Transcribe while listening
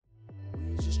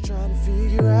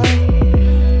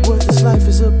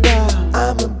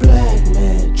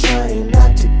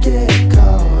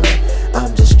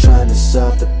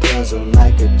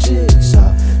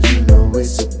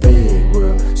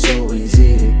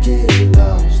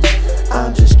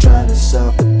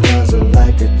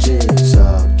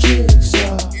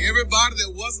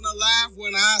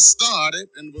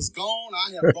was gone,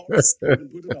 I have bought the spirit and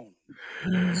put it on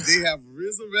them. They have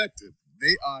resurrected.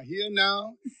 They are here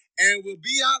now and will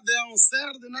be out there on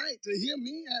Saturday night to hear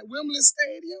me at Wembley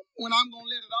Stadium when I'm going to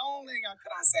let it all hang out. Could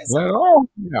I say something? Let it all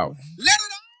out. Let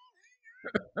it all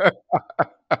hang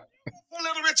out.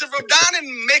 Little Richard from down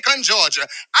in Macon, Georgia.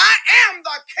 I am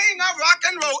the king of rock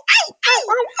and roll. Ow, ow,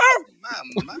 ow,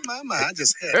 ow. My. I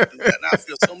just had to do that. Now I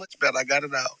feel so much better. I got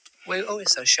it out. Were you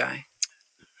always so shy?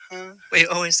 Huh? Were you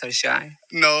always so shy?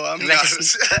 No, I'm not.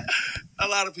 A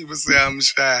lot of people say I'm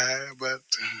shy, but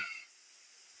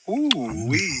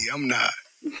I'm not.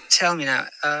 Tell me now,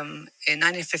 in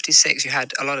 1956 you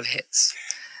had a lot of hits,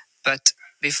 but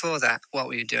before that, what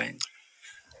were you doing?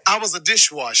 I was a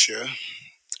dishwasher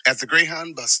at the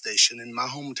Greyhound bus station in my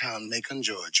hometown, Macon,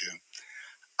 Georgia.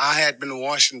 I had been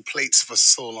washing plates for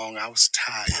so long, I was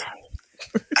tired.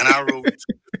 And I wrote,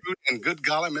 and good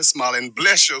golly, Miss Molly, and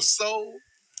bless your soul,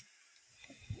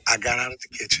 I got out of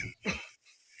the kitchen.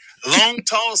 Long,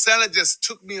 tall Sally just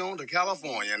took me on to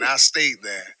California, and I stayed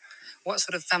there. What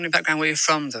sort of family background were you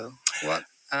from, though?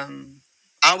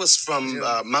 I was from,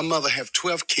 my mother had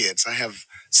 12 kids. I have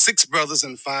 6 brothers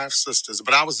and 5 sisters,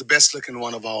 but I was the best looking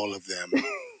one of all of them.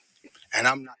 And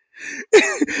I'm not.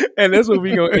 And that's what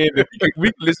we're going to end it.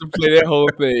 We can listen to play that whole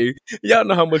thing. Y'all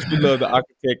know how much we love the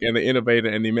architect and the innovator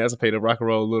and the emancipator of rock and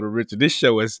roll, Little Richard. This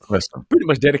show is pretty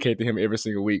much dedicated to him every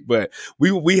single week. But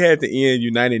we had to end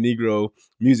United Negro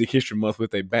Music History Month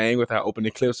with a bang with our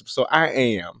opening clips. So I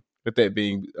am, with that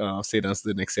being said,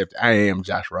 understood, and accepted, I am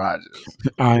Josh Rogers.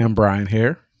 I am Bryan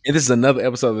here. And this is another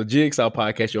episode of the Jigsaw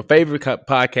Podcast, your favorite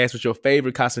podcast with your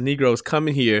favorite Casa Negros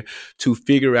coming here to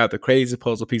figure out the crazy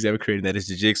puzzle piece ever created, that is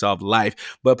the jigsaw of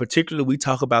life. But particularly, we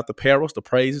talk about the perils, the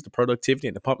praises, the productivity,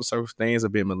 and the pump circumstance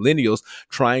of being millennials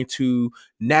trying to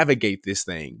navigate this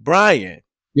thing. Bryan.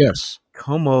 Yes.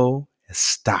 ¿Cómo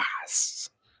estás?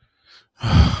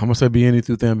 I'm going to say bien y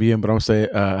tú también, but I'm going to say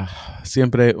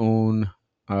siempre un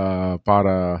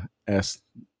para es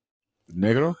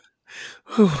negro.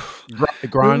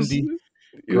 Grande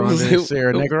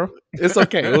Sarah Negro. It's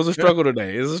okay. It was a struggle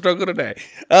today.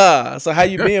 So how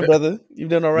you been, brother? You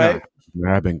doing all right?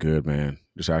 Nah, I've been good, man.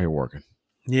 Just out here working.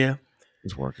 Yeah.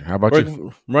 Just working. How about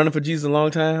you? Running for Jesus a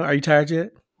long time. Are you tired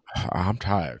yet? I'm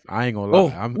tired. I ain't gonna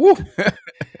lie. Like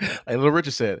Little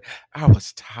Richard said, I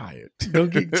was tired.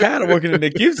 Don't get tired of working in the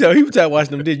kitchen. He was tired of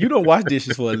washing them dishes. You don't wash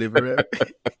dishes for a living, right?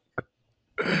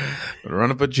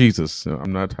 Running for Jesus. So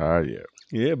I'm not tired yet.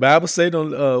 Yeah, Bible say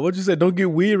don't. What you say? Don't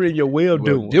get weary in your well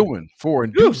doing. For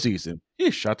in due season.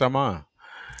 Shut up, man.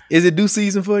 Is it due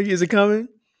season for you? Is it coming?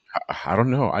 I don't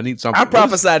know. I need something. I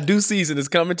prophesy due season is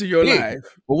coming to your life.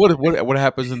 Well, what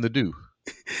happens in the due?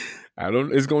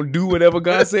 It's gonna do whatever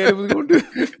God said it was gonna do.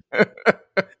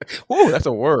 Oh, that's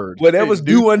a word. Whatever's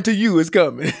due unto you is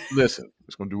coming. Listen,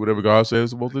 it's gonna do whatever God says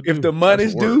it's supposed to do. If the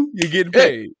money's due, you're getting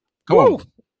paid. Come on.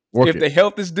 If the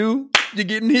health is due, you're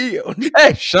getting healed.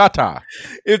 Hey, shata.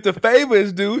 If the favor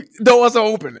is due, doors are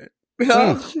opening.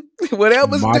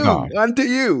 Whatever's due unto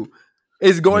you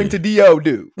is going to D.O.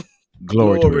 due.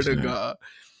 Glory to God.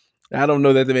 I don't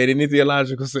know that they made any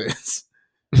theological sense,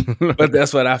 but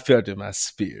that's what I felt in my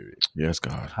spirit. Yes,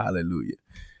 God. Hallelujah.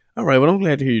 All right. Well, I'm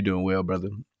glad to hear you're doing well, brother,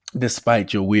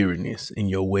 despite your weariness and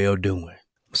your well-doing.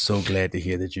 I'm so glad to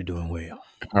hear that you're doing well.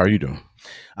 How are you doing?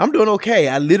 I'm doing okay.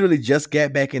 I literally just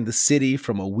got back in the city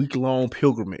from a week-long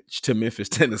pilgrimage to Memphis,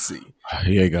 Tennessee.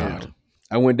 Yeah, God. And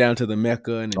I went down to the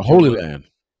Mecca and the Holy Land.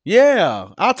 Yeah,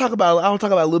 I'll talk about a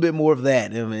little bit more of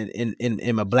that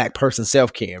in my Black person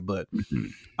self-care. But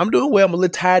I'm doing well. I'm a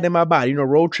little tired in my body. You know,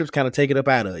 road trips kind of take it up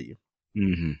out of you.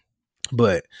 Mm-hmm.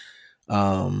 But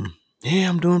yeah,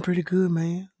 I'm doing pretty good,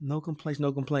 man. No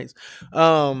complaints.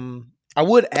 I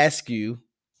would ask you.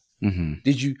 Mm-hmm.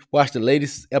 Did you watch the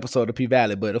latest episode of P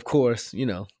Valley? But of course, you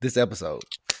know, this episode.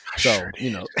 So,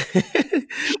 you know,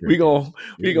 we gonna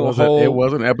hold. It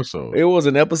was an episode. It was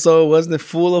an episode, wasn't it?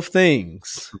 Full of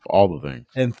things. All the things.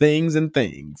 And things and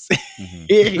things.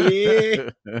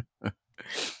 Mm-hmm.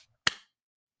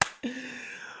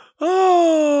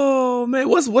 Oh man,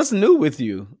 what's new with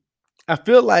you? I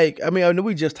feel like, I know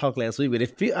we just talked last week, but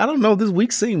I don't know, this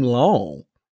week seemed long.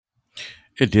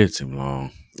 It did seem long.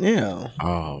 Yeah.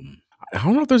 I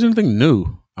don't know if there's anything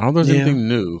new. I don't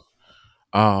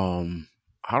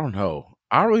know.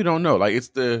 I really don't know. Like it's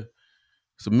the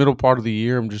middle part of the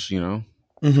year. I'm just, trying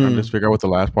to figure out what the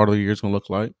last part of the year is gonna look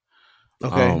like.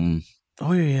 Okay.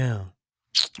 Oh yeah.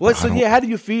 How do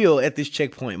you feel at this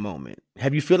checkpoint moment?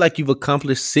 Have you feel like you've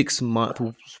accomplished 6 months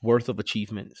worth of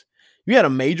achievements? You had a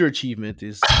major achievement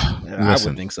I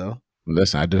would think so.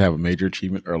 Listen, I did have a major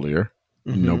achievement earlier.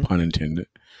 No pun intended.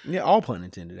 Yeah, all pun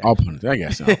intended. All pun intended. I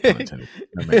guess all pun intended.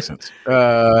 That makes sense.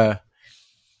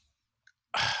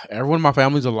 Everyone in my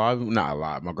family's alive. Not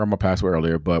alive. My grandma passed away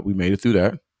earlier, but we made it through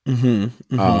that.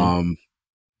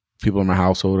 People in my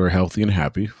household are healthy and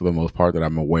happy for the most part that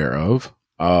I'm aware of.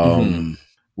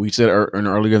 We said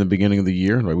earlier in the beginning of the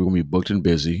year, like we're gonna be booked and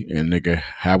busy, and nigga,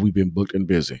 have we been booked and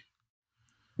busy?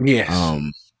 Yes.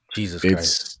 Jesus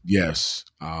Christ. Yes.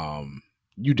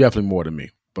 You definitely more than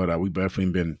me, but we've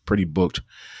definitely been pretty booked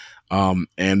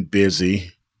and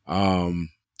busy.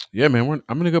 Yeah, man,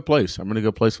 I'm in a good place. I'm in a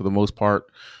good place for the most part.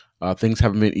 Things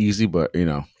haven't been easy, but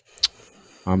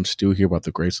I'm still here by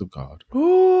the grace of God.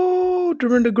 Ooh,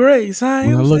 during the grace, I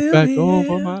am look still back here.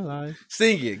 over my life.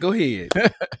 Sing it. Go ahead.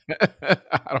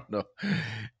 I don't know.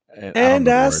 And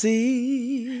I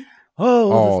see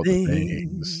all the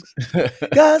things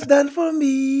God's done for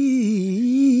me.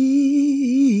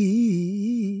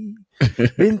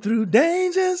 Been through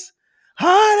dangers,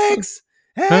 heartaches,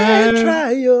 and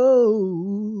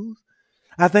trials.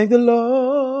 I thank the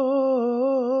Lord.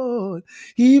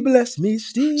 He blessed me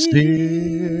still.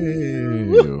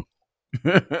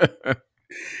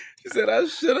 He said I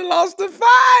should have lost the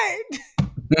fight.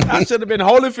 I should have been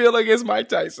Holyfield against Mike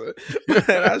Tyson. And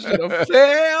I should have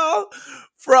fell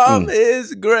from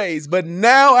his grace. But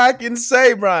now I can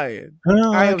say, Bryan,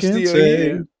 I am still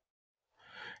here.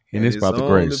 And it's about the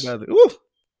grace.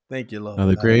 Thank you, Lord. By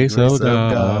the grace of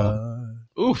God.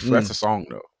 Oof, that's a song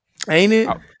though. Ain't it?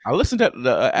 I listened to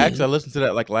that. Actually, I listened to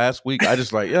that like last week. I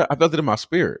just I felt it in my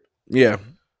spirit. Yeah.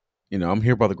 I'm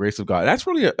here by the grace of God. That's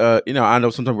really I know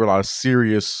sometimes we're a lot of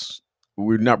serious.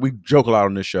 We joke a lot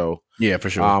on this show. Yeah, for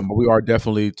sure. But we are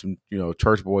definitely some,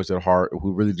 church boys at heart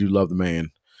who really do love the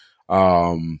man.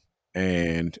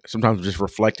 And sometimes just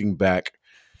reflecting back,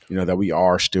 that we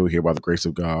are still here by the grace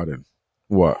of God. And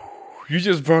what? You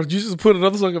just put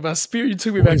another song about spirit. You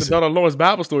took me back to Donald Lawrence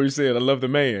Bible story. You said, I love the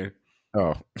man.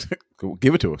 Oh, cool.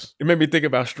 Give it to us. It made me think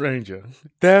about stranger.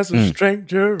 There's a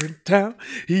stranger in town.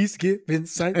 He's giving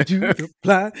sight to the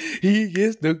blind. He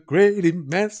is the great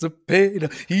emancipator.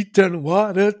 He turned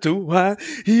water to wine.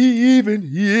 He even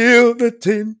healed the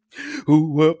 10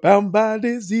 who were bound by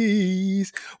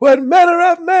disease. What manner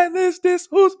of man is this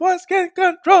whose voice can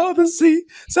control the sea?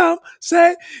 Some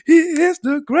say he is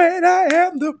the great I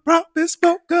am, the prophet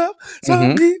spoke of.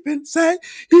 Some even say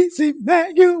he's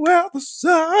Emmanuel, the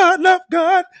Son of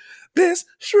God. This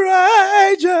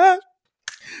stranger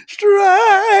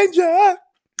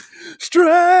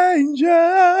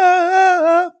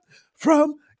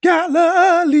from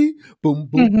Galilee. Boom,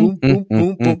 boom, boom, boom,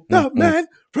 boom, boom. The man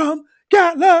from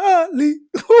Galilee.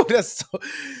 That's so.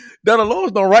 Donald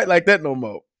Lawrence don't write like that no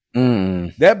more.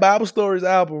 That Bible Stories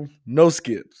album, no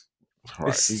skips. Right.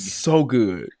 It's so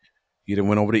good. He done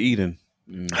went over to Eden,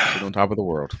 sit on top of the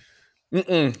world.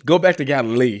 Go back to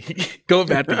Galilee. Go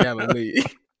back to Galilee.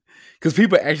 Because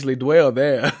people actually dwell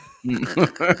there.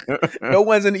 No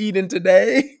one's in Eden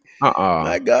today.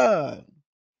 My God.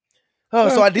 Oh,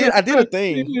 so I did a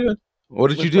thing. What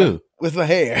did you do? With my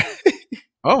hair.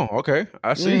 Oh, okay.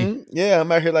 I see. Yeah,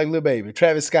 I'm out here like little baby.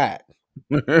 Travis Scott.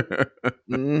 I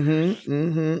think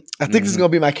this is gonna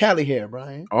be my Cali hair,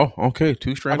 Bryan. Oh, okay.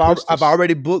 2 strand. I've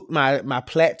already booked my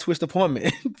plait twist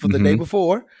appointment for the day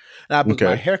before. And I booked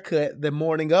my haircut the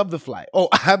morning of the flight. Oh,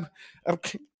 I'm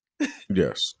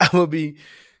yes. I'm gonna be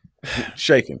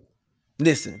shaking.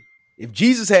 Listen, if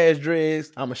Jesus has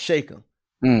dreads, I'ma shake them.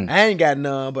 I ain't got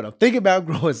none, but I'm thinking about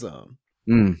growing some.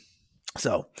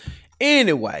 So,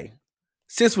 anyway,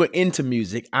 since we're into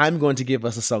music, I'm going to give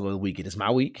us a song of the week. It is my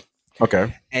week.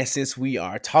 Okay. And since we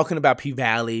are talking about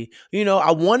P-Valley,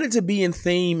 I wanted to be in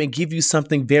theme and give you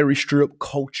something very strip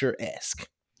culture-esque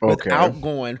without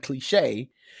going cliche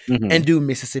and do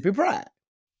Mississippi Pride.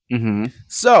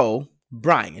 So,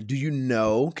 Bryan, do you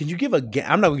know? Can you give I'm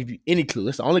not going to give you any clue.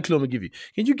 That's the only clue I'm going to give you.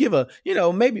 Can you give a,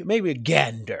 maybe a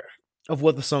gander of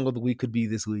what the song of the week could be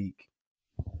this week?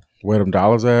 Where them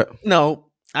dollars at?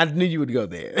 No, I knew you would go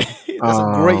there. That's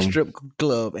a great strip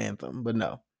club anthem, but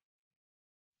no.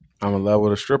 I'm in love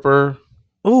with a stripper.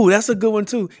 Ooh, that's a good one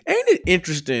too. Ain't it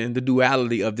interesting, the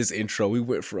duality of this intro? We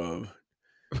went from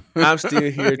I'm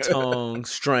still here, tongue,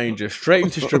 stranger, straight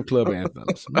into strip club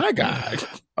anthems. My God. He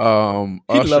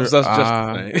Usher, loves us just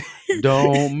the same.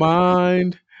 Don't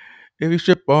mind if you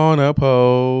strip on a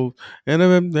pole. And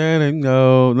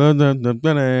no,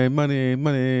 money.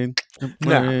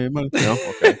 No,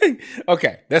 okay.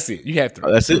 Okay, that's it. You have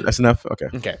 3. That's it. That's enough. Okay.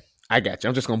 Okay, I got you.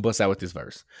 I'm just gonna bust out with this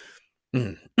verse.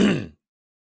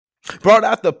 Brought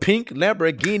out the pink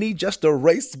Lamborghini just to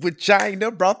race with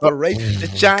China. Brought the race to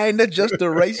China just to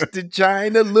race to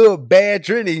China. Little bad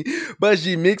Trini, but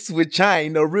she mixed with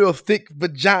China. Real thick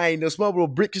vagina. Small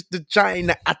bricks to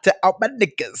China. I tell all my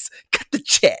niggas, cut the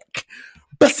check.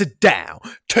 Bust it down.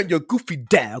 Turn your goofy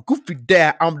down. Goofy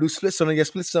down. I'm gonna do splits on it. Yeah,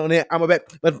 splits on it. I'm a back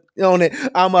on it.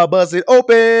 I'm gonna bust it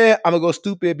open. I'm gonna go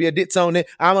stupid. Be a ditz on it.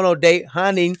 I'm on a date,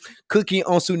 honey. Cooking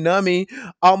on tsunami.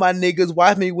 All my niggas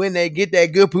watch me when they get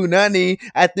that good punani.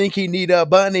 I think he need a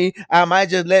bunny. I might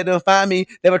just let them find me.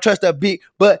 Never trust a big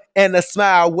butt and a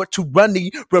smile. What you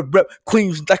runny? Rep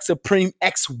queens like Supreme.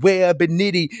 X Web and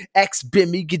Nitty. X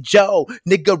Bimmy get Joe.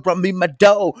 Nigga run me my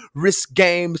dough. Wrist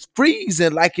game is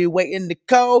freezing like it waiting to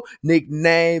cold.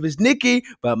 Nickname is Nicki,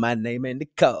 but my name ain't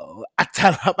Nicole. I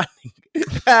tell her my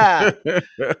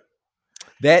nigga.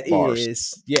 That Bars.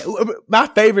 is, yeah, my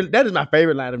favorite. That is my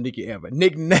favorite line of Nicki ever.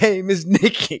 Nickname is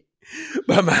Nicki,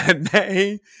 but my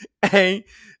name ain't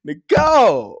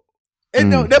Nicole.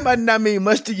 And no, that might not mean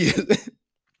much to you,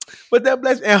 but that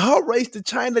blesses. And her race to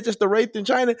China, just the race in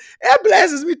China, that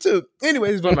blesses me too.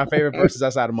 Anyway, it's one of my favorite verses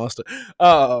outside of Monster.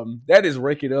 That is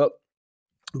 "Rake It Up"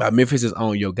 by Memphis'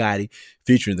 own Yo Gotti,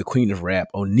 featuring the queen of rap,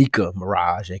 Nicki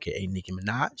Minaj, aka Nicki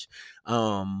Minaj.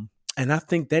 And I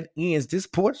think that ends this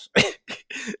portion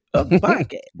of the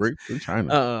podcast. Break from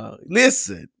China.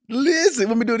 Listen,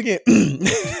 let me do it again.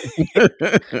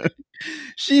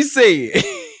 She said,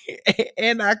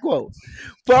 and I quote,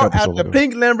 brought out the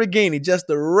pink Lamborghini just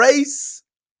to race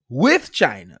with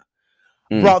China.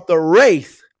 Brought the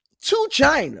Wraith to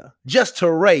China just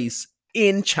to race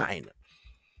in China.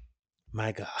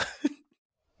 My God.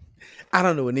 I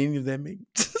don't know what any of that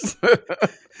means,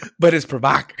 but it's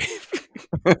provocative.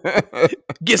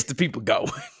 Gets the people going.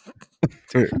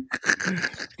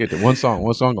 Get the one song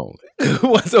only.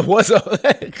 What's up?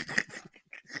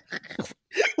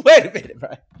 Wait a minute,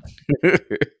 Brian.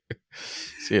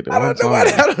 I don't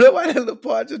know why that little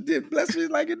part just did bless me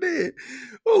like it did.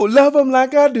 Oh, love them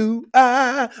like I do.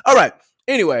 All right.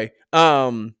 Anyway,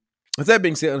 with that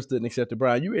being said, understood and accepted,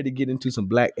 Brian, you ready to get into some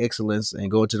black excellence and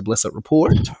go into the Bless Up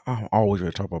report? I'm always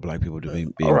ready to talk about black people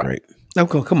being great. No,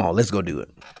 come on, let's go do it.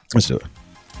 Let's do it.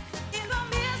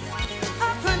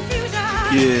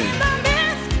 Yeah.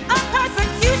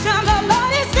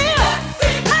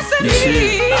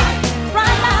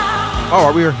 All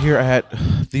right, we are here at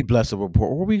the Bless Up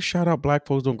Report, where we shout out black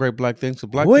folks doing great black things. So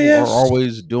black people are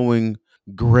always doing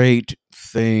great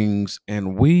things,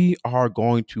 and we are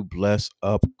going to bless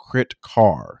up Krit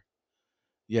Karr.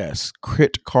 Yes,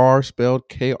 Krit Karr, spelled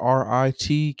Kritkarr,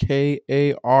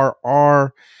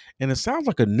 and it sounds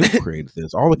like a nuke created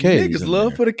this. All the K's. Niggas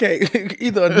love for the K.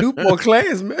 Either a nuke or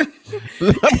Klansman.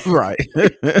 Right.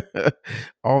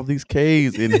 All these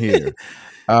K's in here.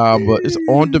 But it's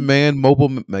on-demand mobile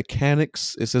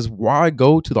mechanics. It says, why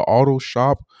go to the auto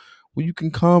shop when we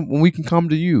can come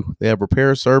to you? They have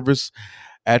repair service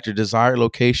at your desired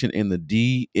location in the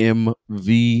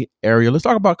DMV area. Let's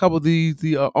talk about a couple of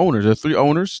the owners. There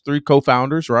are three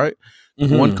co-founders, right?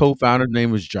 Mm-hmm. One co-founder's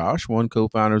name is Josh. One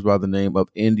co-founder is by the name of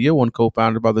India. One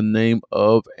co-founder by the name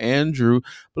of Andrew.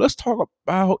 But let's talk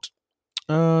about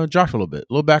Josh a little bit.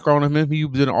 A little background on him. He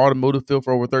was in the automotive field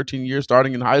for over 13 years,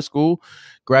 starting in high school,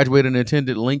 graduated and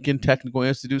attended Lincoln Technical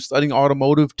Institute, studying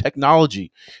automotive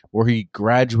technology, where he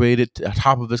graduated at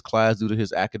top of his class due to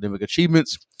his academic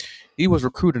achievements. He was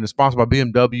recruited and sponsored by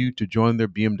BMW to join their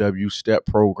BMW STEP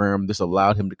program. This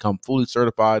allowed him to become fully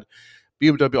certified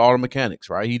BMW auto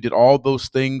mechanics, right? He did all those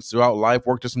things throughout life,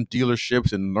 worked at some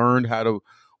dealerships and learned how to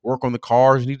work on the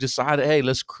cars. And he decided, hey,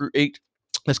 let's create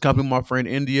this company with my friend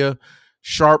India.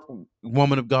 Sharp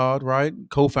woman of God, right?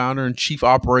 Co-founder and chief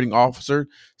operating officer,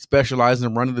 specializing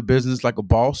in running the business like a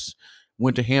boss.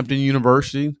 Went to Hampton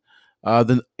University.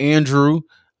 Then Andrew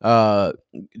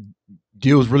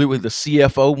deals really with the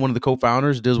CFO, one of the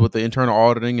co-founders, deals with the internal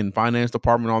auditing and finance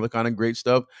department, all that kind of great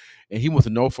stuff. And he went to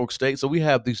Norfolk State. So we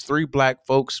have these three black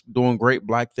folks doing great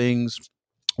black things,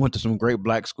 went to some great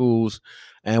black schools,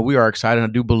 and we are excited. I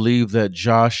do believe that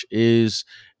Josh is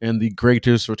in the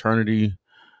greatest fraternity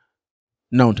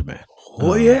known to man.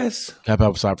 Oh, yes. Kappa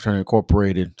Alpha Psi Fraternity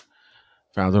Incorporated,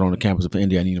 founded on the campus of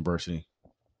Indiana University,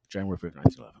 January 5th,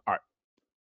 1911. All right.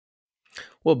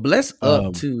 Well, bless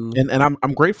up to... And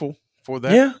I'm grateful for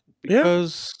that. Yeah.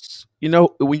 Because,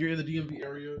 when you're in the DMV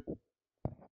area,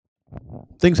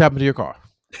 things happen to your car.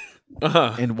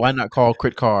 And why not call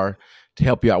Krit Karr to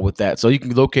help you out with that? So you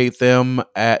can locate them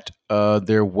at they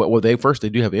do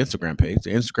have an Instagram page.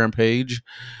 The Instagram page,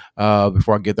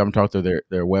 before I get them, I'm talking to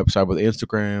their website, but the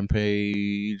Instagram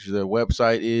page, their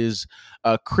website is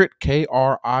Krit, Krit,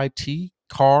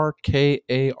 Karr,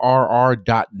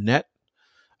 KARR.net.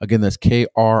 Again, that's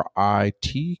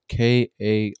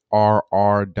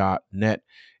KRITKARR.net.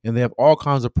 And they have all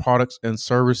kinds of products and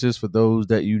services for those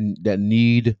that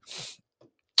need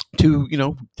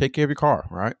to, take care of your car,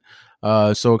 right?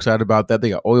 So excited about that. They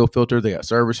got oil filter, they got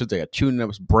services, they got tuning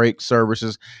ups, brake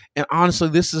services. And honestly,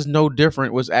 this is no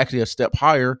different. It was actually a step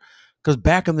higher because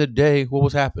back in the day, what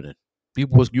was happening? You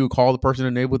would call the person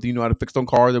in the neighborhood, you know how to fix their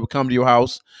car. They would come to your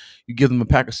house, you give them a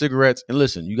pack of cigarettes, and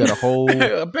listen, you got a whole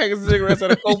a pack of cigarettes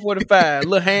at a 445,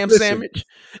 little ham sandwich,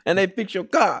 and they fix your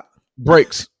car.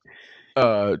 Brakes,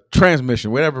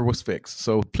 transmission, whatever was fixed.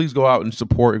 So please go out and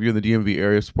support, if you're in the DMV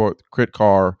area, support Krit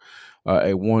Karr,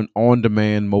 a one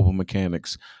on-demand mobile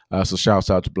mechanics. So shouts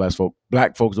out to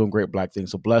black folks doing great black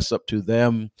things. So bless up to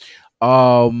them.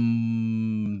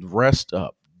 Rest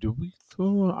up.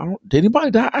 Did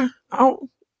anybody die? Not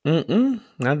that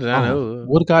I know.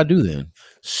 What did God do then?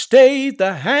 Stayed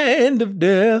the hand of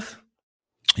death.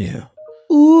 Yeah.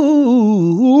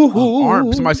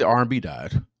 Ooh. Somebody said R&B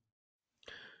died.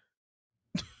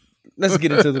 Let's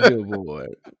get into the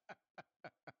Billboard.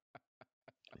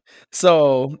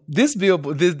 So this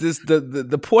Billboard,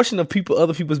 the portion of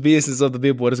other people's business of the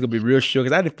Billboard is gonna be real short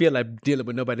because I didn't feel like dealing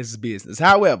with nobody's business.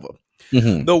 However,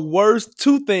 the worst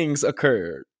two things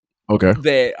occurred. Okay.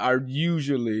 That are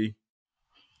usually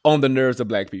on the nerves of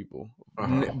black people.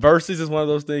 Versus is one of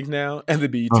those things now, and the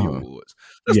BET Awards.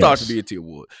 Let's start the BET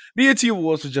Awards. BET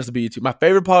Awards was just a BET. My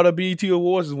favorite part of BET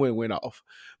Awards is when it went off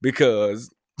because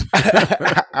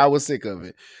I was sick of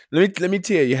it. Let me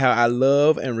tell you how I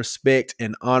love and respect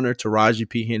and honor Taraji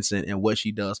P. Henson and what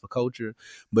she does for culture,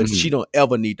 but she don't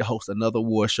ever need to host another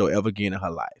award show ever again in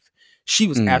her life. She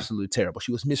was absolutely terrible.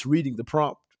 She was misreading the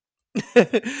prompt.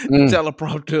 The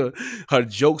teleprompter, her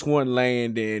jokes weren't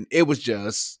landing. It was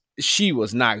just, she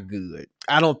was not good.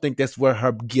 I don't think that's where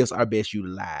her gifts are best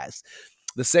utilized.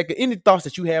 The second, any thoughts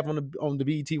that you have on the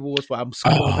BET Awards for I'm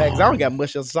skipping on past, I don't got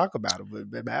much else to talk about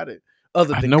it.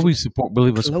 Other than I know we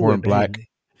believe in supporting black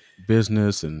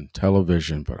business and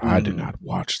television, but I did not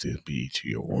watch the BET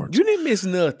Awards. You didn't miss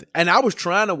nothing. And I was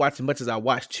trying to watch as much as I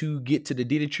watched to get to the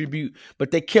Diddy tribute,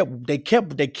 but they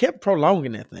kept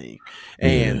prolonging that thing.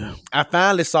 And I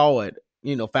finally saw it,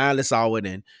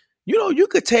 and you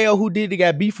could tell who Diddy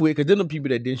got beef with because then the people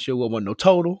that didn't show up wasn't no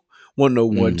Total, wasn't no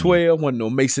 112, wasn't no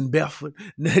Mason Bedford.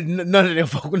 None of them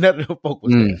folk was there.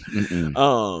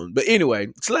 But anyway,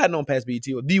 sliding on past BET,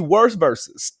 the worst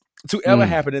verses to ever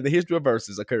happen in the history of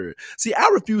verses occurred. See, I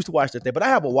refuse to watch that thing, but I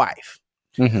have a wife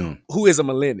who is a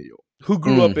millennial who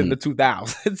grew up in the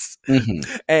 2000s,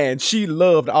 and she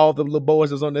loved all the little boys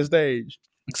that was on that stage.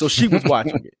 So she was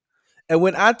watching it. And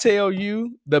when I tell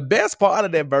you, the best part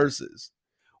of that verses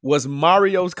was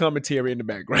Mario's commentary in the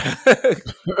background.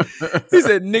 He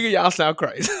said, "Nigga, y'all sound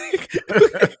crazy."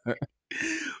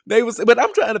 But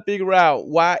I'm trying to figure out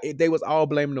why they was all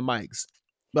blaming the mics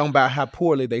about how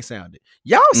poorly they sounded.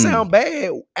 Y'all sound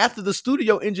bad after the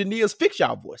studio engineers fix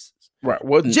y'all voices. Right.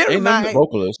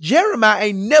 Jeremiah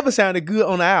ain't never sounded good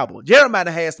on the album. Jeremiah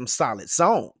had some solid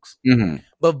songs.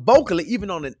 But vocally, even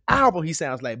on an album, he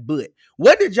sounds like butt.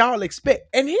 What did y'all expect?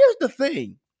 And here's the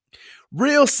thing.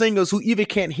 Real singers who even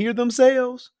can't hear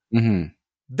themselves,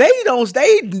 they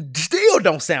still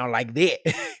don't sound like that.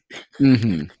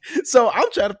 So I'm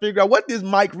trying to figure out what this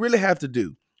mic really have to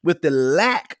do with the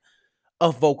lack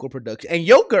of vocal production. And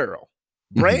your girl,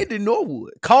 Brandy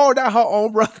Norwood, called out her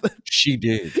own brother. She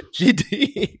did. She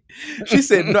did. She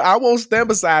said, "No, I won't stand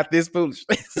beside this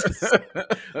foolishness."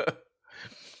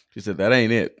 She said, "That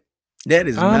ain't it. That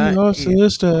is I'm not your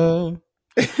sister."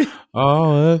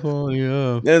 Oh, that's for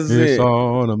you. That's it's it.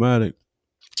 Automatic.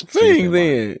 Sing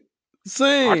then.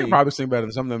 Sing. I can probably sing better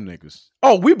than some of them niggas.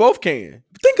 Oh, we both can.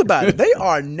 Think about it. They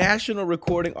are national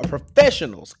recording or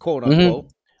professionals, quote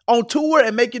unquote, on tour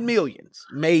and making millions.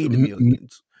 Made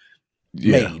millions.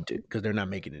 Made, because they're not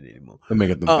making it anymore. They're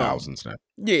making them thousands now.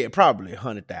 Yeah, probably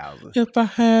 100,000. If I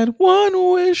had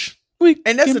one wish,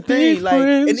 and that's the thing. Like,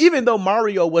 and even though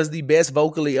Mario was the best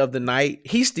vocally of the night,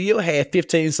 he still had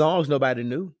 15 songs nobody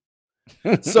knew.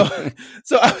 So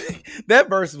that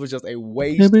verse was just a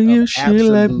waste. Maybe you of should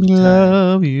let me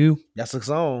love you. That's a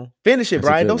song. Finish it,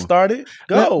 Bryan. Don't start it.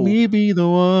 Go. Let me be the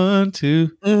one to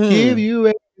give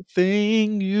you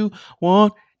everything you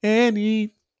want and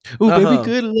need. Ooh, baby,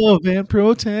 good love and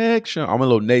protection. I'm a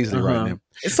little nasally right now.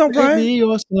 It's all right. Make me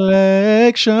your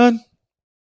selection.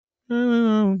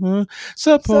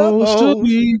 Supposed to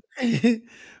be.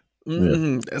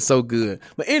 That's so good.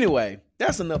 But anyway,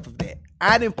 that's enough of that.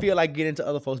 I didn't feel like getting into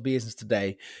other folks' business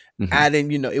today. I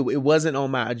didn't, it wasn't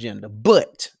on my agenda.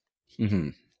 But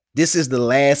this is the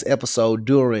last episode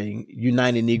during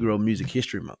United Negro Music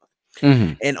History Month.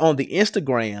 Mhm. And on the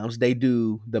Instagrams, they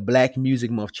do the Black Music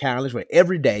Month challenge where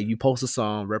every day you post a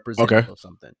song representative of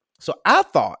something. So I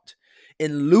thought,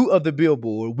 in lieu of the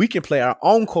Billboard, we can play our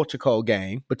own culture code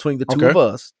game between the two of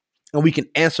us, and we can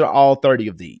answer all 30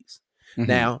 of these.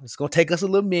 Now, it's going to take us a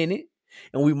little minute,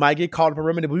 and we might get caught up a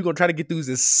remedy, but we're going to try to get through this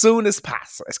as soon as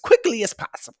possible, as quickly as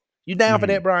possible. You down for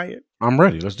that, Bryan? I'm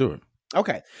ready. Let's do it.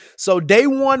 Okay. So day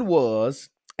one was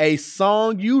a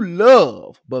song you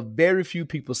love, but very few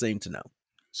people seem to know.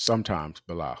 Sometimes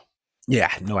Bilal. Yeah, I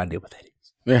have no idea what that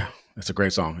is. Yeah, it's a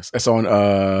great song. It's on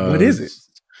what is it?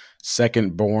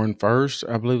 Second Born First,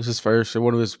 I believe it's his first,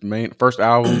 one of his first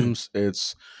albums.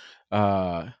 It's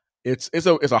a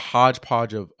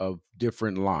hodgepodge of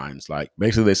different lines. Like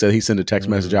basically they said he sent a text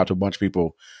message out to a bunch of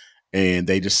people and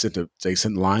they just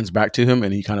sent lines back to him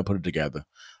and he kind of put it together.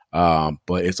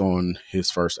 But it's on his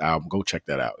first album. Go check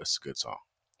that out. It's a good song.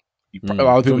 A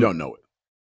lot of people don't know it.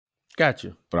 Got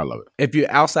you. But I love it. If you're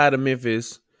outside of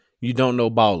Memphis, you don't know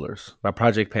Ballers by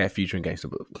Project Pat featuring Gangsta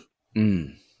Book.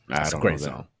 That's a great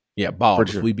song. Yeah, Ballers.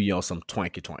 Sure. We be on some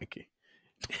twanky.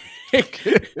 It's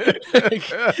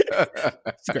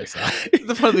a great song.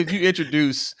 It's funny if you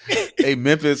introduce a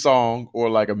Memphis song or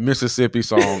like a Mississippi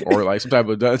song or like some type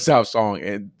of Down South song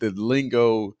and the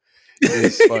lingo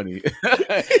is funny.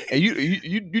 And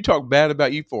you talk bad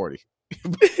about E40.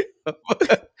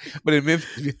 But in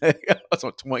Memphis, that's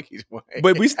on twanky.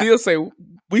 But we still say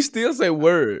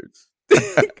words.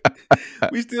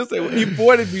 We still say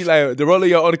E40 be like the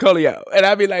rollio or the colio, and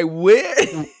I be like, where?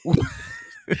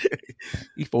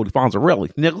 E40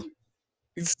 Fonzarelli, nigga.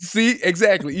 See,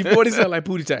 exactly. E40 sound like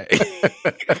Pootie Tang.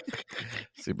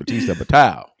 See, Batista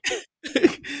Batal.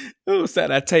 Oh,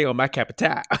 Saturday on my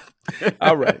capital.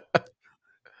 All right.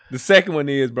 The second one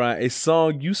is, Bryan, a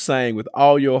song you sang with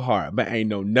all your heart, but ain't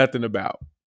know nothing about.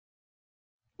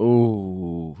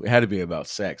 Ooh, it had to be about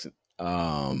sex.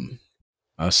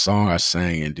 A song I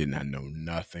sang and did not know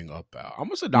nothing about. I'm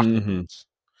gonna say Knocking the Boots.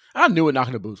 I knew what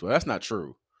Knocking the Boots was. That's not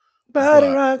true. Body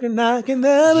rocking, knocking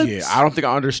the boots. Yeah, I don't think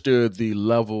I understood the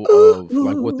level of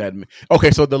like what that meant.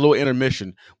 Okay, so the little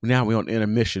intermission. Now we're on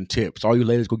intermission tips. All you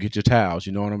ladies go get your towels.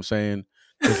 You know what I'm saying?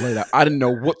 Because later, I didn't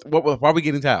know what. Why are we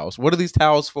getting towels? What are these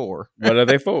towels for? What are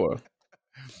they for?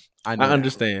 I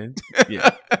understand.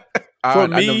 Yeah. For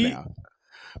me, I know now.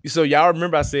 So y'all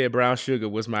remember I said Brown Sugar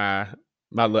was my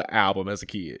little album as a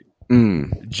kid.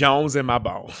 Jones in my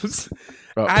bones.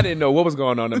 I didn't know what was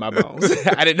going on in my bones.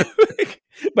 I didn't know.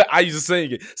 But I used to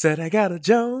sing it. Said I got a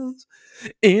Jones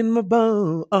in my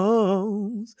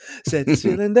bones. Said the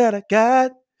feeling that I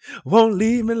got won't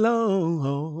leave me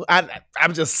alone.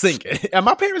 I'm just singing. And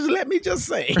my parents let me just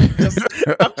sing.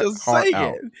 I'm just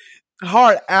singing.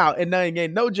 Heart out. And there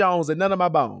ain't no Jones in none of my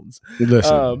bones.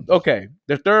 Listen. Okay.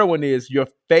 The third one is your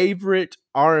favorite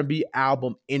R&B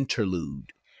album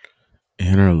interlude.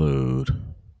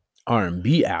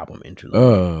 R&B album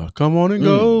interlude. Come on and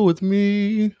go with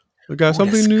me. I got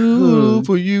something new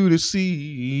for you to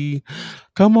see.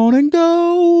 Come on and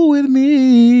go with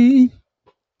me.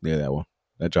 Yeah, that one.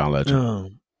 That John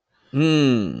Legend.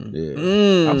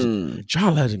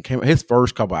 John Legend came. His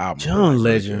first couple albums. John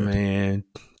Legend, man.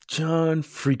 John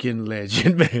freaking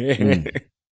Legend, man.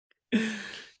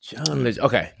 John Legend.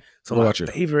 Okay, so my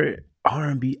favorite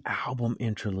R&B album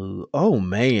interlude. Oh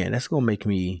man, that's gonna make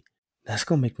me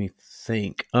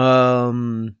think.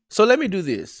 So let me do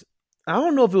this. I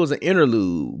don't know if it was an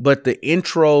interlude, but the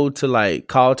intro to like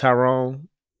Call Tyrone.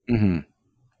 You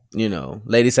know,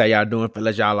 ladies, how y'all doing?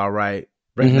 Fellas, y'all all right?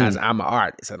 Recognize I'm an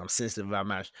artist and I'm sensitive about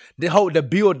my the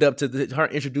build up to her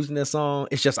introducing that song.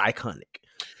 It's just iconic.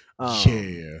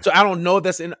 So I don't know if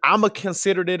that's I'ma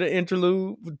consider it an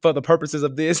interlude for the purposes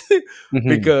of this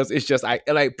because it's just like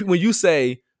when you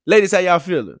say, ladies, how y'all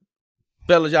feeling?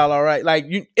 Fellas, y'all all right? Like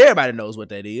everybody knows what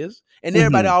that is, and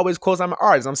everybody always quotes, "I'm an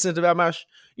artist. I'm sensitive about my."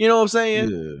 You know what I'm saying?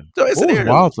 Yeah. So it's what was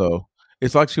wild though.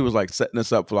 It's like she was like setting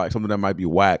us up for like something that might be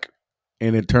whack,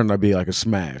 and it turned out to be like a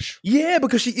smash. Yeah,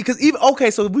 because even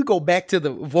so if we go back to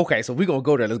so we're gonna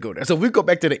go there. Let's go there. So if we go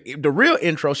back to the real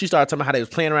intro. She started talking about how they was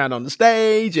playing around on the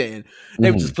stage, and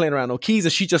they were just playing around on keys,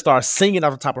 and she just started singing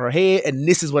off the top of her head, and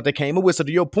this is what they came up with. So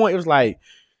to your point, it was like,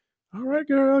 all right,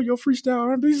 girl, your freestyle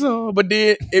R&B song. But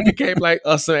then it became like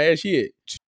a smash hit.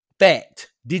 Fact.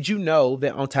 Did you know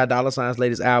that on Ty Dolla $ign's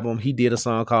latest album, he did a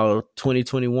song called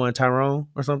 2021 Tyrone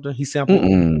or something? He sampled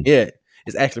it. Yeah.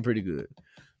 It's actually pretty good.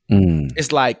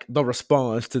 It's like the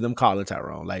response to them calling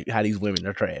Tyrone, like how these women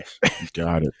are trash.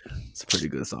 Got it. It's a pretty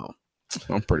good song.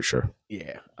 I'm pretty sure.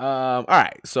 Yeah. All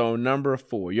right. So number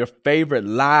 4, your favorite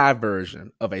live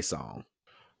version of a song.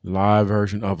 Live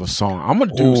version of a song. I'm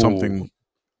gonna do something.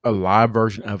 A live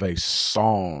version of a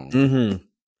song.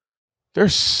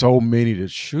 There's so many to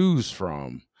choose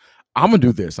from. I'm gonna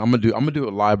do this. I'm gonna do a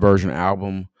live version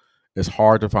album. It's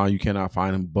hard to find. You cannot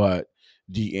find them, but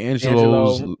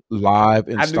D'Angelo's Angelo. live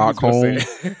in I knew he was gonna say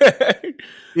Stockholm it.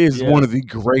 is one Yes. of the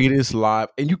greatest live,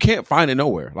 and you can't find it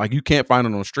nowhere. Like you can't find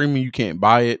it on streaming. You can't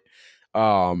buy it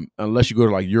unless you go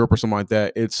to like Europe or something like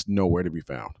that. It's nowhere to be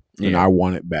found, and Yeah. I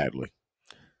want it badly.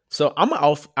 So I'm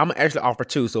gonna actually offer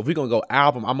two. So if we're gonna go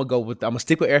album, I'm gonna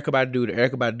stick with Erykah Badu. The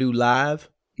Erykah Badu live.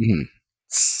 Mhm.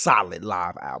 Solid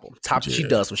live album. She Yeah.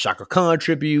 does some Shaka Khan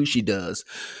tribute. She does.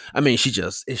 I mean, it's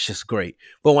just great.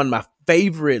 But one of my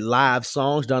favorite live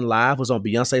songs done live was on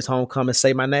Beyonce's Homecoming,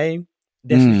 Say My Name,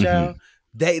 Destiny's Child.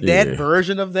 That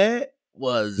version of that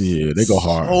was they go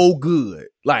hard. so good.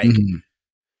 Like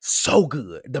so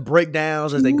good. The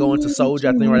breakdowns as they go into Soldier,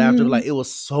 I think right after, like it was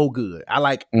so good. I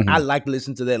like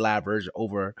listening to that live version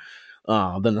over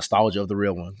the nostalgia of the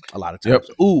real one a lot of times.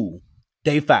 Yep. Ooh,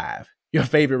 Day 5. Your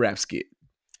favorite rap skit.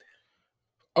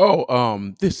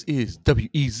 Oh, this is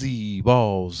WEZ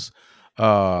Balls.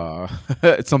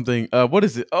 Something. What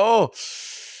is it? Oh,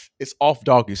 it's off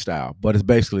Doggy Style, but it's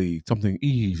basically something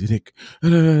easy.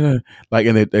 Like,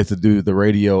 and it's to do the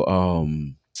radio.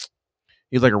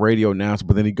 He's like a radio announcer,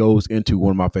 but then he goes into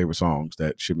one of my favorite songs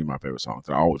that should be my favorite songs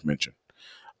that I always mention.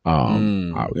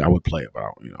 I would play it, but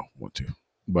I don't, want to.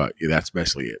 But yeah, that's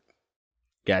basically it.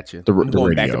 Gotcha. The I'm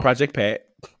going radio. back to Project Pat.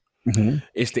 Mm-hmm.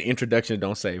 It's the introduction.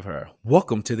 Don't Save Her.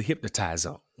 Welcome to the Hypnotize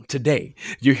Zone. Today,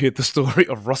 you hear the story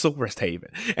of Russell Westhaven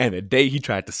and the day he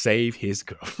tried to save his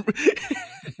girlfriend.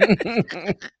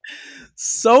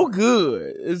 So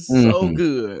good. It's so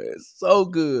good. So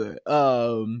good.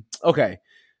 Okay.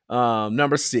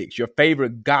 Number 6. Your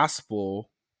favorite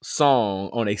gospel song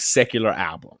on a secular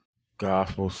album.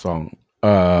 Gospel song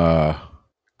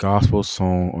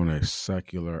on a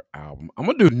secular album. I'm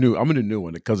gonna do new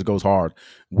one because it goes hard.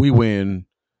 We Win,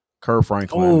 Kirk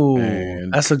Franklin,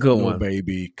 and that's a good No one,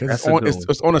 Baby, because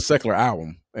it's on a secular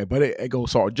album, but it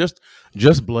goes hard. Just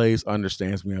Blaze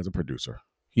understands me as a producer.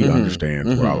 He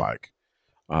understands what I like.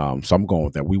 So I'm going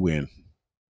with that. We Win.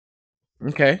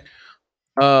 Okay.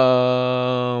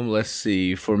 Let's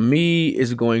see. For me,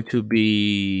 it's going to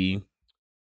be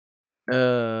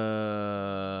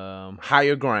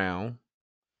Higher Ground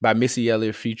by Missy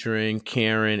Elliott featuring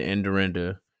Karen and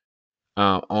Dorinda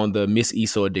on the Miss E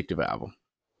So Addictive album.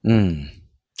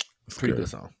 Pretty good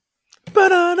song.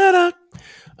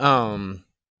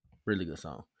 Really good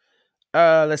song.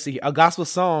 Let's see. A gospel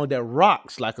song that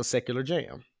rocks like a secular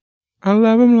jam. I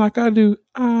love him like I do.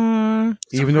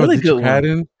 Even though Dietrich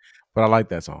Haddon, but I like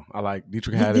that song. I like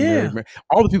Dietrich Haddon. Yeah.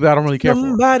 All the people I don't really care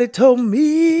Somebody told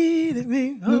me that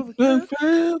me.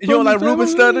 You don't like Ruben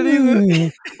Studdard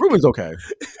either? Ruben's okay.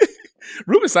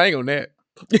 Ruben sang on that.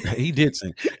 He did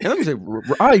sing. And let me say,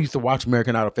 I used to watch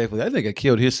American Idol faithfully. That nigga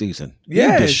killed his season.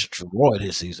 Yes. He destroyed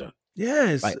his season.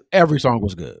 Yes. Like every song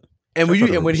was good. And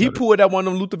when he pulled out one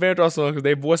of them Luther Vandross songs because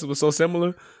their voices were so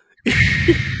similar.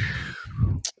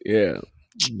 Yeah.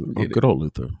 Good old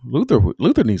Luther.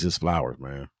 Luther needs his flowers,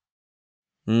 man.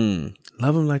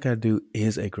 Love Him Like I Do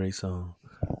is a great song.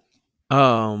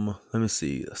 Let me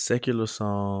see. A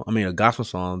gospel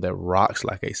song that rocks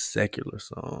like a secular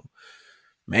song.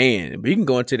 Man, we can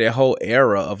go into that whole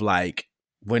era of like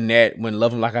when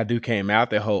Love Him Like I Do came out,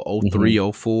 that whole 03,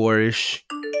 04-ish,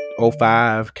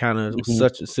 05 kind of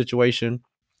such a situation.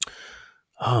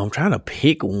 I'm trying to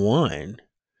pick one.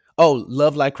 Oh,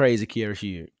 Love Like Crazy, Kiara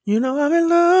Sheard. You know I'm in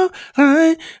love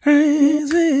like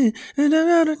crazy.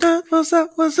 What's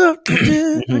up?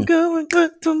 I'm going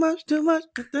good, too much.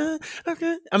 I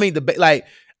mean, I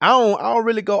don't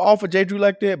really go off of J. Drew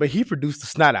like that, but he produced the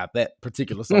snot out that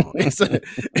particular song. It's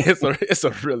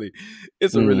a really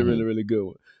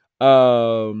good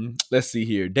one. Let's see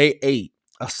here. Day 8.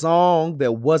 A song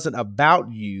that wasn't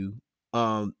about you.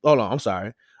 Hold on, I'm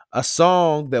sorry. A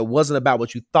song that wasn't about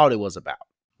what you thought it was about.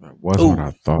 That wasn't what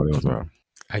I thought it was about.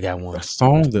 I got one. A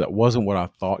song that wasn't what I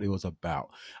thought it was about.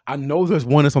 I know there's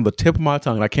one that's on the tip of my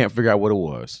tongue and I can't figure out what it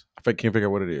was. I can't figure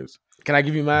out what it is. Can I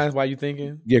give you mine while you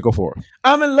thinking? Yeah, go for it.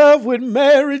 I'm in love with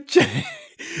Mary Jane.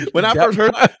 When I first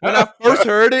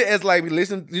heard it, as like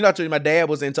listen, my dad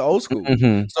was into old school.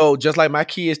 So just like my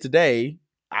kids today,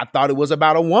 I thought it was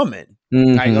about a woman,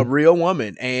 like a real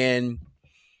woman. And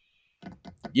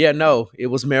yeah, no, it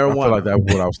was marijuana. I feel like that's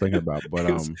what I was thinking about, but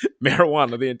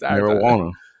marijuana the entire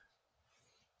time.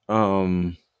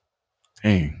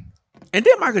 Dang. And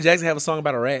then Michael Jackson have a song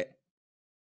about a rat.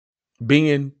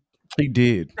 Being he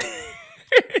did.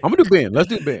 I'm gonna do Ben. Let's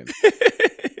do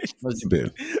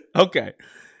Ben. Okay.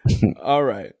 All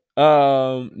right.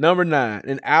 Number 9,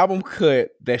 an album cut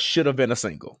that should have been a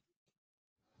single.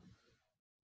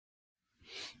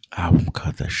 Album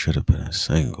cut that should have been a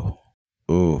single.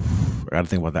 Oof. I got to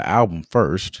think about the album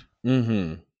first.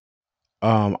 Mm-hmm.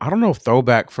 I don't know if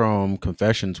Throwback from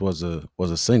Confessions was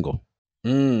a single.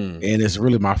 Mm. And it's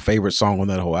really my favorite song on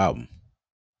that whole album.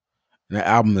 And that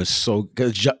album is so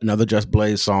good. Another Just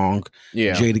Blaze song,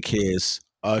 Yeah. Jadakiss,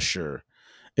 Usher.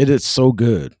 It is so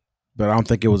good, but I don't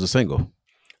think it was a single.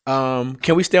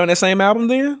 Can we stay on that same album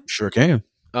then? Sure can.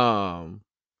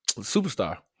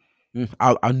 Superstar.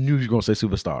 I knew you were gonna say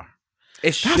Superstar.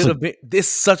 It should have been. This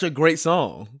is such a great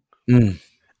song. That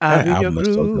I'm in your album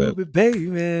is so groove, good.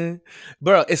 baby.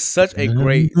 Bro, it's such a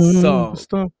great song.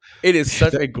 It is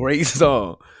such a great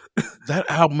song. That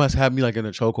album has had me like in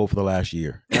a chokehold for the last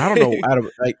year. And I don't know,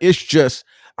 like it's just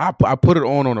I put it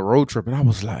on a road trip and I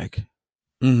was like,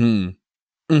 you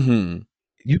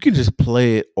can just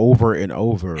play it over and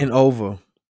over and over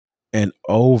and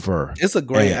over. It's a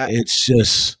great. It's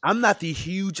just I'm not the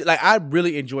huge like I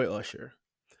really enjoy Usher,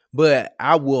 but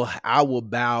I will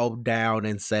bow down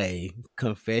and say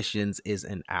Confessions is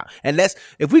an out. And that's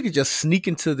if we could just sneak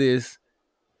into this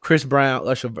Chris Brown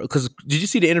Usher, because did you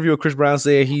see the interview where Chris Brown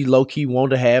said he low key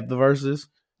wanted to have the verses?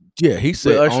 Yeah, he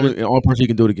said only person he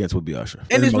can do it against would be Usher,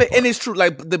 and it's true.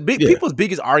 Like the people's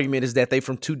biggest argument is that they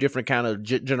from two different kind of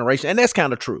generations, and that's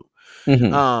kind of true.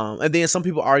 And then some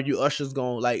people argue Usher's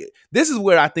going like this is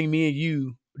where I think me and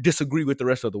you disagree with the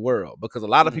rest of the world, because a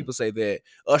lot of people say that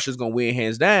Usher's gonna win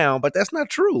hands down, but that's not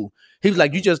true. He was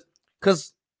like, you just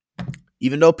because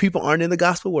even though people aren't in the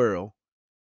gospel world,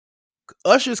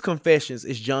 Usher's Confessions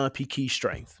is John P. Key's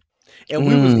strength. And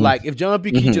we was like, if John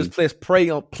P. Key just play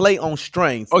on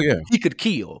strength, he could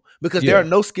kill, because there are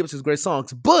no skips as great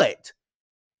songs. But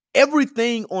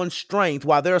everything on strength,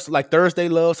 while there's like Thursday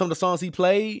Love, some of the songs he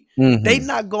played, they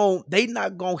not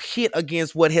gonna hit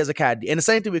against what Hezekiah did. And the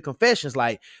same thing with Confessions.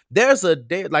 Like there's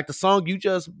like the song you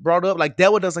just brought up, like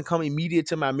that one doesn't come immediate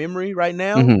to my memory right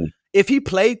now. If he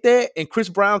played that and Chris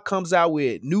Brown comes out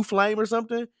with New Flame or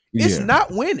something, it's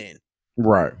not winning.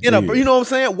 Right. You know what I'm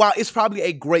saying? While it's probably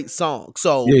a great song.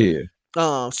 So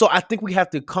so I think we have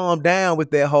to calm down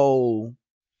with that whole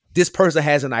this person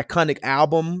has an iconic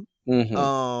album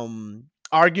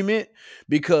argument,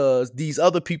 because these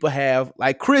other people have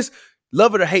like Chris,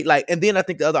 love it or hate, like, and then I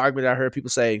think the other argument I heard people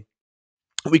say,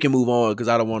 we can move on because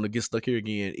I don't want to get stuck here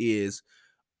again, is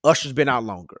Usher's been out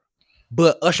longer.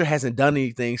 But Usher hasn't done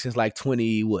anything since like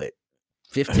 15,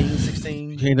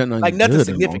 16. He ain't done nothing like nothing good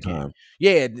significant. In a long time.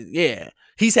 Yeah.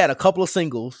 He's had a couple of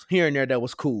singles here and there that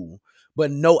was cool,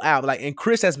 but no album. Like, and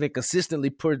Chris has been consistently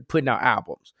putting out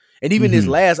albums. And even his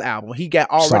last album, he got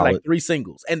already like 3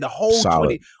 singles. And the whole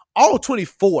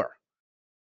 24.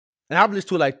 And I've listened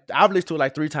to it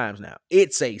like 3 times now.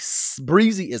 It's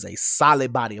Breezy is a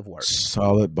solid body of work.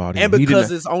 Solid body. And because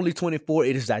it's only 24,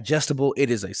 it is digestible. It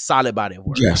is a solid body of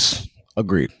work. Yes.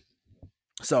 Agreed.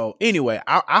 So anyway,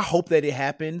 I hope that it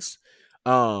happens,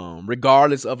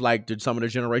 regardless of like some of the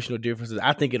generational differences.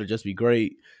 I think it'll just be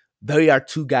great. They are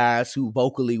 2 guys who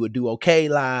vocally would do okay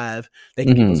live. They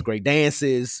can give us great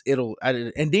dances.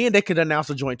 And then they could announce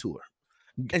a joint tour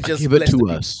and just give it to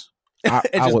us.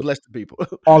 And bless the people.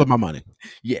 All of my money.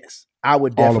 Yes, I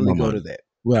would definitely go to that.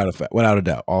 Without a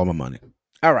doubt, all of my money.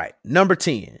 All right, number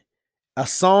 10, a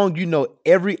song you know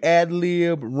every ad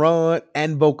lib, run,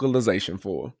 and vocalization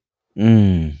for.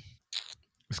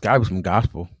 It's gotta be some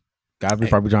gospel. Gotta be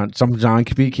probably some John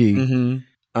P. Key.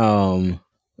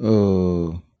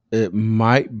 It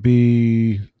might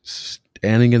be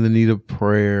Standing in the Need of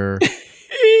Prayer.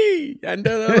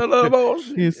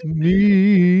 It's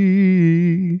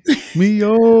me,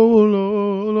 oh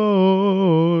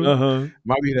Lord.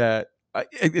 Might be that.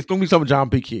 It's gonna be some John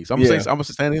P. Key. So I'm gonna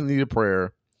say Standing in the Need of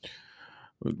Prayer.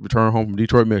 Return home from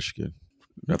Detroit, Michigan.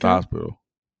 At the hospital.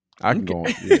 I can go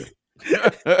on.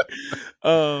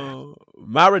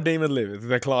 My Redeemer Liveth,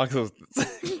 the Clark Sisters.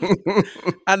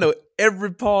 I know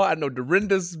every part. I know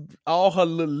Dorinda's, all her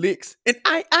little licks, and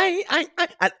I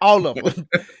all of them.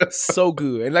 So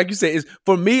good. And like you said,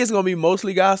 for me, it's gonna be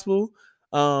mostly gospel,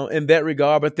 in that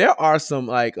regard. But there are some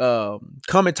like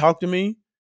Come and Talk to Me,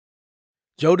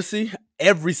 Jodeci.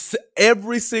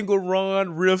 Every single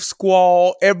run, riff,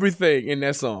 squall, everything in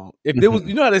that song. If there was,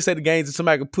 you know how they say the games, if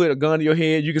somebody could put a gun to your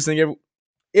head, you can sing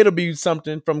it'll be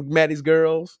something from Maddie's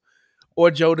Girls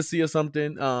or Jodeci or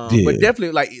something. But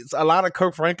definitely, like, it's a lot of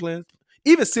Kirk Franklin,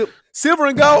 even Silver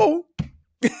and Gold.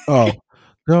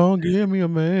 Don't give me a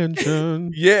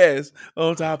mansion. Yes,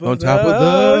 on top of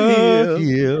the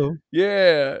hill.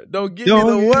 Yeah, don't give me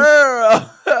the world.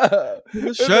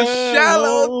 The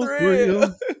shallow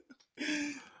thrill.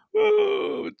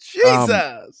 Oh,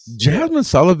 Jesus. Jasmine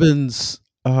Sullivan's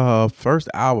first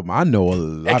album, I know a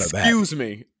lot of that. Excuse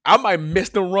me. I might mess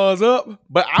them runs up,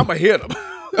 but I'ma hit them.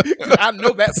 Because I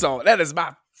know that song. That is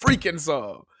my freaking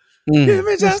song. Give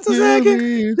me just a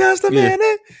second, just a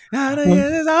minute. How to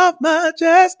get it off my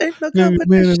chest. Ain't no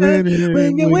competition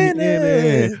when you're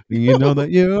winning. You know that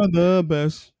you're the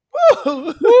best.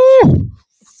 Woo!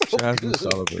 So Jasmine good.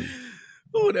 Sullivan.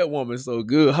 Oh, that woman's so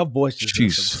good. Her voice just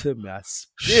does something to my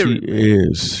spirit.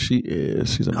 She is.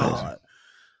 She's amazing. God.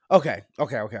 Okay.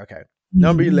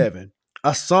 Number 11.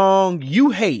 A song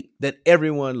you hate that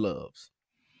everyone loves.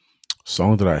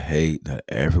 Song that I hate that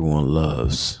everyone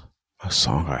loves. A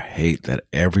song I hate that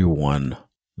everyone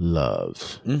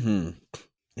loves. Mm-hmm.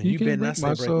 And you better not say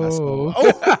break my soul.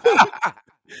 Oh. I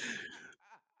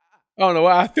don't know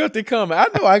why I felt it coming. I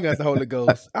know I got the Holy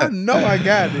Ghost. I know I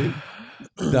got it.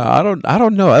 No, I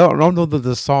don't know. I don't know that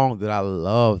the song that I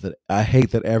love that I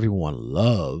hate that everyone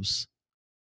loves.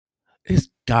 It's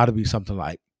got to be something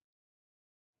like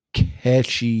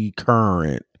Catchy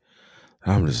Current.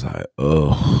 I'm just like,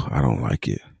 oh, I don't like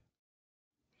it.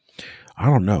 I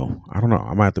don't know. I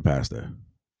might have to pass there.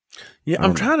 Yeah,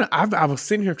 I was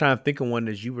sitting here trying to think of one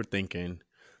that you were thinking.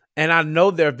 And I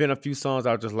know there have been a few songs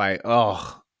I was just like,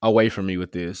 oh, away from me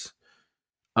with this.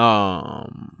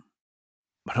 And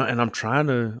I'm trying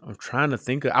to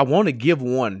think I want to give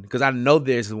one because I know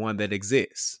there's one that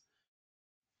exists.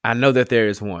 I know that there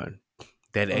is one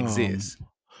that exists.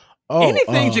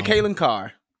 Anything Krit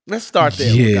Karr. Let's start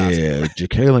there. Yeah,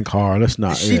 Krit Karr. Let's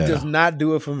not. She does not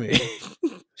do it for me.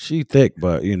 She thick,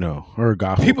 but her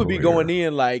gospel. People be going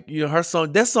in like, her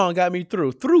song. That song got me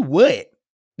through. Through what?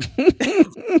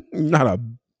 Not a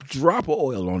drop of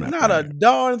oil on that. Not a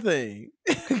darn thing.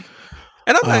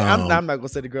 And I'm like, I'm not gonna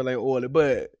say the girl ain't oily,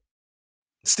 but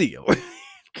still.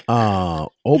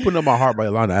 Open Up My Heart by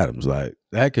Yolanda Adams. Like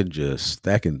that can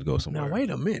go somewhere. Now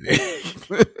wait a minute.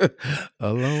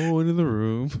 Alone in the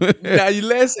room. Now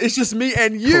it's just me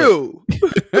and you.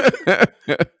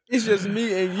 It's just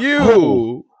me and you.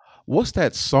 Oh, what's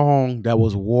that song that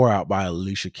was wore out by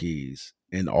Alicia Keys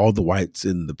and all the whites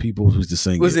and the people who used to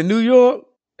sing? Was it New York?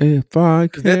 If I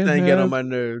can, that thing get on my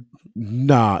nerve.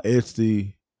 Nah, it's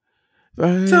the.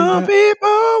 Some people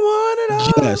want it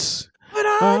all. Yes, but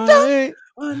I don't.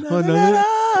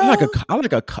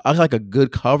 I like a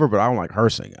good cover, but I don't like her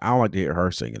singing. I don't like to hear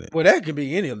her singing it. Well, that could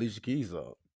be any Alicia Keys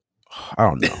song. I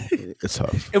don't know. It's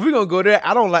tough. If we're gonna go there,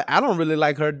 I don't really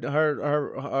like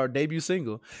her debut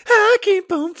single. I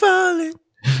keep on falling,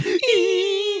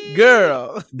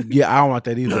 girl. Yeah, I don't like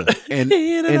that either. And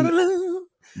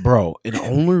bro, and the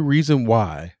only reason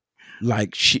why,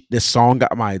 like, this song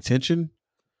got my attention,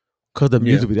 because the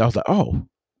music video, I was like, oh,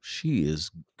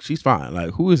 she's fine.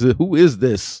 Like, who is it? Who is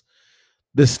this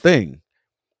thing?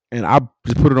 And I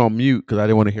just put it on mute because I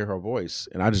didn't want to hear her voice,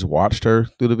 and I just watched her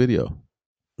through the video.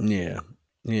 Yeah.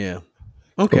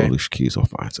 Okay. Alicia Keys will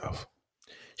find herself.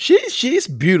 She's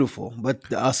beautiful, but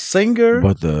a singer.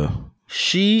 But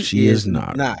she is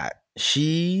not.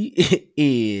 She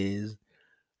is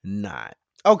not.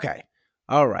 Okay.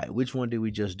 All right. Which one did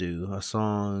we just do? A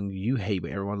song you hate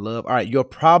but everyone love. All right. Your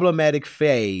problematic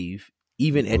fave,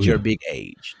 even at your big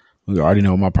age. We already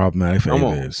know what my problematic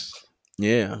fave is.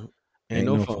 Yeah. Ain't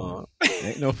no fun.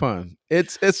 Ain't no fun.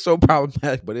 It's so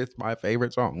problematic, but it's my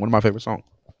favorite song. One of my favorite songs.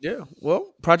 Yeah.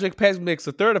 Well, Project Pat makes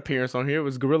a third appearance on here. It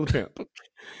was Gorilla Pimp.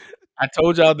 I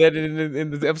told y'all that in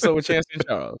the episode with Chance and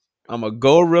Charles. I'm a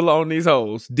gorilla on these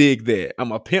hoes. Dig that.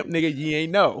 I'm a pimp nigga you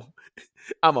ain't know.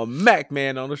 I'm a Mac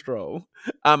man on the stroll.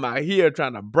 I'm out here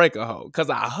trying to break a hoe. Cause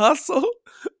I hustle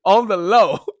on the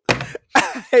low.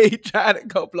 I ain't trying to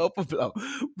go blow for blow.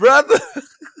 Brother.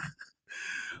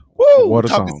 Woo, what a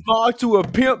talking song. smart to a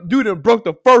pimp, dude done broke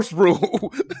the first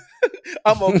rule.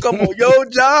 I'm gonna come on your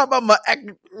job, I'm gonna act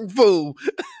fool.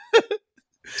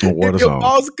 What if a your song.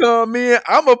 boss come in,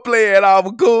 I'm gonna play it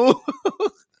all cool.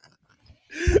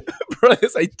 Bro,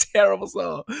 it's a terrible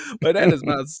song. But that is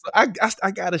my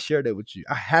I gotta share that with you.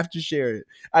 I have to share it.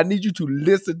 I need you to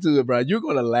listen to it, bro. You're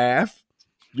gonna laugh.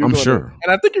 I'm sure.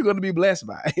 And I think you're gonna be blessed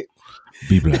by it.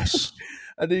 Be blessed.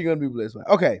 I think you're gonna be blessed by it.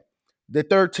 Okay. The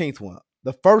 13th one.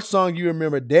 The first song you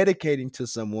remember dedicating to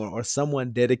someone or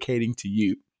someone dedicating to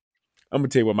you. I'm gonna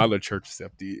tell you what my little church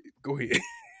self did. Go ahead.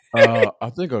 I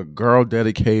think a girl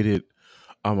dedicated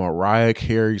a Mariah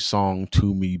Carey song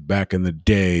to me back in the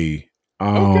day.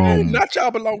 Okay, not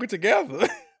y'all belonging together.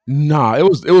 Nah, it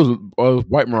was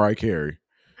white Mariah Carey.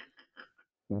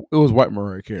 It was white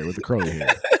Mariah Carey with the curly hair.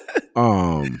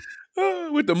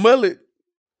 With the mullet.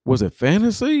 Was it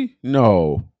Fantasy?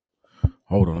 No.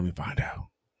 Hold on, let me find out.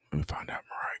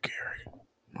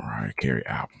 Mariah Carey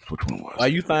albums. Which one was? Are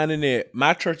you finding that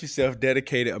my church itself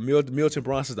dedicated Milton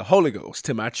Bronson's The Holy Ghost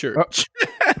to my church?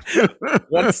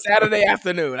 One Saturday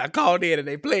afternoon, I called in and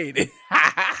they played it.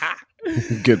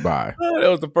 Goodbye. That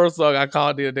was the first song I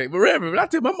called in today. But remember, I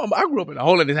tell my mama, I grew up in a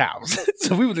hole in this house.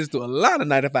 So we would listen to a lot of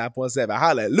 95.7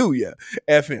 Hallelujah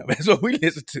FM. That's what we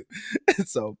listened to.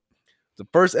 So the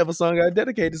first ever song I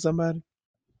dedicated to somebody.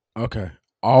 Okay.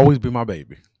 Always Be My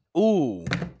Baby. Ooh,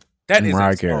 that is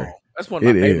Mariah a song. Carey. That's one of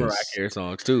my favorite is. Mariah Carey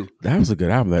songs too. That was a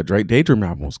good album. That Drake Daydream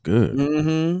album was good.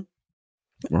 Mm-hmm.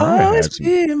 Mariah Always had some.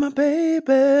 be my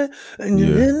baby.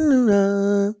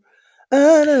 Yeah. Ooh,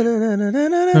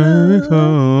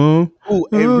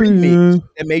 a remix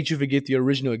that made you forget the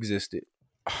original existed.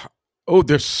 Oh,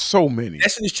 there's so many.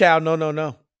 Destiny's Child, no.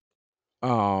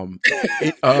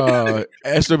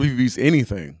 SWV's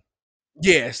Anything.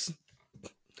 Yes.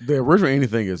 The original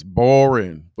Anything is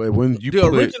boring, but when you The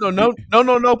original no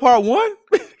part 1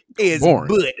 is boring.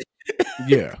 good.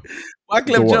 Yeah.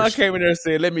 Wyclef Jean came in there and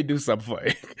said, "Let me do something for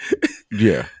you."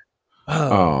 Yeah.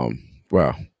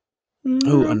 Wow.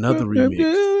 Oh, another remix.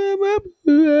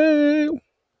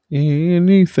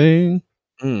 Anything.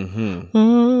 Mm-hmm.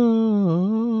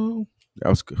 Oh, that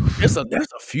was good. There's a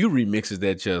few remixes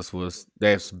that was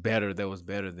better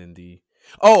than the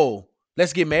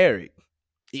Let's Get Married.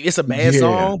 It's a bad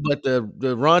song, but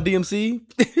the Run DMC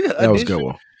that was a good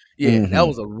one. Yeah, that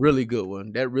was a really good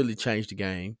one. That really changed the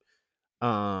game.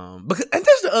 And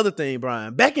that's the other thing,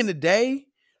 Brian. Back in the day,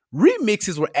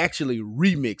 remixes were actually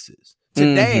remixes.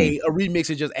 Today, a remix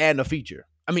is just adding a feature.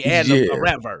 I mean, adding a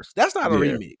rap verse. That's not a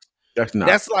remix. That's not.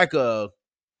 That's like a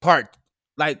part.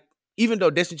 Like, even though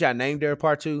Destiny Child named their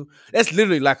part 2, that's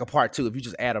literally like a part 2 if you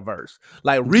just add a verse.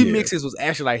 Like, remixes was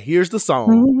actually like, here's the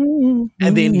song,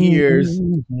 and then here's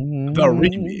the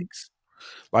remix.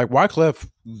 Like Wyclef,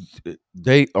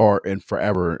 they are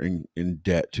forever in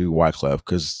debt to Wyclef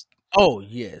because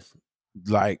yes,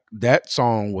 like that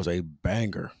song was a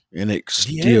banger and it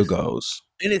still goes.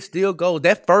 And it still goes.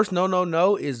 That first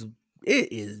no is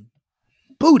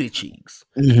booty cheeks.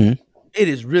 Mm-hmm. It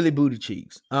is really booty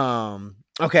cheeks.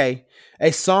 Okay,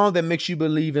 a song that makes you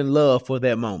believe in love for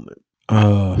that moment.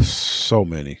 So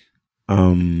many.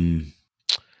 One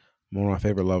of my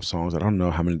favorite love songs. I don't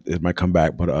know how many it might come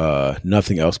back, but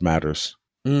Nothing Else Matters.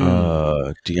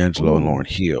 D'Angelo and Lauryn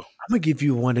Hill. I'm gonna give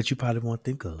you one that you probably won't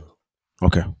think of.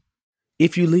 Okay.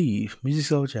 If You Leave, Music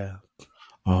Soul Child.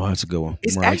 Oh, that's a good one.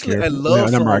 It's Mariah actually Carey. a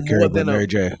love song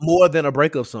more than a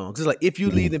breakup song. It's like, if you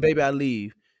leave, then baby, I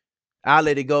leave. I'll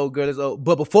let it go, girl. It's over.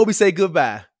 But before we say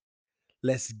goodbye,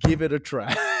 let's give it a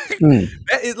try.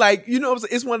 That is like,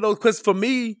 it's one of those, because for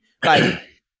me, like,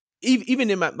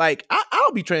 even in my, like,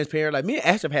 I'll be transparent. Like, me and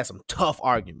Ash have had some tough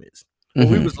arguments. Where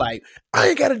we was like, I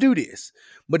ain't got to do this.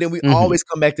 But then we always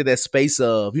come back to that space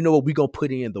of, you know what, we going to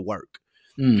put in the work.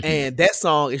 And that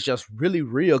song is just really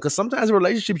real, because sometimes in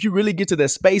relationships you really get to that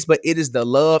space, but it is the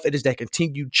love, it is that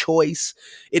continued choice,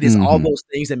 it is all those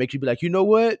things that make you be like, you know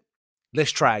what,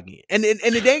 let's try again. And it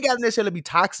ain't got to necessarily be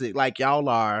toxic, like y'all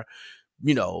are,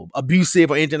 abusive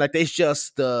or anything like that. It's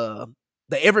just the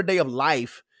everyday of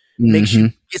life makes you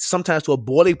get sometimes to a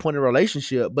boiling point in a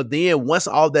relationship, but then once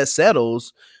all that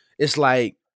settles, it's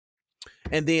like.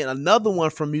 And then another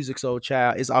one from Music Soul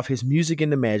Child is off his Music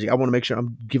and the Magic. I want to make sure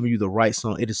I'm giving you the right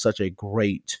song. It is such a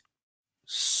great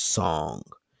song.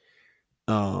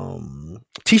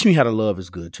 Teach Me How to Love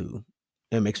is good too.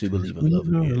 It makes me believe in love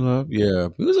again. Yeah,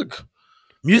 music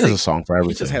has a song for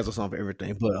everything. It just has a song for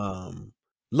everything. But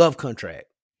Love Contract.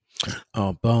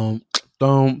 Yep. There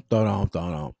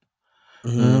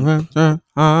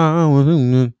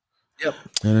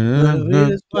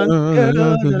is one girl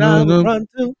that I will run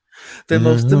to. Spend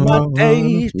most of my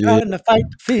days trying to fight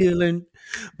the feeling,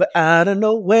 but I don't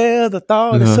know where the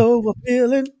thought is so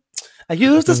appealing. I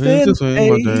used to spend days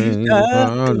trying to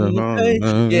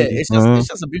yeah, it's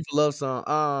just a beautiful love song.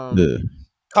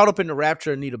 Caught Up in the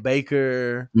Rapture, Anita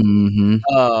Baker.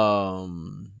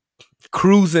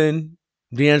 Cruising,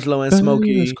 D'Angelo and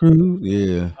Smokey.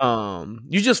 Yeah.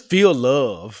 You just feel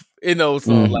love in those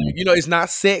songs. Like, it's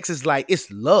not sex, it's like, it's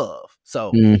love.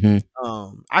 So I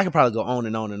could probably go on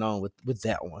and on and on with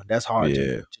that one. That's hard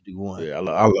to do one. Yeah,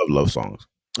 I love songs.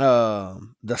 The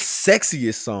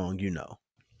sexiest song,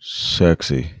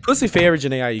 Sexy. Pussy Fairy,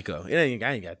 Janae Aiko. I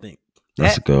ain't gotta think.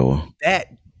 That's a good one. That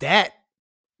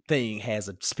thing has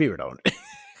a spirit on it.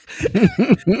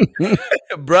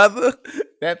 Brother,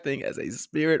 that thing has a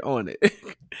spirit on it.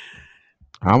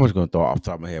 I'm just gonna throw off the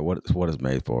top of my head what it's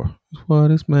made for.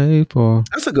 What it's made for.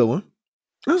 That's a good one.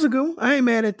 I ain't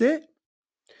mad at that.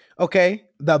 Okay,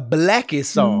 the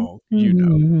blackest song,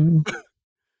 The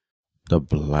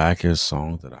blackest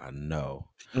song that I know.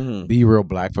 Be Real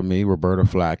Black for me, Roberta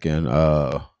Flack and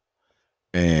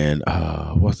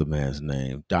what's the man's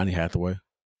name? Donny Hathaway.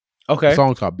 Okay. The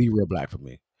song's called "Be Real Black" for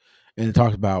me, and it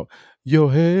talks about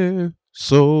your hair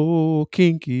so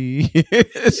kinky.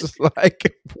 It's just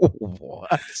like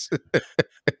what?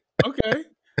 Okay.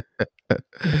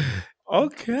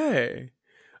 Okay.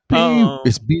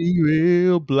 It's be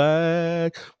real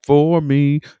black for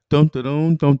me. Dun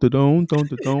dun dun dun dun dun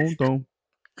dun dun.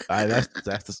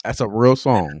 That's a real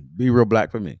song. Be real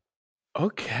black for me.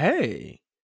 Okay.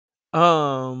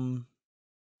 I'm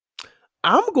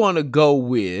going to go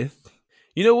with.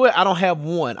 You know what? I don't have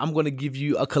one. I'm going to give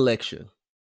you a collection.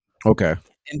 Okay.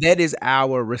 And that is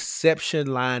our reception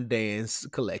line dance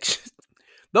collection.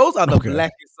 Those are the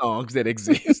blackest songs that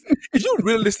exist. If you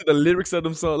really listen to the lyrics of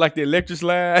them songs, like the electric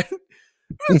slide,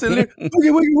 boogie,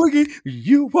 woogie, woogie,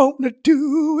 you wanna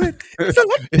do it.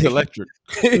 It's electric.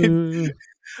 And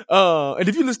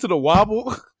if you listen to the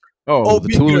wobble, the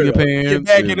tool in your pants. You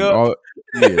back it up. All,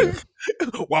 yeah.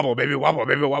 Wobble, baby, wobble,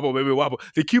 baby, wobble, baby, wobble.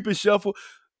 The Cupid shuffle,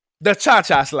 the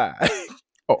cha-cha slide.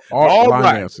 All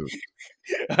line dances.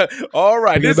 All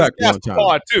right, this is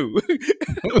part 2.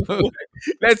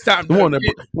 That's time. The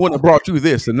one that brought you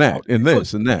this and that and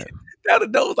this and that.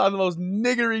 Those are the most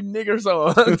nigger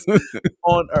songs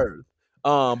on earth.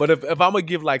 But if I'm gonna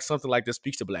give like something like that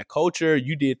speaks to black culture,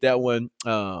 you did that one.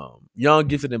 Young,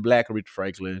 Gifted, and Black, Aretha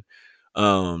Franklin.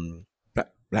 Black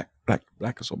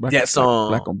is so black. That song,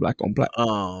 black on black.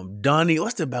 Donnie,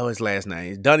 what's the his last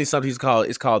name? Donnie something.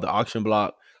 It's called The Auction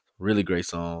Block. Really great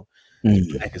song.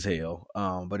 Black as hell.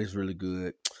 But it's really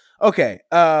good. Okay.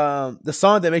 The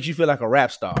song that makes you feel like a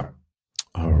rap star.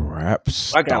 A rap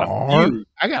star. I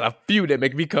got a few that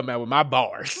make me come out with my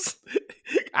bars.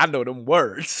 I know them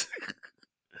words.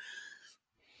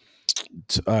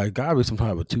 Gotta be some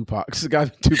kind of a Tupac. It's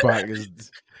gotta be Tupac.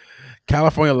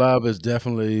 California Love is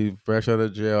definitely fresh out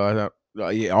of jail.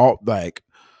 All like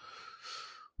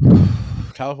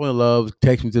California Love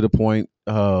takes me to the point.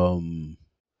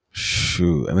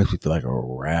 Shoot, it makes me feel like a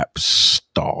rap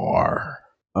star.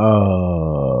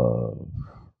 I'm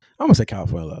gonna say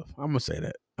California Love. I'm gonna say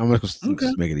that. I'm gonna just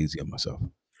make it easy on myself.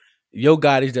 Yo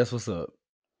Gotti's That's What's Up.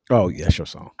 Oh yeah, your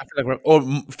song. I feel like or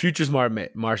Future's March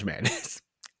Madness.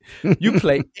 You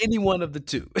play any one of the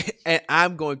two, and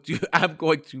I'm going to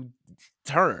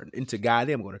turn into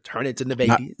Gotti. I'm going to turn into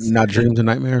Nevadians. Not Dreams and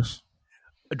Nightmares.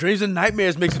 Dreams and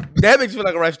Nightmares makes me feel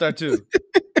like a rap star too.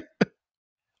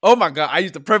 Oh my God, I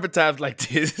used to perfect times like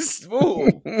this.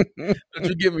 Ooh. Don't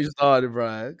you get me started,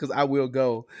 Bryan, because I will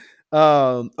go.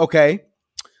 Okay,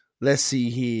 let's see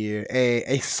here.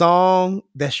 A song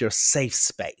that's your safe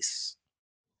space.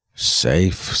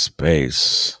 Safe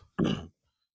space.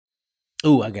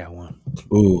 Ooh, I got one.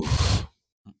 Ooh.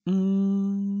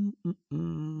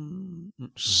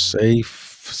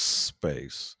 Safe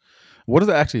space. What does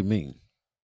that actually mean?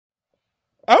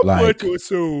 I'm going to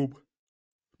assume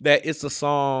that it's a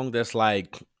song that's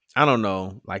like, I don't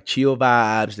know, like chill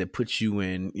vibes that puts you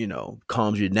in,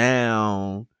 calms you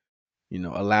down,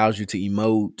 allows you to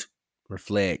emote,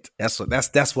 reflect. That's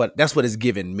what it's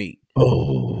given me.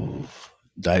 Oh,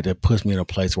 that puts me in a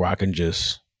place where I can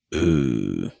just.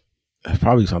 It's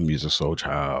probably some music soul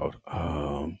child.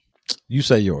 You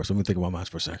say yours. Let me think about mine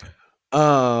for a second.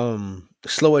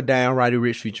 Slow It Down, Roddy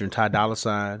Ricch featuring Ty Dolla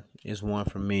 $ign is one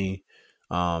for me.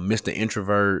 Mr.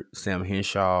 Introvert, Sam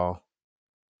Henshaw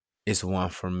is one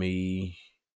for me.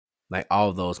 Like all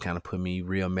of those kind of put me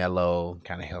real mellow,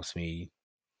 kind of helps me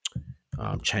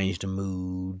change the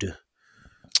mood.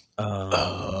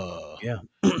 Yeah.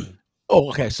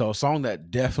 Okay. So a song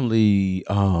that definitely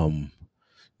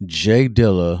Jay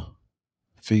Dilla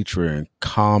featuring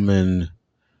Common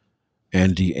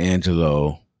and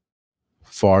D'Angelo,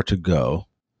 Far to Go.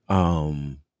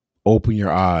 Open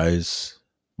Your Eyes,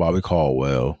 Bobby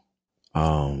Caldwell.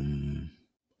 A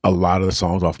lot of the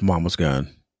songs off Mama's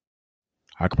Gun.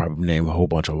 I could probably name a whole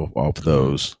bunch of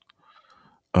those.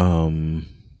 I'm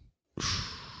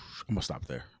gonna stop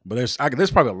there. But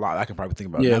there's probably a lot I can probably think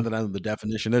about. Yeah. Now that I know the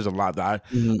definition, there's a lot that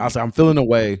I say I'm feeling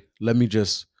away. Let me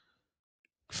just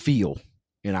feel,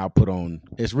 and I'll put on.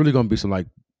 It's really gonna be some like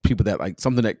people that like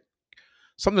something that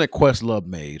Questlove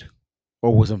made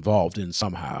or was involved in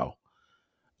somehow.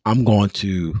 I'm going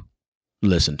to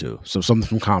listen to. So something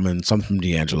from Common, something from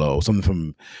D'Angelo, something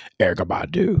from Erykah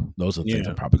Badu. Those are the things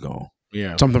I'm probably going.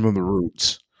 Yeah. Something from the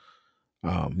Roots.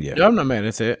 Yeah, I'm not mad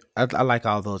at it. I like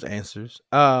all those answers.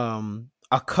 A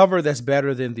cover that's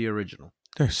better than the original.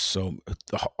 There's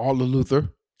all the Luther.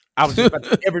 I was just about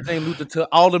to, everything Luther took,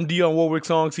 all them Dionne Warwick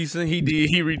songs he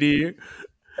redid.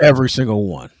 Every single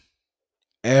one.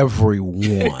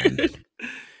 Everyone.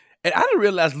 And I didn't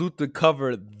realize Luther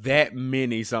covered that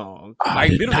many songs.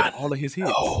 Like literally all of his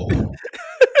hits.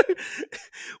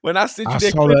 When I sent you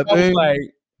that clip, I was like,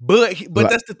 But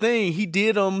that's the thing. He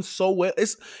did them so well.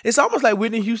 It's almost like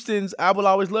Whitney Houston's "I Will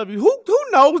Always Love You." Who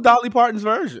knows Dolly Parton's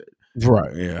version?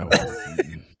 Right. Yeah.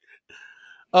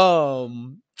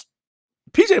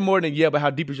 PJ Morton, yeah, but how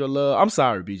deep is your love? I'm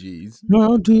sorry, BGs.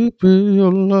 How deep is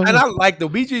your love? And I like the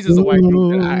BGs is a white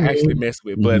group that I actually mess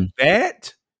with, but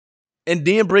that and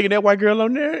then bringing that white girl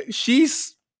on there,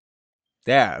 PJ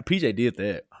did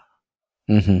that.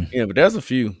 Yeah, but there's a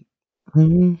few.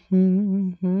 Well,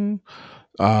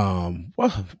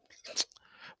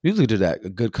 usually did that a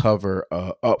good cover.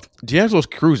 D'Angelo's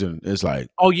Cruising is like,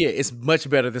 oh yeah, it's much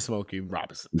better than Smokey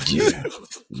Robinson. Yeah.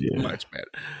 Much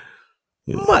better.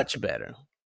 Yeah. Much better.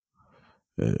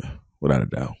 Yeah, without a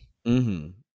doubt.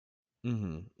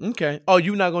 Okay. Oh,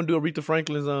 you not gonna do Aretha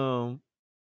Franklin's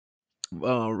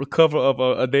cover of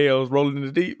Adele's "Rolling in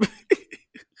the Deep"?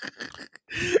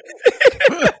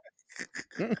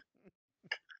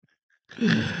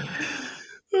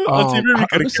 I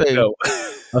would say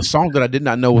a song that I did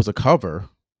not know was a cover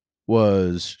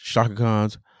was Shaka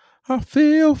Khan's "I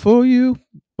Feel for You."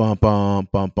 Bum bum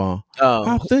bum bum.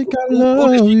 I think I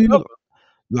love you.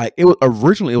 Like it was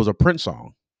originally, it was a Prince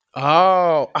song.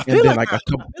 Oh, I feel like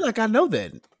I know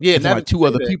that. Yeah, like two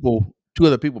other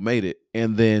people made it,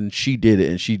 and then she did it,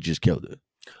 and she just killed it.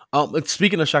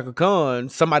 Speaking of Shaka Khan,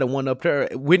 somebody won up there.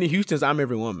 Whitney Houston's "I'm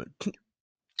Every Woman."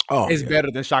 Oh, it's better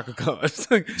than Shaka Khan's.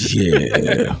 Yeah,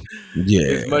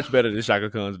 it's much better than Shaka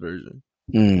Khan's version.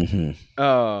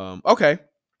 Okay.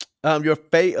 Your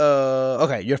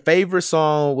favorite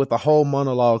song with a whole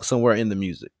monologue somewhere in the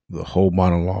music. The whole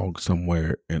monologue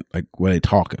somewhere, and like where they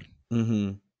talking.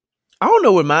 I don't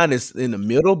know where mine is in the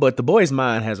middle, but The Boy's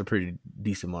Mind has a pretty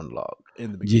decent monologue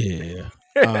in the beginning.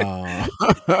 Yeah,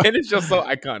 and it's just so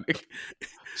iconic.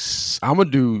 I'm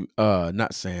gonna do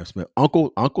not Sam Smith,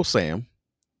 Uncle Sam.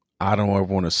 I don't ever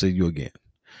want to see you again.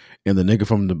 And the nigga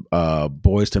from the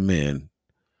Boys to Men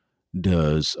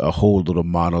does a whole little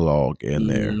monologue in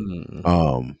there.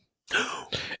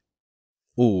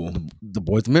 The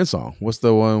Boys to Men song. What's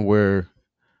the one where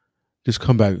just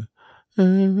come back?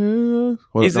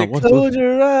 Is it close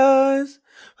your eyes?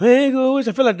 I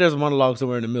feel like there's a monologue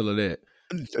somewhere in the middle of that.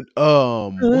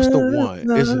 What's the one?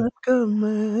 Is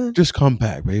it just come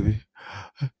back, baby?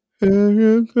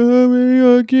 You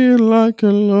coming again like I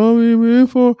love you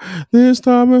before. This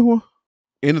time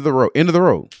end of the road. End of the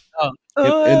road. End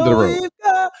of the road.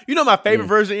 You know my favorite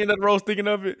version of End of the Road, thinking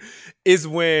of it, is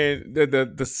when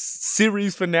the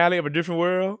series finale of A Different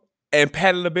World and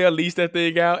Patti LaBelle leads that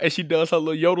thing out and she does her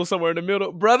little yodel somewhere in the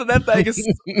middle. Brother, that thing is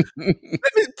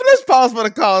let's pause for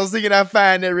the call. Singing I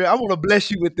find that real. I want to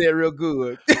bless you with that real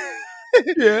good.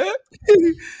 Yeah.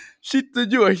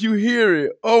 You hear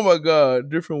it. Oh my God.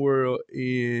 Different World,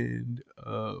 End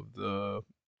of the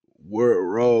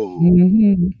World.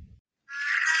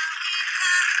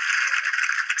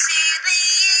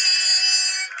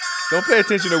 Don't pay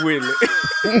attention to Whitley.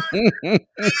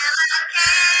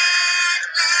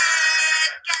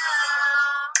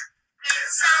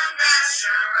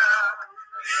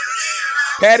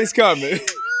 Patty's coming.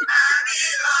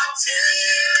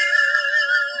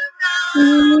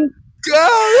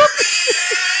 Go!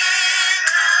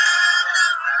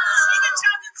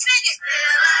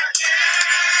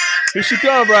 Here she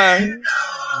come, Bryan.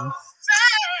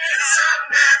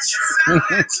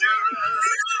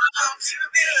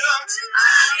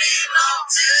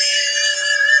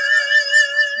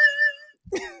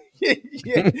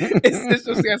 Yeah, it's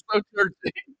just got so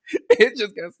churchy. It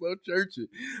just got so churchy.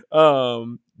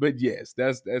 But yes,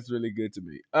 that's really good to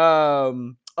me.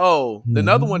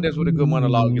 Another one that's with a good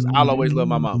monologue is "I'll Always Love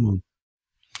My Mama."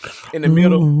 In the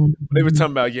middle, they were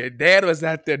talking about Dad was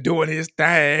out there doing his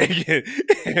thing.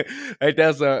 Like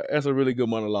that's a really good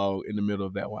monologue in the middle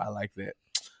of that one. I like that.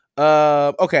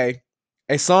 Okay,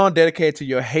 a song dedicated to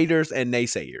your haters and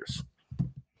naysayers.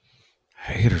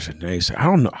 Haters and naysayers. I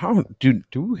don't know how do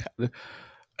we.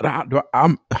 I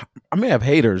may have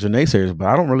haters and naysayers, but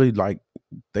I don't really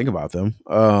think about them.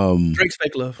 Drake's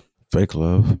 "Fake Love." Fake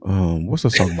Love. What's the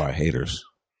song about haters?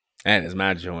 That is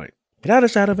my joint. Without a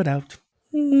shadow of a doubt.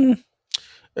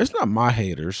 It's not my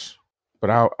haters, but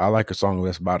I like a song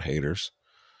that's about haters.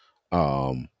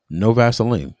 No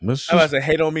Vaseline. I was about to say,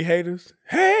 hate on me, haters.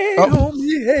 Hate on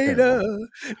me, hater.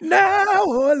 Now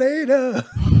or later.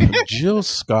 Jill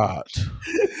Scott.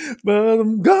 But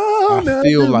I'm gone. I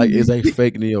feel like is a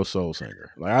fake neo soul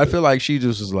singer. Like I feel like she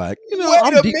just is like, wait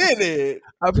a minute.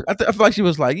 I feel like she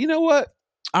was like, you know what?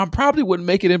 I probably wouldn't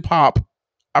make it in pop.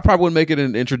 I probably wouldn't make it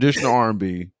in traditional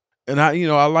R&B. And I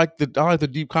like the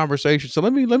deep conversation. So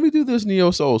let me do this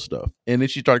neo soul stuff. And then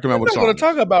she started coming out with songs. I'm going to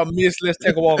talk about Miss Let's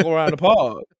Take a Walk Around the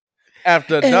Park.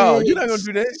 After no, you're not going to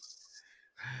do that.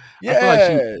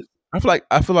 Yeah.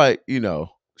 I feel like, you know,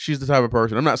 she's the type of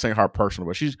person. I'm not saying her personal,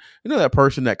 but she's, you know, that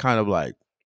person that kind of like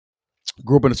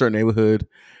grew up in a certain neighborhood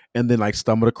and then like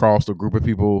stumbled across a group of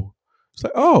people. It's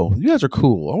like, oh, you guys are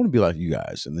cool. I want to be like you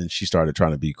guys. And then she started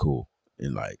trying to be cool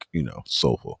and like, you know,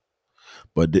 soulful,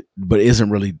 but isn't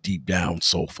really deep down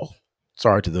soulful.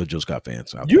 Sorry to those Jill Scott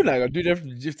fans out You're there. not gonna do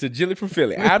that just to Jilly from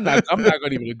Philly. I'm not gonna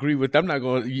even agree with. I'm not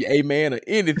gonna amen or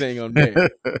anything on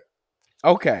that.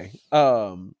 Okay.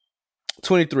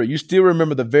 23. You still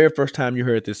remember the very first time you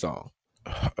heard this song?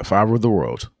 If I Were the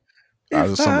World. I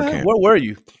was at summer camp. Where were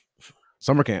you?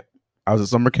 Summer camp. I was at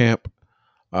summer camp.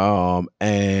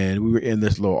 And we were in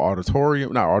this little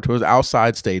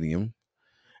outside stadium,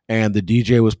 and the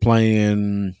DJ was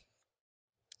playing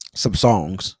some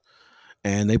songs,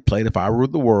 and they played If I Were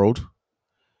the World,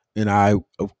 and I,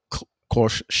 of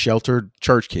course, sheltered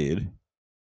church kid.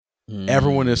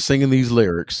 Everyone is singing these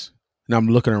lyrics, and I'm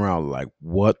looking around like,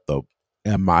 what the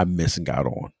am I missing out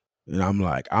on? And I'm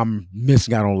like, I'm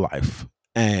missing out on life.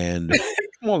 And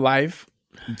more life.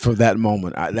 For that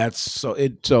moment, that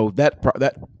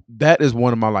is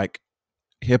one of my like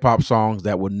hip hop songs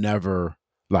that would never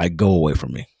like go away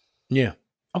from me. Yeah.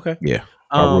 Okay. Yeah.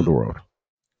 I Rule the World.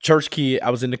 Church kid, I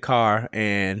was in the car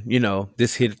and you know,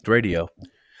 this hit the radio.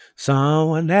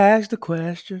 Someone asked the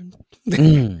question.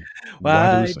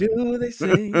 Why do they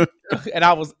sing?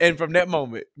 And from that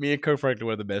moment, me and Kirk Franklin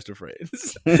were the best of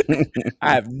friends.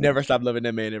 I have never stopped loving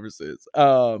that man ever since.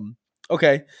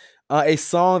 Okay. A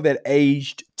song that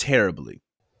aged terribly.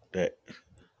 Sorry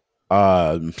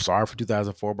for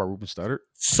 2004 by Ruben Studdard.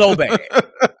 So bad.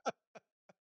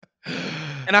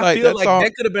 And I feel like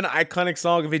that could have been an iconic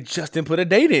song if it just didn't put a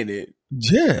date in it.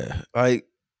 Yeah. Like,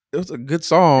 it was a good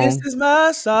song. This is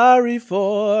my sorry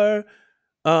for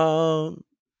the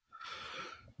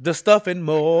stuff and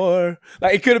more.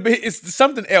 Like, it could have been, it's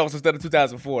something else instead of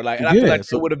 2004. Like, and I feel like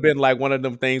it would have been like one of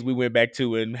them things we went back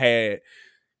to and had.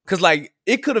 Because, like,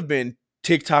 it could have been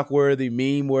TikTok worthy,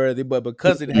 meme worthy, but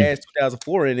because it has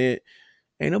 2004 in it,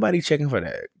 ain't nobody checking for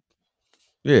that.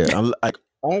 Yeah, I'm like,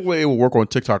 only way it will work on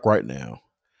TikTok right now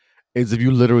is if you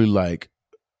literally like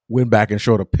went back and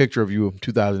showed a picture of you in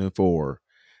 2004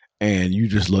 and you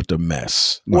just looked a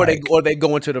mess. Or they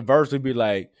go into the verse and be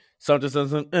like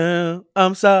something,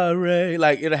 I'm sorry.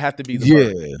 Like, it'll have to be the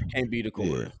verse. It can't be the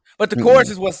chorus. Yeah. But the chorus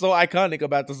is what's so iconic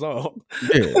about the song.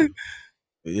 Yeah.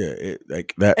 Yeah,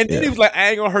 like that. And then he was like, I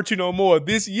ain't gonna hurt you no more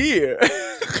this year.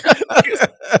 It is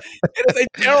a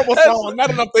terrible song. Now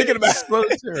that I'm thinking about it. So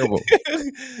terrible.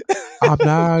 I'm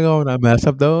not gonna mess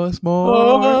up those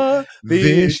more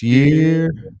this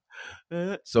year.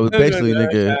 So basically,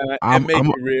 nigga, I'm making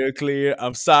it real clear.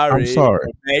 I'm sorry. I'm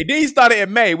sorry. Then he started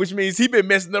in May, which means he been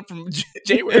messing up from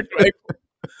January to April.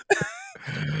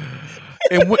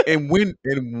 And when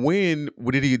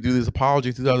did he do this apology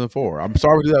in 2004? I'm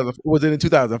sorry, 2004. Was it in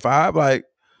 2005? Like,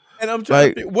 and I'm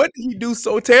trying to think, what did he do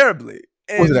so terribly?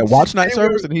 And was it that watch night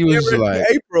service? And he was like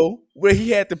April, where he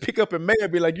had to pick up in May and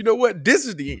be like, you know what? This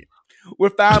is the end.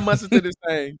 We're 5 months into this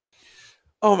thing.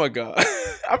 Oh my God.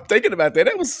 I'm thinking about that.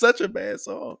 That was such a bad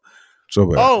song. So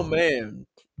bad. Oh man.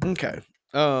 Okay.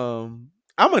 I'm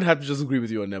gonna have to just agree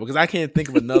with you on that because I can't think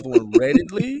of another one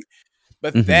readily.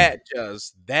 But that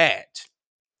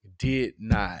did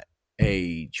not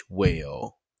age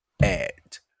well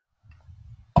at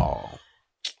all.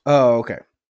 Oh, okay.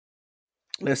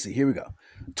 Let's see. Here we go.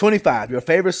 25. Your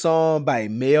favorite song by a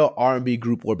male R&B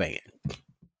group or band?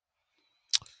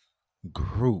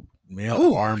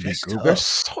 Male R&B group.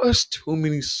 There's too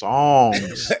many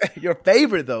songs. Your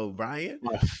favorite though, Bryan?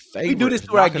 My favorite. We do this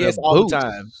to our guests all the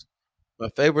time. My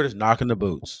favorite is Knocking the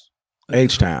Boots.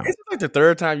 H-Town. It's like the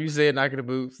third time you said Knocking the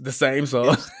Boots, the same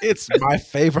song. It's my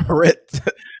favorite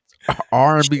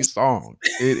R&B song.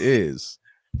 It is.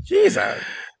 Jesus.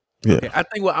 Yeah. Okay, I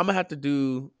think what I'm going to have to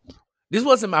do, this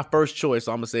wasn't my first choice,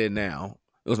 so I'm going to say it now.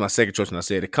 It was my second choice when I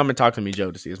said it. Come and Talk to Me,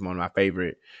 Jodeci is one of my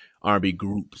favorite R&B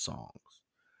group songs.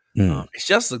 It's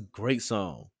just a great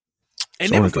song.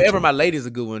 And Never Forever My Lady is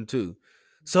a good one too.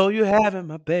 So you having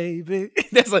my baby.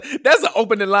 That's an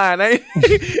opening line, ain't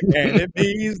it? And it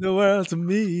means the world to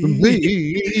me.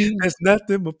 There's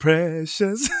nothing more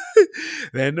precious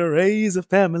than to raise a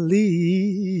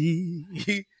family.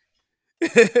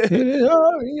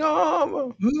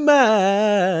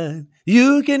 Mine,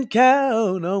 you can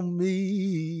count on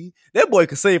me. That boy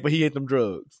could sing before he hit them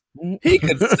drugs. He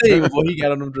could sing before he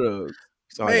got on them drugs.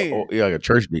 Like a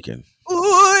church deacon.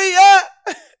 Ooh,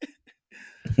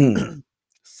 yeah.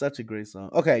 Such a great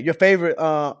song. Okay, your favorite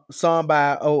song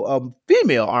by a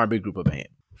female R&B group or band?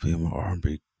 Female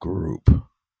R&B group.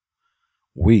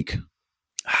 Weak.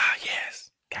 Ah, yes.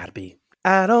 Gotta be.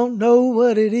 I don't know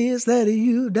what it is that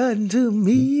you done to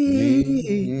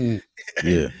me.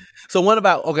 Yeah. So one of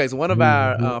our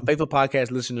faithful podcast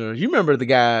listeners, you remember the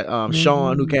guy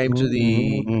Sean who came to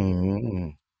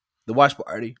the watch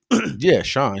party? Yeah,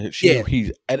 Sean. Yeah.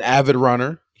 He's an avid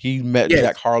runner. He met Yes.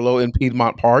 Jack Harlow in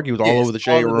Piedmont Park. He was all over the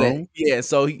Shade Room. Yeah.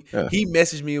 So he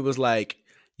messaged me. It was like,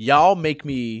 y'all make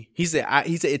me. He said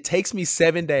it takes me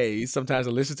 7 days sometimes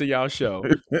to listen to y'all show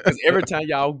because every time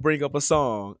y'all bring up a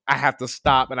song, I have to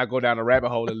stop and I go down a rabbit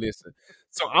hole and listen.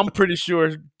 So I'm pretty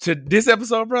sure to this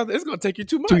episode, brother, it's gonna take you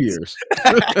 2 months. 2 years.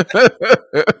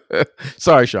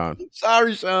 Sorry, Sean.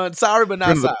 Sorry, Sean. Sorry, but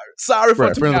not sorry. Sorry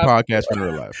for friend of the podcast for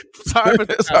real life. Sorry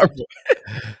for sorry.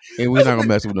 And we're not gonna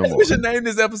mess with no more. We should name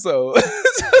this episode.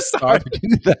 Sorry for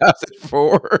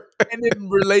 2004. And it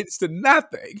relates to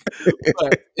nothing.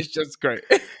 But it's just great.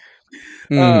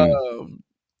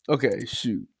 Okay,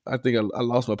 shoot. I think I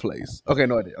lost my place. Okay,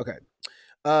 no, I did. Okay.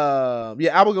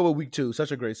 Yeah, I will go with week 2.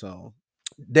 Such a great song.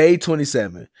 Day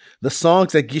 27. The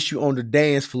songs that get you on the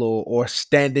dance floor or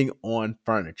standing on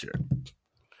furniture.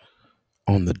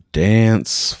 On the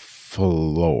dance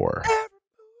floor.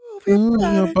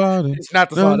 Your body. It's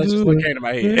not the song. That's just what came to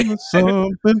my head.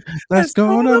 Something that's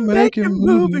gonna make you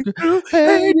move.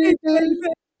 Hey,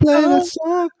 play the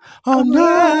song all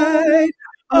night.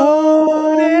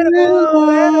 On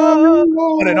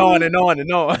and on and on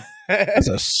and on. That's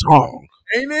a song.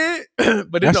 Ain't it?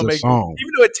 But it That's don't make song.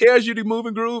 even though it tells you to move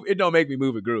and groove, it don't make me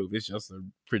move and groove. It's just a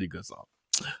pretty good song.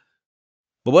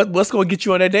 But what's going to get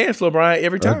you on that dance floor, Brian,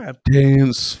 every time?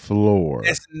 Dance floor.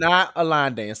 It's not a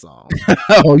line dance song.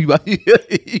 Oh, you was going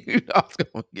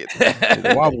to get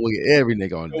the wobble will get every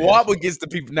nigga on the wobble gets the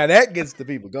people. Now that gets the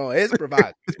people going. It's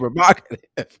provocative. It's provocative.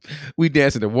 We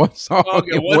dancing to one song.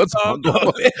 One song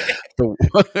only.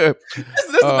 That's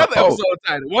another episode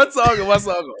title. One song and one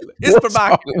song only. It's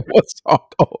provocative. One song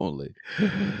only.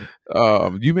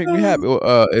 You make me happy.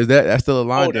 Is that's still a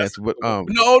line dance? But no. I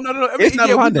mean, it's not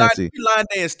a line dance. We line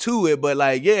dance to it, but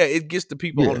like, it gets the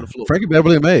people on the floor. Frankie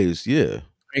Beverly Maze, yeah.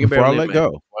 Before I Let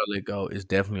Go. Before I Let Go is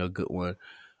definitely a good one.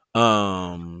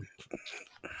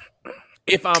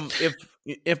 If I'm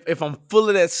full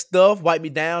of that stuff, Wipe Me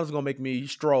Down is gonna make me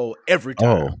stroll every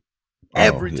time.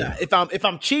 Every time. If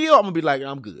I'm chill, I'm gonna be like,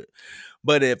 I'm good.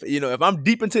 But if I'm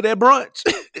deep into that brunch,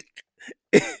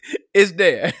 it's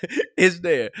there. It's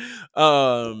there.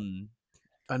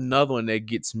 Another one that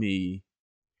gets me.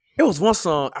 It was one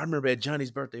song I remember at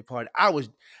Johnny's birthday party. I was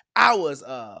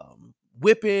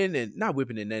whipping and not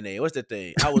whipping in Nene. What's that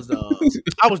thing? I was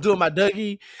doing my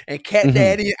Dougie and Cat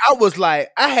Daddy. I was like,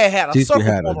 I had a circle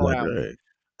form around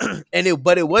me.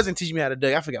 But it wasn't teaching me how to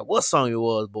Dougie. I forgot what song it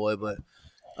was, boy. But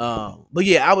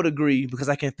yeah, I would agree because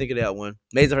I can't think of that one.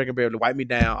 Maze of Frankie Beverly, Wipe Me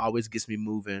Down always gets me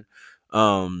moving.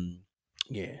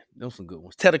 Yeah, those some good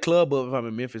ones. Tell the Club Up if I'm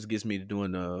in Memphis gets me to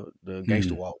doing the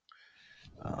gangster walk.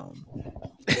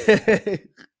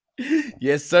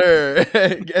 Yes, sir.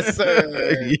 Yes,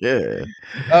 sir. Yeah.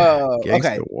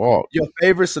 Okay. Walk. Your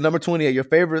favorite, so number 28, your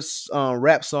favorite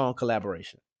rap song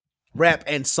collaboration. Rap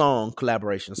and song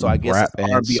collaboration. So I guess rap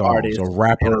it's R&B artist. So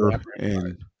rapper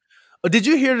and did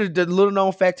you hear the little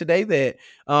known fact today that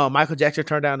Michael Jackson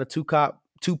turned down the Tupac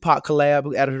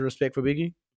collab out of respect for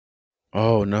Biggie?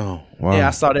 Oh no! Wow. Yeah,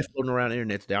 I saw that floating around the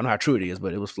internet today. I don't know how true it is,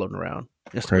 but it was floating around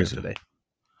Crazy. today.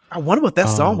 I wonder what that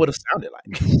song would have sounded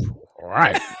like.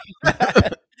 Right.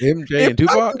 MJ and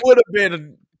Tupac would have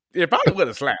been. It probably would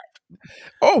have slapped.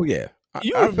 Oh yeah. I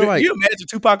feel like you imagine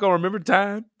Tupac on Remember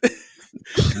Time?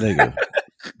 Nigga.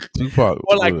 Tupac.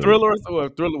 Or like Thriller. Or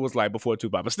Thriller was like before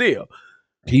Tupac, but still.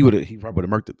 He probably would have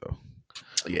murked it though.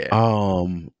 Yeah.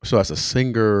 So that's a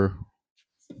singer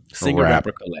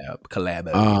rapper collab.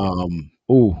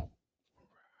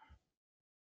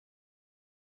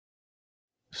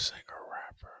 Singer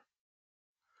rapper.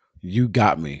 You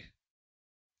Got Me.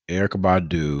 Erykah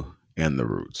Badu and The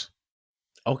Roots.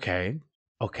 Okay.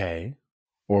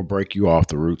 Or Break You Off,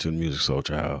 The Roots and Music Soul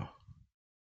Child.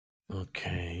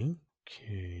 Okay.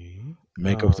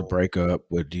 Make Up the Breakup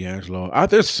with D'Angelo.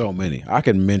 There's so many. I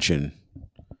can mention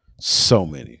so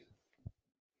many.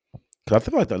 Cause I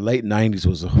feel like the late 90s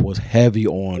was heavy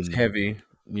on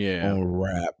on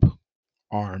rap,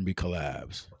 R&B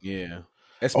collabs. Yeah.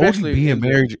 Especially being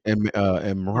married and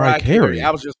Mariah Carey.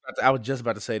 I was just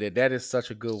about to say that is such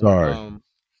a good Sorry. one.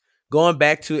 Going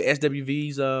back to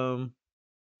SWV's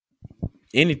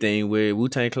anything with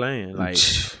Wu-Tang Clan, like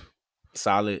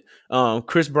solid.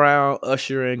 Chris Brown,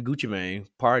 Usher, and Gucci Mane,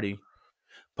 Party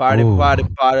like a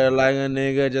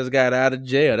nigga just got out of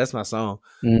jail. That's my song.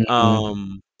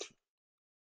 Mm-hmm.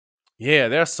 Yeah,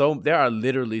 there are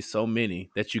literally so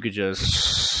many that you could just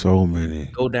so many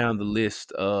go down the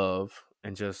list of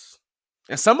and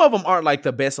some of them aren't like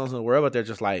the best songs in the world, but they're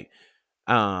just like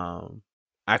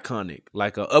iconic.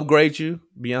 Like Upgrade You,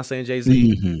 Beyonce and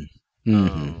Jay-Z.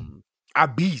 I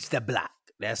Beat the Block.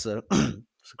 That's a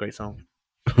it's a great song.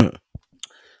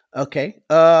 Okay.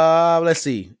 Let's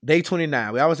see. Day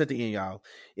 29. We always at the end, y'all.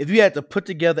 If you had to put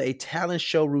together a talent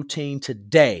show routine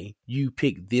today, you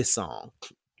pick this song.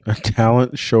 A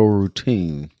talent show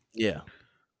routine. Yeah.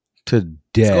 Today.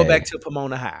 Let's go back to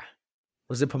Pomona High.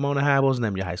 Was it Pomona High? What was the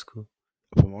name of your high school?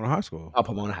 Pomona High School. Oh,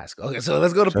 Pomona High School. Okay, so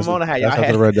let's go to Pomona High. Y'all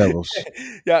had the Red Devils.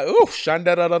 Yeah. Ooh,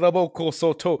 Shandadadaboko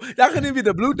Soto. Y'all couldn't even be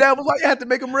the Blue Devils. Why you had to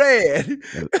make them red?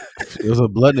 It was a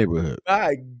blood neighborhood.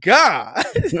 My God.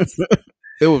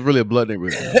 It was really a blood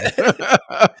neighborhood.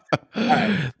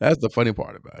 Right. That's the funny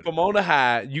part about it. Pomona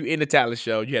High, you in the talent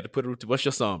show. You had to put it. What's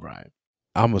your song, Bryan?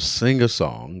 I'm going to sing a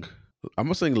song. I'm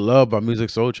going to sing Love by Music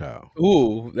Soul Child.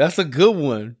 Ooh, that's a good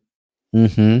one.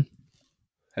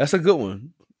 That's a good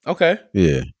one. Okay.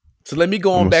 Yeah. So let me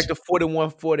go on back to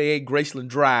 4148 Graceland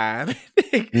Drive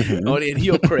on in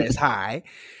Hillcrest High.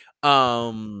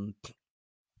 Man,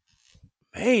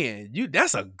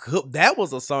 that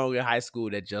was a song in high school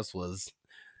that just was.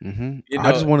 I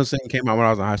Just Want to Sing came out when I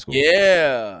was in high school.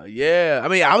 Yeah. I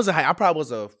mean, I probably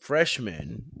was a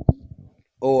freshman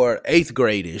or 8th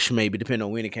grade-ish, maybe, depending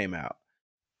on when it came out.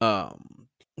 But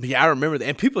yeah, I remember that.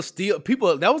 And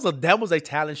that was a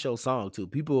talent show song too.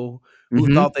 People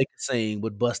who thought they could sing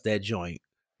would bust that joint.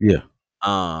 Yeah.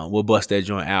 Would bust that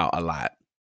joint out a lot.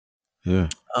 Yeah.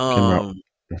 Came out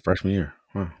my freshman year.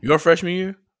 Huh. Your freshman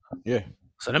year? Yeah.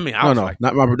 So that means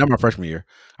not my freshman year.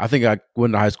 I think I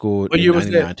went to high school in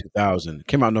 99, 2000.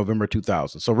 Came out November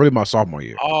 2000. So really my sophomore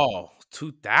year. Oh,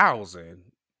 2000.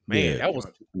 Man, yeah. That was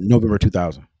November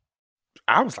 2000.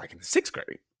 I was like in the 6th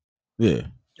grade. Yeah.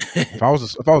 If I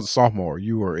was a sophomore,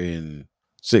 you were in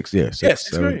 6th. Yeah,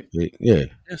 6th grade. 8, yeah.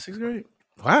 6th grade.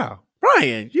 Wow.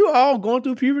 Bryan, you all going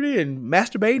through puberty and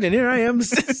masturbating, and here I am. I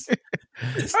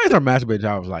started masturbating.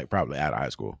 I was like probably out of high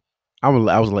school. I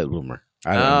was a late bloomer.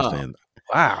 I didn't understand that.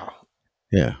 Wow.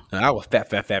 Yeah. I was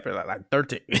fat, like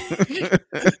 13. Let's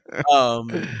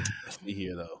see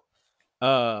here though.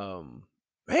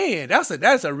 Man,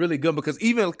 that's a really good because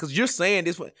you're saying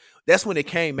this one, that's when it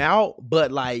came out,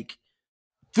 but like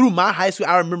through my high school,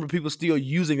 I remember people still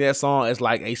using that song as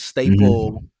like a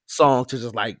staple song to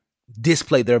just like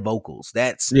display their vocals.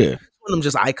 That's one of them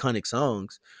just iconic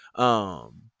songs.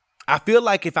 I feel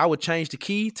like if I would change the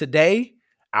key today,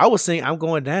 I would sing "I'm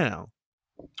Going Down."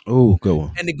 Oh, good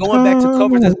one. And then going back to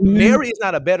covers, Mary is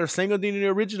not a better singer than the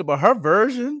original, but her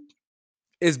version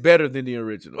is better than the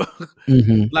original.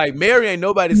 Like Mary ain't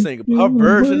nobody singing, but her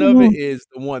version of it is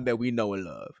the one that we know and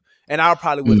love. And I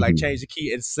probably would like change the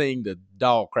key and sing the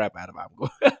dog crap out of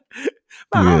it.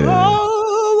 My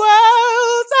whole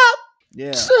world's up.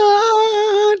 Yeah.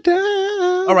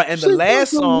 All right, and the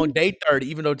last song, Day 30,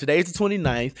 even though today's the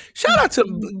 29th, shout out to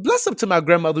bless up to my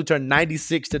grandmother who turned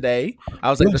 96 today. I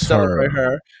was able to celebrate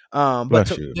her.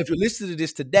 But if you listen to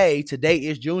this today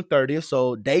is June 30th,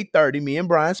 so Day 30, me and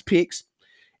Bryan's picks,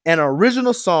 an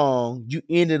original song you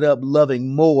ended up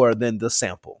loving more than the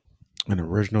sample. An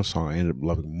original song I ended up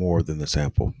loving more than the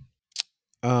sample.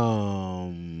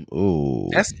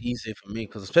 That's easy for me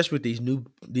because especially with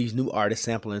these new artists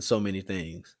sampling so many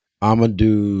things. I'm gonna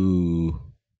do.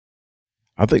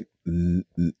 I think was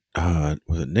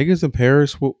it Niggas in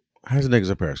Paris? How's Niggas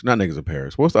in Paris? Not Niggas in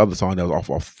Paris. What's the other song that was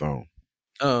off the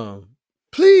phone?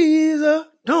 Please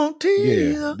don't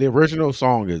tease. Yeah, the original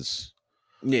song is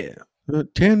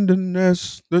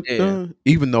tenderness.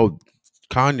 Even though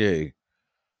Kanye,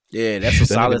 that's a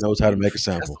solid. Knows how to make a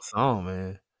sample. That's a song,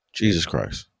 man. Jesus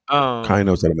Christ. Kanye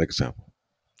knows how to make a sample.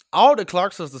 All the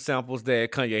Clark Sister samples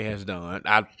that Kanye has done,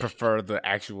 I prefer the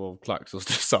actual Clark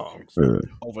Sister songs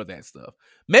over that stuff.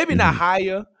 Maybe not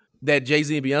Higher that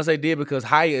Jay-Z and Beyonce did because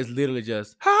Higher is literally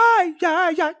just hi,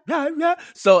 yeah.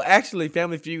 So actually,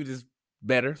 Family Feud is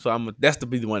better. So that's to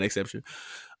be the one exception.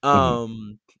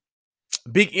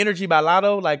 Big Energy by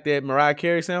Lotto, like that Mariah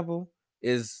Carey sample,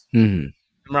 is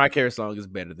Mariah Carey song is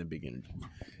better than Big Energy.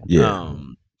 Yeah.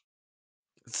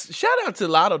 Shout out to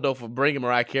Lotto though for bringing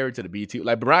Mariah Carey to the BET.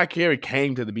 Like Mariah Carey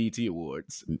came to the BET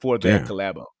Awards for that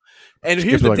collabo. And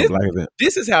here's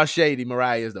this is how shady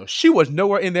Mariah is though. She was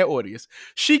nowhere in that audience.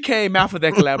 She came out for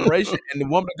that collaboration, and the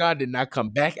woman of God did not come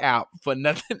back out for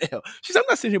nothing else. She's I'm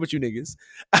not sitting here with you niggas.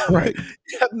 Right.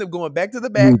 Having them going back to the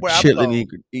back where I belong.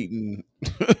 Eating.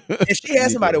 And she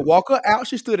had somebody walk her out.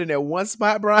 She stood in that one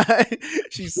spot, Bryan.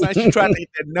 She tried to get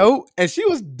that note, and she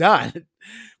was done.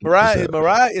 Mariah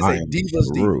is a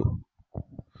diva's diva.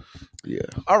 Yeah.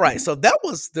 All right, so that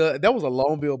was a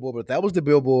long billboard, but that was the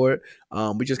billboard.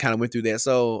 We just kind of went through that.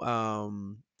 So,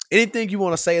 anything you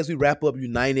want to say as we wrap up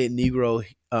United Negro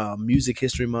Music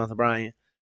History Month, Bryan?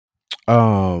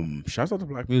 Shouts out to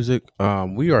Black music.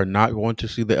 We are not going to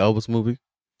see the Elvis movie.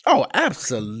 Oh,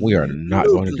 absolutely. We are not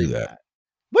going to do that.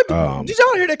 What did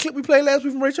y'all hear that clip we played last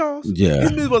week from Ray Charles? Yeah.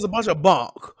 His music was a bunch of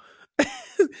bunk.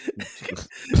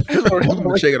 We've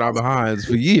been shaking our behinds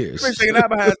for years. We've been shaking our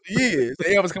behinds for years.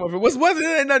 And Elvis come up with wasn't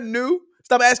it ain't nothing new.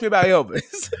 Stop asking me about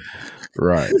Elvis.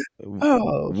 Right.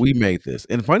 Oh. We made this.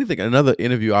 And funny thing, another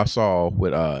interview I saw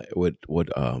with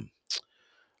what's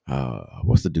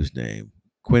the dude's name?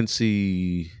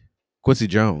 Quincy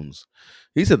Jones.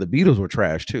 He said the Beatles were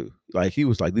trash too. Like he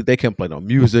was like they can't play no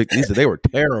music. He said they were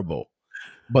terrible,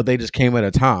 but they just came at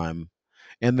a time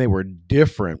and they were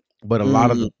different. But a lot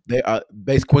of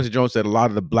basically Quincy Jones said a lot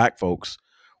of the black folks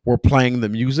were playing the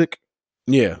music.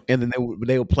 Yeah. And then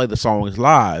they would play the songs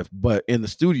live, but in the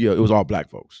studio it was all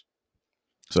black folks.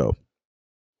 So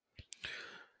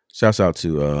shouts out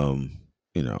to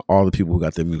all the people who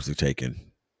got their music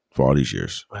taken for all these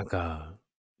years. My God.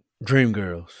 Dream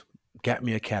Girls. Got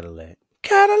me a Cadillac.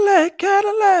 Cadillac.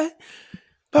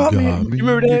 Bought me. You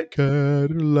remember that?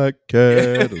 Cadillac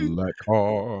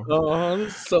car. Oh,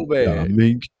 that's so bad. Got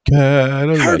me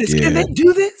Cadillac. Curtis, can they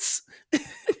do this?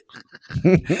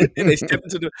 And they step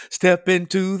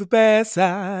into the bad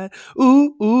side.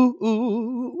 Ooh, ooh,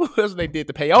 ooh. That's what they did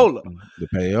to Payola. The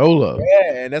Payola.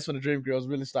 Yeah, and that's when the Dream Girls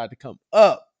really started to come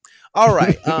up. All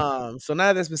right. So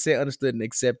now that's been said, understood, and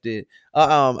accepted.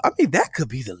 I mean, that could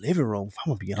be the living room, if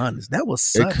I'm gonna be honest. That was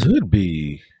such it could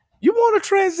be. You want to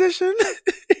transition?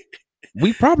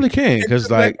 We probably can,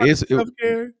 because like it's because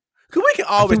we can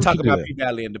always talk about P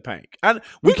Valley and the Pink.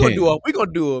 We're gonna do a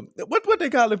what they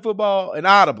call in football, an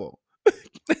audible.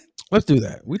 Let's do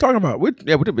that. We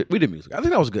did music. I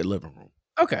think that was a good living room.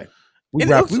 Okay. We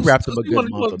wrapped up a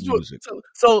good month of music.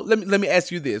 So let me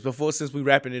ask you this since we're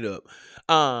wrapping it up.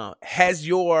 Has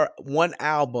your one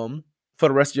album for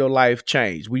the rest of your life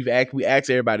changed? We asked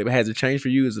everybody, but has it changed for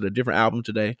you? Is it a different album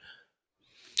today?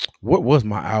 What was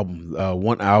my album?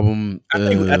 One album. I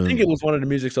think it was one of the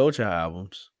Music Soul Child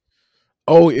albums.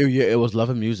 Oh yeah, it was Love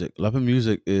and Music. Love and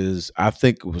Music is, I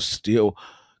think it was still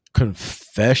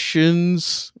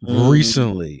Confessions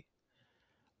recently.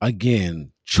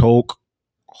 Again, Choke,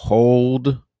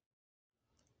 Hold.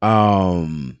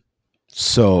 So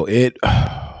it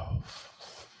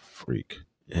freak.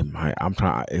 It might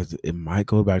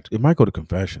go to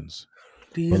Confessions.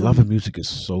 But Love and Music is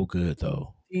so good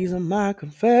though. These are my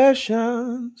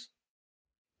confessions.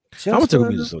 I'm gonna stick with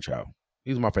Music Soul Child.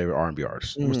 He's my favorite R&B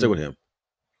artist. I'm gonna stick with him.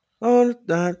 On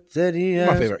the that he He's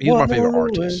my favorite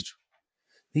artist.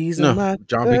 These are my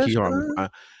John Vicky.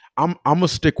 I'm gonna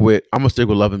stick with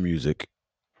Love and Music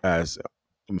as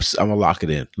I'm gonna lock it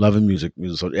in. Love and Music.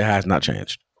 So it has not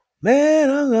changed. Man,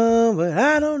 I'm gone, but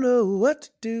I don't know what to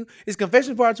do. It's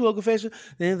Confession Part 2 of Confession.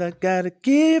 Then I gotta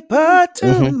give Part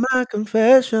 2 my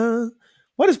confession.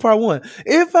 What is Part 1?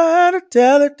 If I had to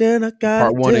tell it, then I gotta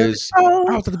Part 1 is I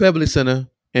was at the Beverly Center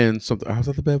and something. I was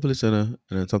at the Beverly Center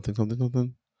and then something.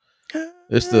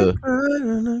 It's the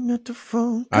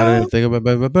I didn't think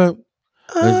about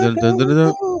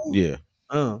yeah.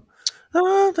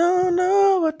 I don't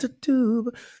know what to do.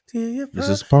 But this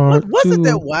is Part 2. Wasn't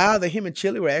that wild that him and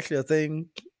Chili were actually a thing?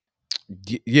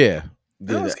 Yeah,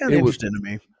 that was kind of interesting to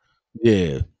me.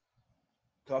 Yeah,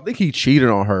 so I think he cheated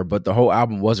on her, but the whole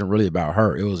album wasn't really about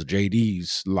her. It was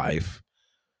JD's life,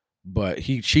 but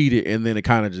he cheated, and then it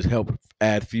kind of just helped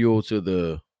add fuel to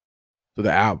the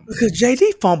album. Because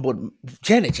JD fumbled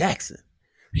Janet Jackson.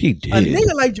 He did. A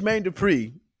nigga like Jermaine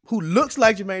Dupri, who looks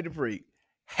like Jermaine Dupri,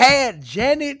 had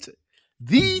Janet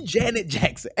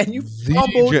Jackson, and you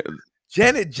fumbled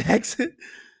Janet Jackson.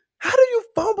 How do you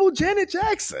fumble Janet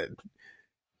Jackson?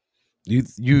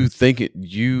 You think it?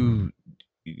 You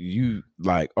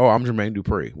like? Oh, I'm Jermaine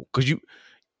Dupri because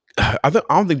I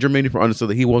don't think Jermaine Dupri understood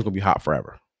that he wasn't gonna be hot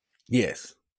forever.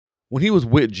 Yes. When he was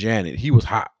with Janet, he was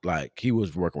hot. Like he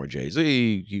was working with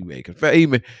Jay-Z. He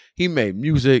made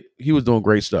music. He was doing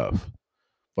great stuff.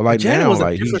 But like Janet now, was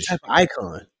like a different type of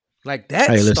icon. Like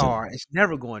that star is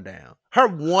never going down. Her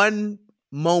one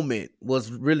moment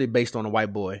was really based on a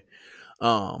white boy.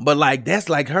 But like that's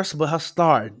like her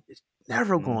star is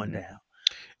never going down.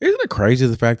 Isn't it crazy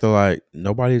the fact that like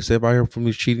nobody saved by her from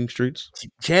these cheating streets?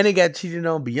 Janet got cheated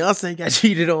on. Beyonce got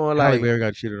cheated on. Halle Berry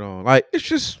got cheated on. Like it's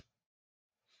just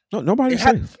nobody's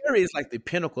safe. Berry is like the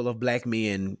pinnacle of black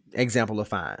men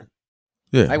exemplifying.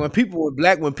 Yeah, like when people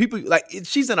like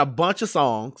she's in a bunch of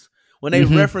songs. When they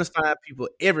reference fine people,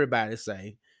 everybody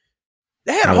say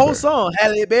They had a whole song,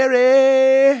 Halle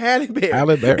Berry, Halle Berry.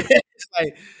 Halle Berry. It's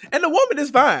like, and the woman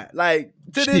is fine, like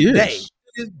to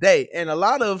this day. And a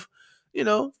lot of,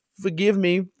 forgive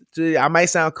me, I might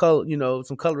sound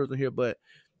some colorism here, but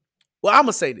I'm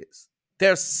gonna say this: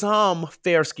 there's some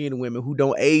fair-skinned women who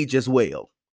don't age as well.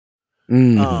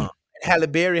 Halle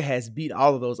Berry has beat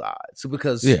all of those odds. So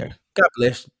because God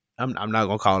bless, I'm not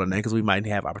gonna call her name because we might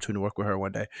have opportunity to work with her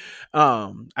one day.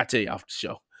 I tell you off the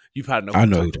show. You probably know. I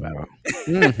know who about.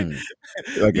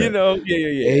 Like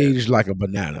aged like a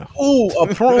banana. Ooh,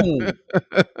 a prune,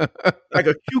 like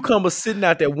a cucumber sitting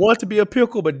out there, want to be a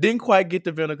pickle, but didn't quite get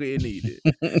the vinegar it needed.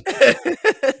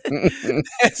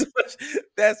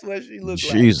 That's what she looks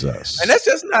like. Jesus, and that's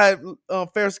just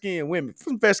not fair skinned women,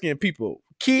 some fair skinned people,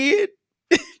 kid.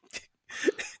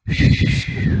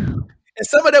 And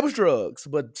some of that was drugs,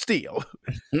 but still,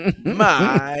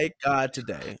 my God,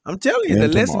 today I'm telling you, the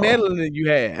less melanin you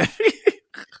have.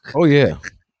 Oh yeah.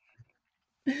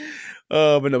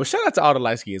 But shout out to all the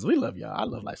light skins. We love y'all. I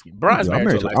love light skin. Brian's I'm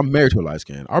married to a light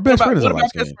skin. Our best friend is a light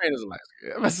skin.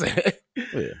 I'm saying.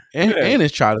 Yeah. And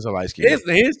his child is a light skin.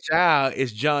 His child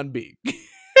is John B.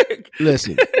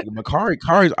 Listen,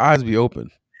 Kari's eyes be open.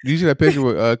 Do you see that picture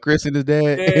with Chris and his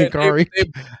dad and Kari?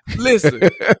 Listen,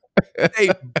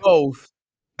 they both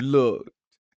looked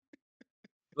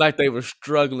like they were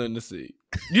struggling to see.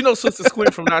 Sister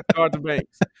Squint from Not Hard to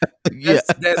Banks.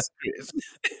 That's Chris.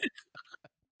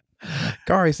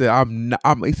 Kari said,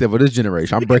 he said, for this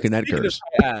generation, I'm breaking that curse.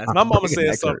 My mama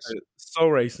said something so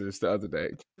racist the other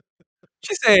day.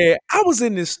 She said, I was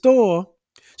in this store.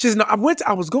 She said, no,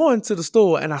 I was going to the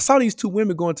store and I saw these two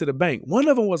women going to the bank. One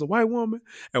of them was a white woman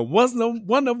and one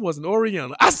of them was an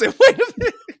Oriental. I said, wait a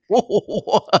minute.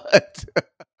 What?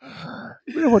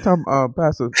 You know what time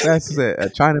Pastor said a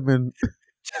Chinaman?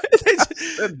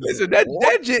 Listen,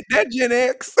 that Gen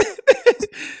X,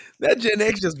 that Gen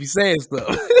X just be saying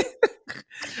stuff.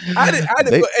 I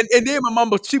didn't, and then my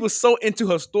mama, she was so into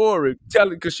her story,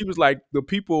 telling because she was like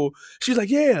she's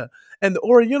like, yeah, and the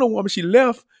Oriental woman, she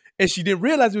left and she didn't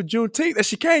realize it was Juneteenth, and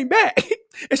she came back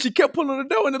and she kept pulling the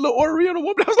door, and the little Oriental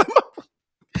woman, I was like, Mama,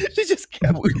 she just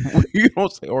kept. You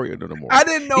don't say Oriental no more. I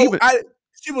didn't know.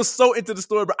 She was so into the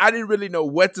story, but I didn't really know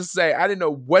what to say. I didn't know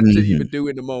what to even do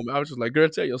in the moment. I was just like, girl,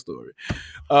 tell your story.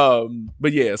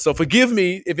 But yeah, so forgive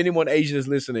me if anyone Asian is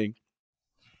listening.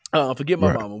 Forgive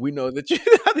my mama. We know that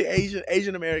the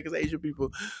Asian Americans, Asian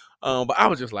people. But I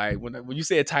was just like, when you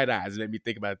said tight eyes, it made me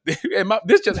think about this. And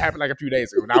this just happened like a few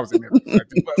days ago when I was in there.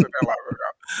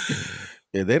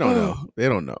 Yeah, they don't know. They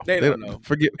don't know. They don't know.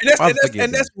 Forget.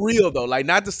 And that's real though. Like,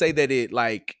 not to say that it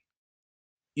like,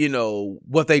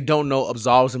 what they don't know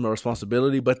absolves them of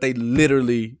responsibility, but they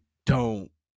literally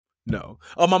don't know.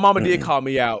 Oh, my mama did call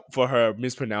me out for her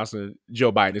mispronouncing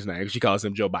Joe Biden's name. She calls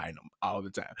him Joe Biden all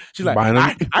the time. She's like,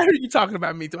 I heard you talking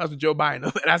about me to Joe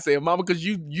Biden. And I said, Mama, because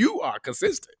you are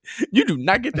consistent. You do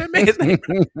not get that man's name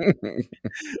right.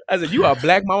 I said, you are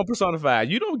Black mama personified.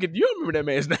 You don't remember that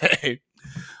man's name.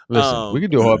 Listen, we could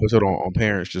do a whole episode on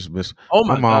parents just miss. Oh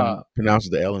my mom God.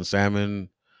 Pronounces the L in salmon.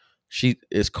 She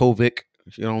is Kovic.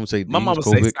 You don't say my mama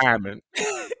say Simon.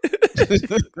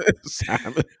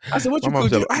 Simon. I said, what you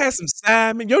could do? I had some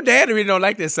Simon. Your daddy really don't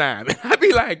like that Simon. I'd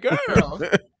be like, girl,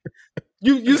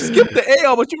 you skipped the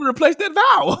L, but you replaced that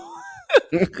vowel.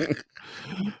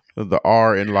 The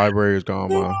R in library is gone.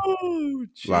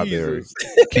 Library.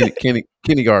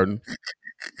 Kindergarten.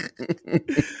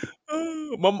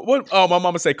 My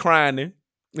mama say crying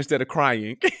instead of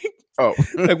crying. Oh.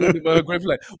 Like when my grandpa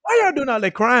like, why y'all doing all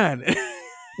that crying?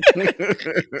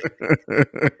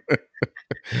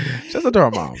 Shout out to our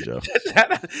mom, Joe.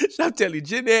 I'm telling you,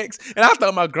 Gen X. And I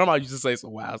thought my grandma used to say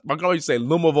some wild. My grandma used to say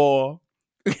Lumavor.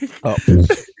 Oh.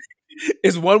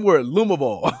 It's one word,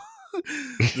 Lumavor.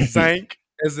 The sink,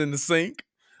 as in the sink.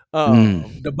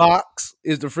 The box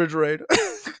is the refrigerator.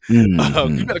 You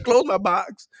better close my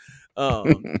box.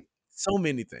 So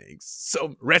many things.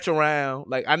 So retch around.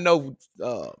 Like, I know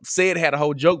Sid had a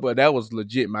whole joke, but that was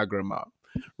legit my grandma.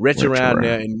 Retch around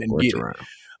there and get it.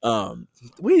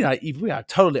 We are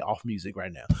totally off music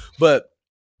right now. But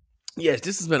yes,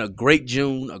 this has been a great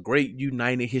June, a great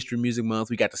United History Music Month.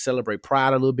 We got to celebrate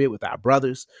Pride a little bit with our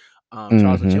brothers.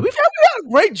 Charles and Jim. We've had a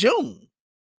great June.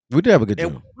 We did have a good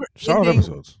June. Solid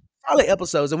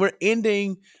episodes. And we're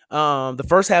ending the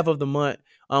first half of the month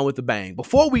with a bang.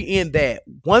 Before we end that,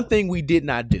 one thing we did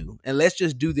not do, and let's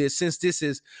just do this since this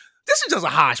is just a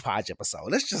hodgepodge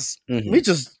episode. We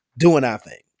just doing our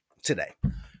thing today.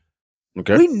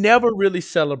 Okay. We never really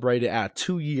celebrated our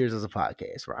 2 years as a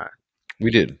podcast, right? We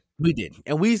did. We did.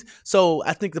 And so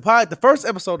I think the first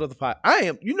episode of the pod,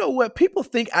 you know what? People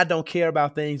think I don't care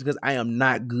about things because I am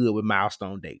not good with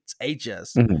milestone dates.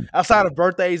 Outside of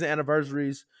birthdays and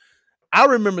anniversaries, I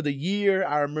remember the year.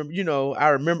 I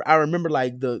remember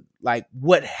like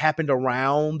what happened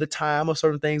around the time of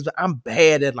certain things, but I'm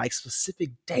bad at like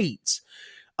specific dates.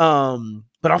 But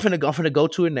I'm finna go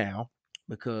to it now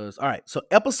because all right. So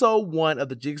episode 1 of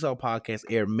the Jigsaw podcast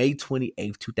aired May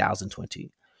 28th,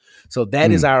 2020. So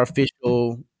that is our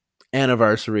official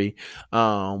anniversary.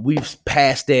 We've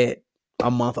passed that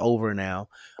a month over now.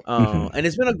 And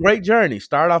it's been a great journey.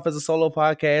 Started off as a solo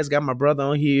podcast, got my brother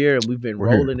on here, and we've been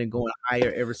rolling and going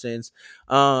higher ever since.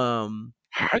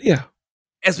 Yeah.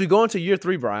 As we go into year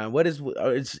 3, Bryan, what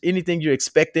is anything you're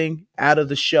expecting out of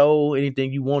the show?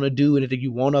 Anything you want to do? Anything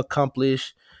you want to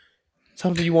accomplish?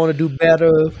 Something you want to do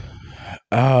better?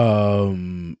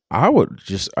 I would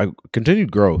just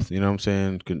continued growth. You know what I'm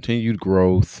saying? Continued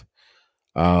growth.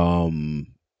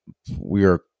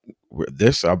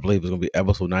 This I believe is going to be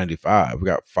episode 95. We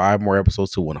got 5 more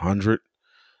episodes to 100.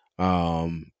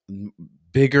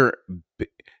 Bigger.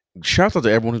 Shout out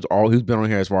to everyone who's been on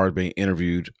here as far as being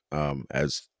interviewed.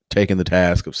 As taking the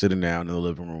task of sitting down in the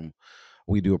living room.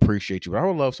 We do appreciate you, but I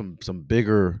would love some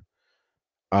bigger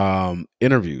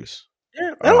interviews.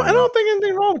 Yeah, I don't think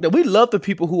anything wrong with that. We love the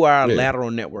people who are our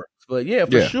lateral networks, but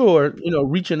for sure,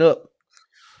 reaching up.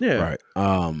 Yeah,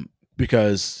 right.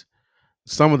 Because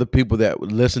some of the people that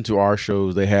listen to our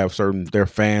shows, they're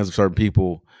fans of certain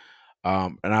people,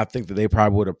 and I think that they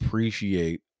probably would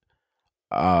appreciate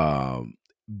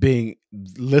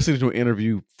listening to an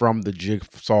interview from the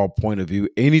Jigsaw point of view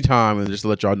anytime. And just to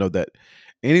let y'all know that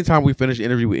anytime we finish an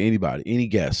interview with anybody, any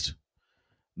guest,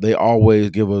 they always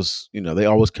give us, they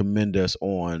always commend us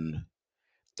on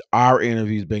our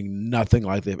interviews being nothing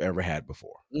like they've ever had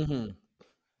before. Mm-hmm.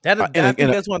 I think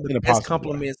that's one of the best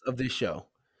compliments of this show.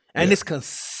 And it's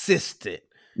consistent.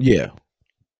 Yeah.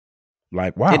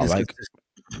 Like, wow. Like,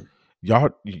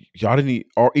 y'all didn't,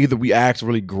 or either we ask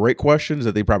really great questions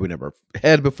that they probably never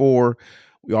had before.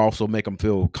 We also make them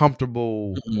feel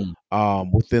comfortable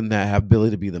within that, have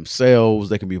ability to be themselves.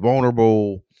 They can be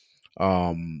vulnerable.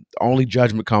 Only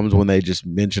judgment comes when they just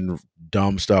mention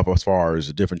dumb stuff as far as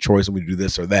a different choice and we do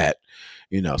this or that,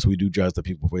 so we do judge the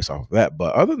people based off of that.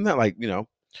 But other than that, like,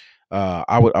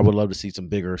 I would love to see some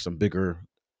bigger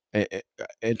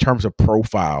in terms of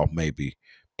profile, maybe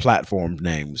platform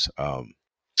names.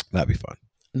 That'd be fun.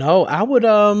 No, I would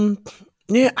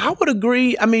I would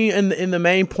agree. I mean, in the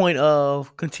main point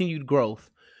of continued growth.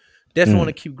 Definitely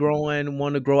want to keep growing,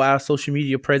 want to grow our social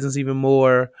media presence even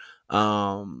more.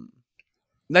 Like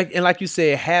you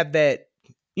said, have that,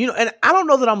 and I don't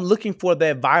know that I'm looking for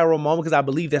that viral moment because I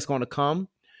believe that's going to come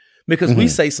because we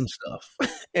say some stuff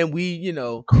and we,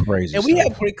 crazy and stuff. we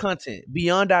have great content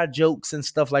beyond our jokes and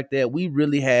stuff like that. We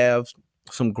really have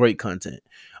some great content.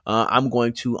 I'm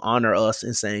going to honor us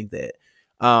in saying that.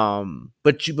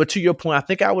 But to your point, I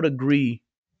think I would agree.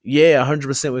 Yeah,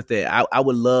 100% with that. I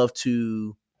would love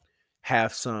to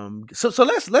have some. So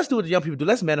let's do what the young people do.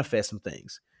 Let's manifest some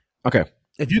things. Okay.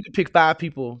 If you could pick 5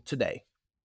 people today,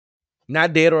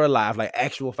 not dead or alive, like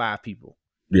actual 5 people.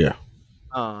 Yeah.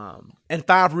 And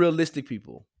 5 realistic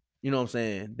people, you know what I'm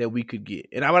saying, that we could get.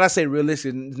 And when I say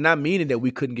realistic, it's not meaning that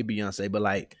we couldn't get Beyonce, but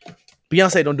like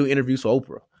Beyonce don't do interviews for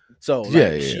Oprah. So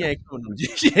like, she ain't coming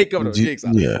to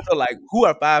Jigsaw. Yeah. So like, who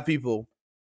are 5 people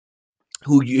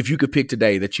who if you could pick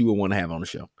today that you would want to have on the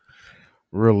show?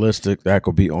 Realistic, that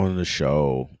could be on the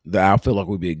show. That I feel like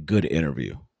would be a good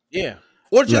interview. Yeah.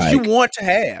 Or just like, you want to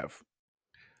have.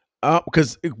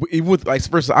 Because even with like,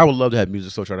 first, I would love to have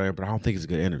Music Social there, but I don't think it's a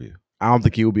good interview. I don't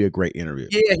think he would be a great interview.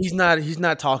 Yeah, he's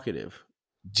not talkative.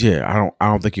 Yeah, I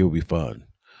don't think it would be fun.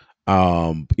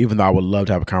 Even though I would love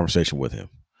to have a conversation with him.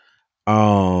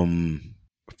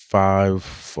 5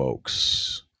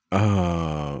 folks.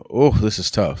 This is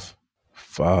tough.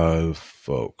 5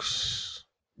 folks.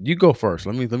 You go first.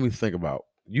 Let me think about.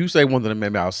 You say one, then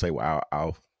maybe I'll say. Well,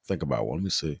 I'll think about one. Let me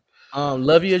see.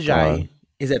 Love You Ajayi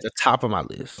is at the top of my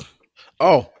list.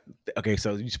 Oh, okay.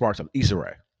 So you sparked some Issa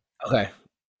Rae. Okay.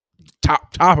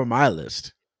 Top of my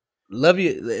list. Love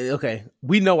You. Okay.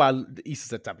 We know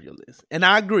Issa's at the top of your list. And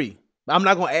I agree. I'm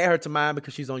not going to add her to mine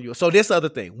because she's on yours. So this other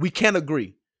thing. We can't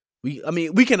agree. We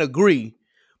can agree,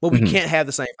 but we can't have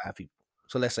the same 5 people.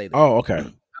 So let's say that. Oh, okay.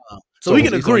 So we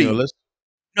can agree. No,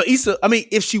 Issa,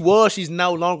 if she was, she's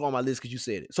no longer on my list because you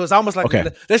said it. So it's almost like,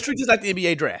 let's treat this like the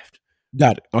NBA draft.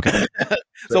 Got it. Okay.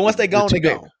 So once they gone, they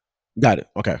gone. Got it.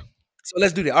 Okay. So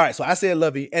let's do that. All right. So I said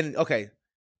Lovey, and okay,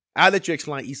 I'll let you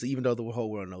explain Issa, even though the whole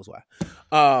world knows why.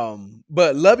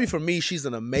 But Lovey, for me, she's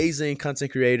an amazing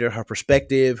content creator. Her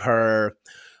perspective, her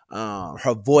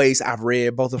her voice. I've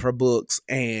read both of her books,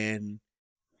 and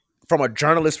from a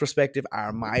journalist perspective, I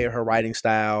admire her writing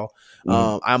style.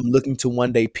 I'm looking to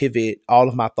one day pivot all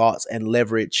of my thoughts and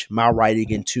leverage my writing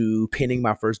into penning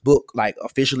my first book, like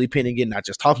officially penning it, not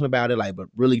just talking about it, like, but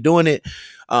really doing it,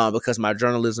 because my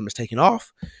journalism is taking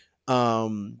off.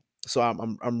 So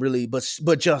I'm really,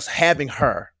 but just having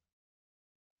her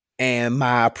and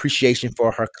my appreciation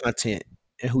for her content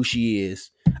and who she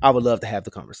is, I would love to have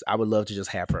the conversation. I would love to just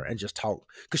have her and just talk,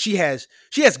 because she has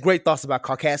great thoughts about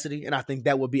caucasity, and I think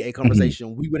that would be a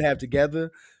conversation we would have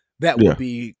together. That would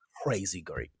be crazy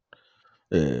great.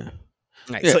 Yeah.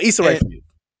 Right, so Issa Rae for you.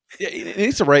 Yeah,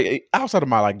 Issa Rae, outside of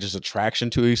my like just attraction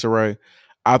to Issa Rae,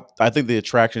 I think the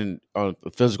attraction on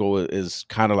the physical is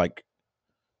kind of like,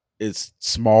 it's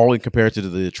small in compared to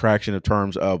the attraction in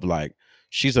terms of like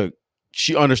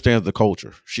she understands the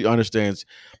culture. She understands,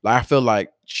 like, I feel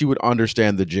like she would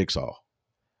understand the jigsaw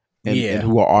and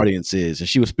who our audience is, and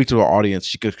she would speak to our audience.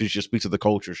 She speaks to the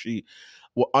culture.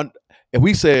 If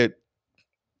we said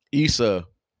Issa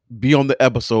be on the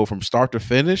episode from start to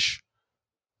finish,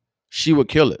 she would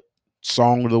kill it.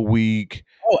 Song of the week,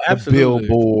 the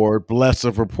Billboard, Bless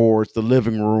Up reports, the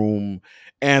living room,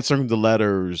 answering the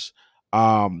letters,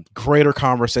 greater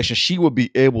conversation. She would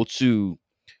be able to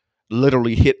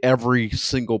literally hit every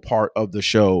single part of the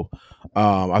show.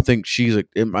 I think she's,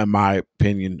 in my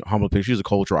opinion, humble opinion, she's a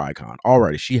cultural icon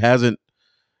already. She hasn't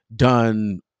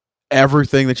done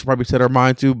everything that she probably set her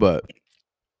mind to, but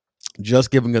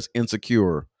just giving us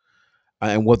Insecure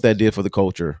and what that did for the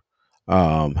culture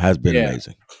has been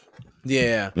amazing.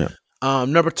 Yeah.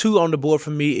 Number 2 on the board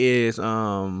for me is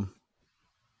Takia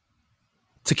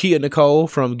Nicole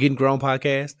from Getting Grown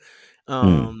podcast.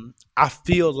 I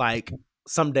feel like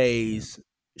some days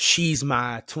she's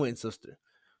my twin sister.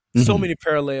 So many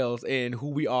parallels in who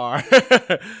we are.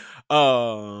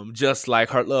 Just like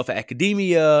her love for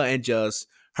academia and just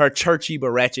her churchy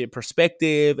but ratchet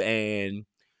perspective. And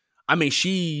I mean,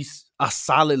 she's a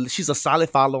solid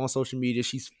follow on social media.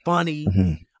 She's funny,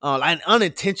 and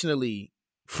unintentionally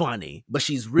funny, but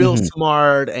she's real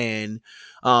smart. And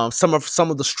some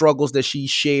of the struggles that she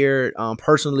shared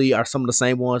personally are some of the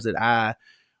same ones that I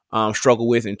struggle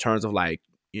with, in terms of like,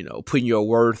 putting your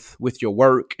worth with your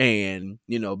work, and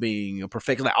being a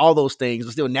perfect, like all those things,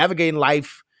 but still navigating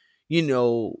life,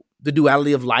 the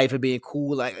duality of life and being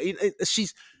cool. Like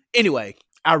anyway,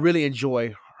 I really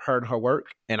enjoy her and her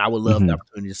work, and I would love the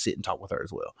opportunity to sit and talk with her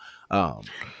as well.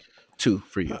 2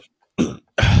 for you.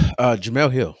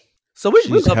 Jemele Hill. So we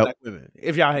love black women.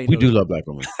 If y'all hate, we do love black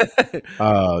women.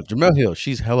 Jemele Hill,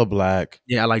 she's hella black.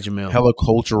 Yeah, I like Jemele. Hella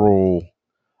cultural.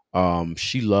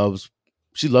 She loves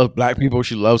black people.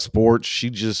 She loves sports.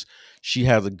 She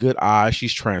has a good eye.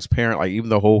 She's transparent. Like, even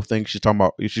the whole thing she's talking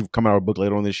about, if she's coming out with a book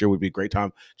later on this year, would be a great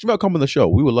time. She might come on the show.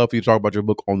 We would love for you to talk about your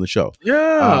book on the show.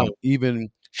 Yeah. Even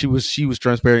she was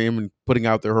transparent in putting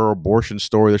out her abortion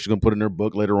story that she's gonna put in her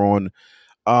book later on.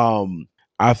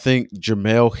 I think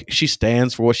Jemele, she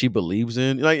stands for what she believes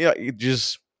in. Like,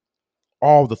 just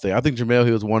all the thing. I think Jemele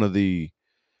Hill is one of the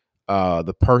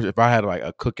person. If I had like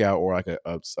a cookout or like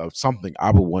a something,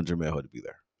 I would want Jemele Hill to be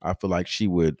there. I feel like she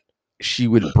would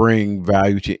bring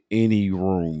value to any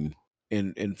room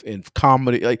in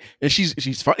comedy. Like, and she's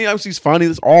funny. She's funny.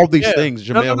 There's all these things.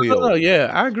 Jemele Hill.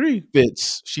 Yeah, I agree.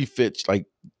 She fits. Like,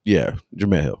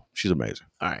 Jemele Hill. She's amazing.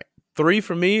 All right. 3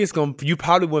 for me is you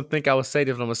probably wouldn't think I would say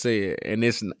this, but I'm gonna say it. And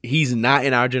he's not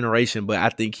in our generation, but I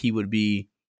think he would be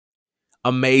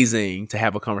amazing to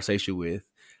have a conversation with.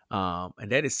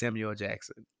 And that is Samuel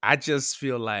Jackson. I just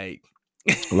feel like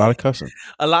a lot of cussing,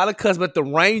 but the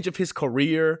range of his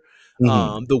career,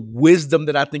 the wisdom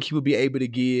that I think he would be able to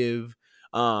give.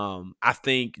 I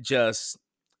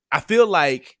feel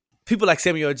like people like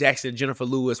Samuel Jackson and Jennifer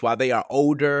Lewis, while they are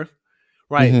older,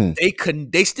 right,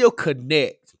 they still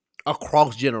connect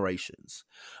across generations.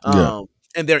 And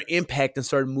their impact in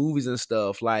certain movies and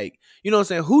stuff. Like, you know what I'm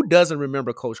saying? Who doesn't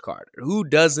remember Coach Carter? Who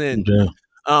doesn't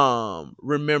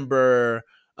remember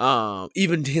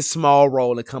even his small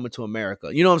role in Coming to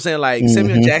America? You know what I'm saying? Like,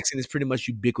 Samuel Jackson is pretty much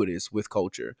ubiquitous with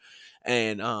culture.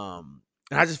 And I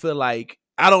just feel like,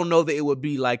 I don't know that it would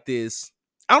be like this.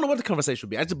 I don't know what the conversation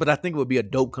would be. But I think it would be a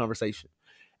dope conversation.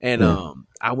 And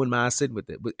I wouldn't mind sitting with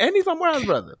it. But and he's my Morales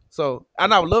brother. So,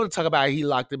 and I would love to talk about how he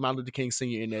locked Martin Luther King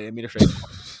Sr. in the administration.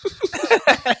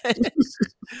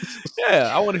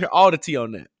 Yeah, I want to hear all the tea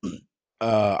on that.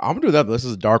 I'm gonna do that. But this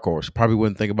is a dark horse. Probably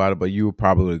wouldn't think about it, but you would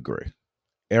probably agree.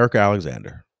 Erica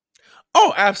Alexander.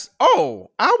 Oh,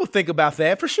 I would think about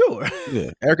that for sure.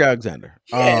 Yeah, Erica Alexander.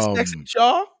 Yes, Maxine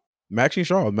Shaw.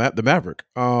 The Maverick.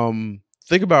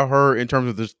 Think about her in terms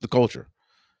of the culture. 'Cause, like, I feel like Erica Alexander, she stands for what she believes in. Like, even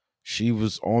the whole thing she's talking about, if she come out with a book later on this year, would be a great time. She might come on the show. We would love for you to talk about your book on the show. Think about her in terms of the culture. She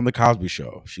was on the Cosby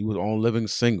Show. She was on Living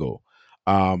Single.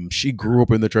 She grew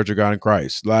up in the Church of God in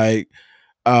Christ. Like,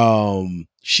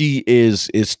 she is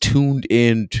tuned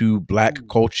into Black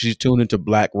culture. She's tuned into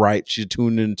Black rights. She's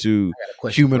tuned into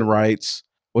human rights.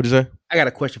 What is that? I got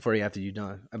a question for you after you're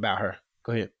done about her.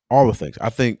 Go ahead. All the things. I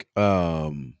think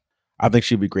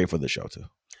she'd be great for the show too.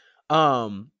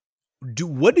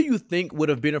 What do you think would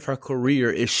have been of her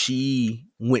career if she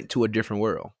went to a different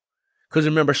world? Because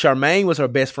remember, Charmaine was her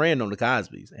best friend on the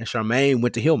Cosbys, and Charmaine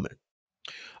went to Hillman.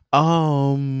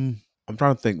 I'm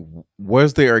trying to think.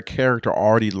 Was there a character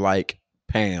already like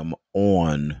Pam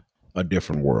on a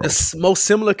different world? The most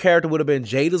similar character would have been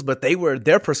Jada's, but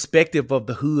their perspective of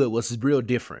the hood was real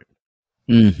different.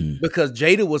 Mm-hmm. Because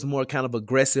Jada was more kind of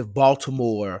aggressive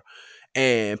Baltimore,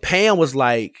 and Pam was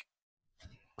like,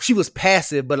 she was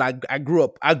passive, but I grew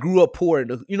up poor.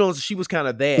 She was kind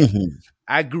of that. Mm-hmm.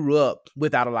 I grew up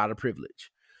without a lot of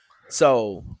privilege.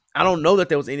 So I don't know that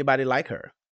there was anybody like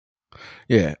her.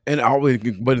 Yeah. And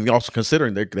but also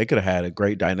considering they could have had a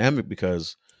great dynamic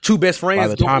because two best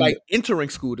friends entering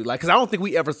school. Because I don't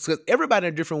think everybody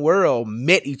in a different world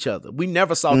met each other. We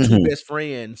never saw mm-hmm. two best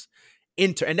friends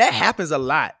enter. And that happens a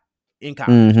lot in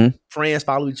college. Mm-hmm. Friends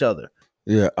follow each other.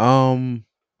 Yeah.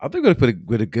 I think we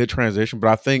put a good transition, but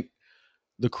I think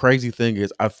the crazy thing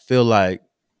is I feel like,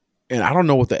 and I don't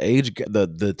know what the age,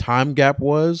 the time gap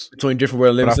was between different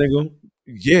world and Living Single.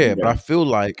 Yeah, but I feel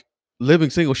like Living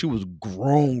Single, she was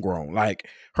grown. Like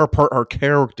her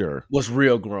character was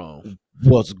real grown.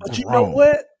 But you know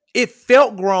what? It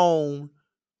felt grown,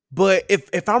 but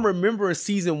if I'm remembering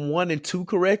season 1 and 2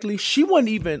 correctly, she wasn't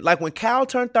even like when Cal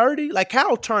turned 30. Like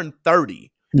Cal turned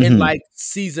 30 mm-hmm. in like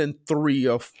season 3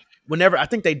 of whenever. I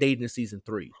think they dated in season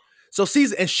 3. So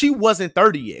and she wasn't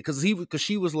 30 yet because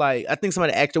she was like, I think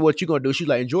somebody asked her what you gonna do. She's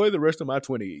like, enjoy the rest of my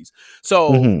 20s.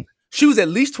 So mm-hmm. she was at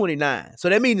least 29. So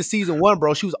that means in season 1,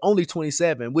 bro, she was only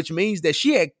 27, which means that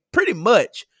she had pretty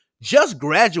much just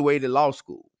graduated law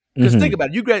school. Because mm-hmm. think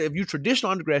about it, if you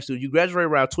traditional undergrad student, you graduate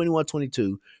around 21,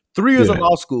 22, 3 years of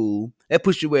law school, that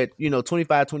puts you at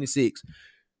 25, 26.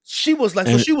 She was like,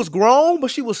 so she was grown,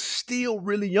 but she was still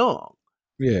really young.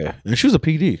 Yeah, and she was a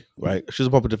PD, right? She was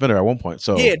a public defender at one point.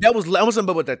 So yeah, that was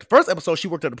but the first episode she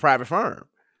worked at a private firm,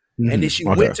 mm-hmm. and then she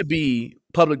went to be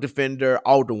public defender,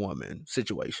 alderwoman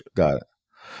situation. Got it.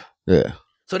 Yeah.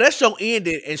 So that show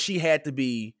ended, and she had to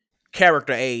be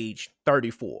character age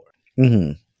 34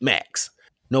 mm-hmm. max.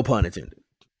 No pun intended.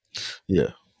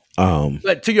 Yeah.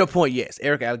 But to your point, yes,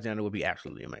 Erica Alexander would be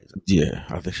absolutely amazing. Yeah,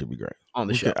 I think she'd be great on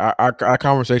the show. Our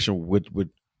conversation would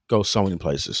go so many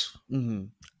places. Mm-hmm.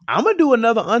 I'm gonna do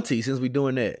another auntie since we're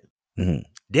doing that. Mm-hmm.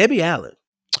 Debbie Allen.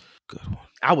 Good one.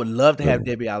 I would love to have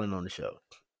Debbie Allen on the show.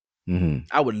 Mm-hmm.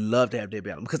 I would love to have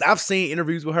Debbie Allen because I've seen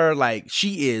interviews with her. Like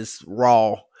she is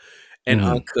raw and mm-hmm.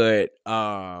 uncut.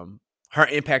 Her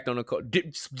impact on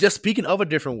the just speaking of a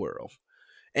different world,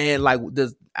 and like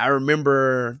I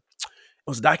remember it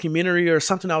was a documentary or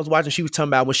something I was watching. She was talking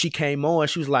about when she came on.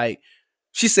 She was like,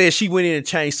 she said she went in and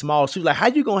changed small. She was like, how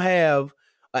you gonna have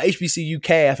a HBCU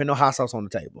calf and no hot sauce on the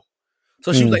table?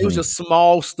 So she was like, it was just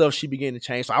small stuff she began to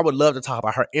change. So I would love to talk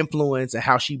about her influence and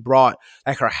how she brought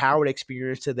like her Howard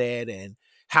experience to that and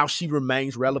how she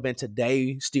remains relevant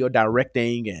today, still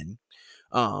directing and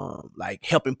like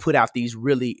helping put out these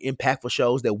really impactful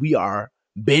shows that we are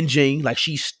binging. Like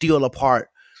she's still a part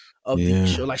of the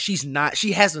show. Like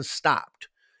she hasn't stopped.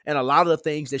 And a lot of the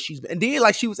things that and then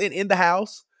like she was in The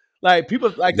House. Like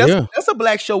people like that's a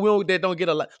black show that don't get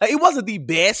a lot. Like it wasn't the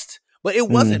best, but it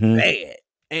wasn't mm-hmm. bad.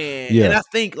 And I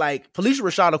think like Felicia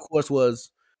Rashad, of course, was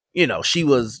she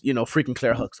was freaking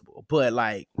Claire Huxtable, but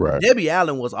like Debbie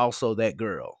Allen was also that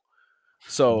girl.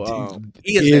 So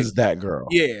is that girl?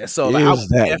 Yeah. So like, I was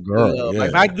that girl. Like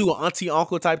if I do an auntie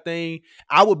uncle type thing,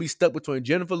 I would be stuck between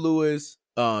Jennifer Lewis,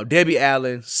 Debbie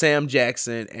Allen, Sam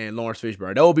Jackson, and Lawrence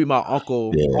Fishburne. That would be my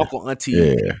uncle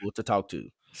auntie people to talk to.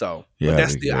 So but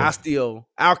that's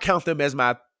I'll count them as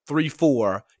my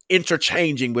 3-4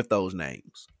 interchanging with those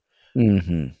names.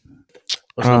 Mm-hmm.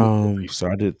 So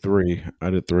I did 3.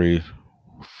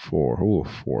 4. Who will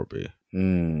 4 be?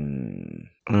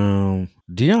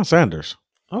 Deion Sanders.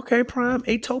 Okay, Prime.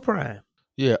 8-toe Prime.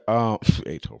 Yeah,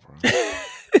 8-toe Prime.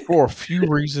 For a few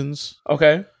reasons.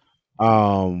 Okay.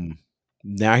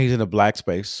 Now he's in a black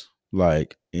space,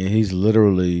 like, and he's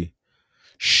literally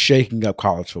shaking up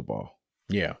college football.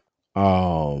 Yeah.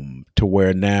 To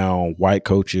where now white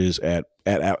coaches at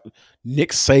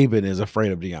Nick Saban is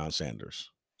afraid of Deion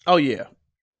Sanders. Oh yeah.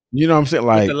 You know what I'm saying?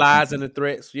 Like with the lies and the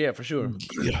threats. Yeah, for sure.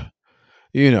 Yeah.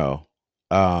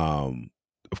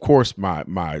 Of course, my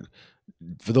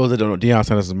for those that don't know, Deion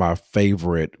Sanders is my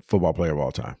favorite football player of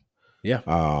all time. Yeah.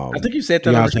 I think you said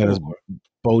that on Deion the Sanders, show.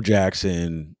 Bo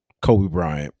Jackson, Kobe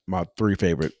Bryant, my 3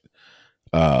 favorite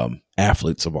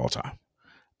athletes of all time.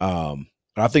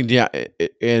 I think Deion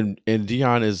and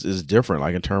Deion is different,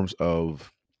 like in terms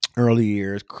of early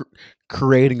years,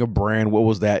 creating a brand. What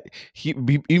was that?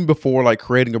 Even before like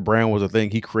creating a brand was a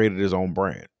thing, he created his own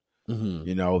brand. Mm-hmm.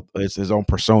 You know, it's his own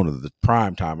persona, the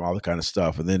prime time, all that kind of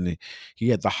stuff. And then he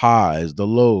had the highs, the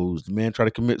lows. The man tried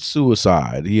to commit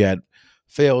suicide. He had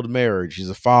failed marriage. He's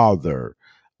a father.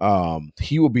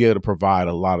 He will be able to provide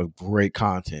a lot of great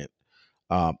content.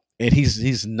 And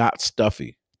he's not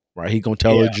stuffy, right? He gonna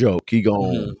tell a joke. He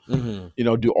gonna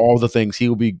do all the things. He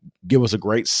will give us a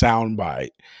great sound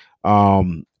bite.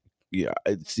 Deion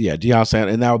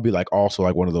Sanders, and that would be like also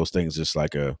like one of those things, just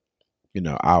like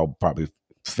I'll probably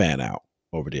fan out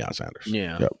over Deion Sanders.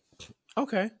 Yeah. Yep.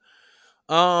 Okay.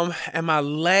 And my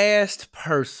last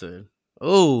person.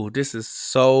 Oh, this is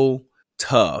so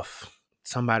tough.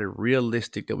 Somebody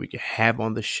realistic that we can have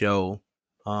on the show.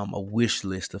 A wish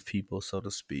list of people, so to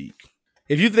speak.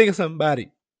 If you think of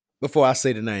somebody before I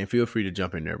say the name, feel free to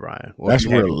jump in there, Bryan. That's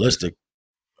realistic.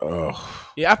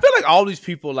 Yeah, I feel like all these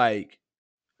people, like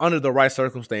under the right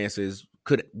circumstances,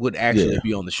 would actually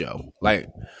be on the show. Like,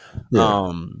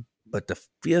 but the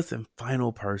fifth and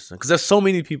final person, because there's so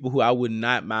many people who I would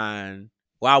not mind,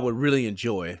 I would really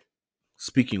enjoy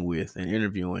speaking with and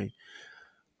interviewing.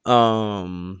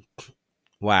 Wow.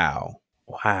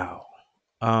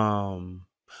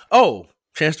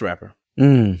 Chance the Rapper.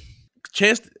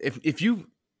 Chance, if you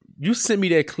sent me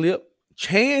that clip,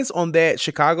 Chance on that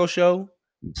Chicago show,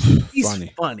 he's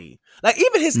funny. Like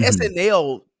even his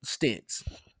SNL stints,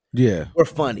 were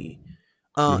funny.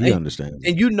 He understands,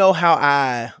 and you know how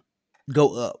I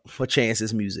go up for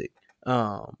Chance's music.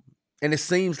 And it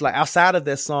seems like outside of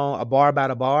that song, A Bar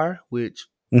About a Bar, which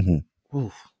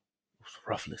was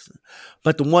rough listening,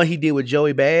 but the one he did with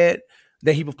Joey Bad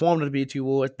that he performed at the BET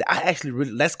Awards, I actually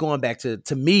really, that's going back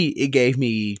to me, it gave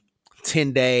me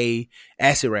 10-day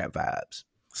acid rap vibes.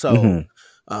 So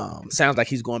sounds like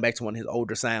he's going back to one of his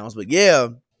older sounds. But yeah,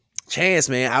 Chance,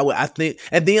 man, I think,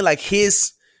 and then like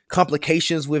his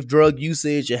complications with drug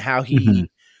usage and how he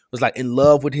was like in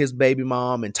love with his baby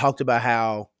mom and talked about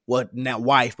how not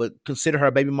wife, but consider her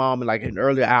baby mom, and like an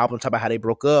earlier album talk about how they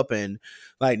broke up and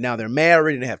like now they're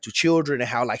married and they have 2 children and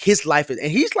how like his life is,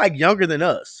 and he's like younger than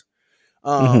us.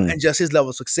 And just his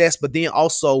level of success, but then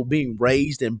also being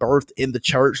raised and birthed in the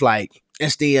church, like,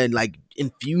 and then like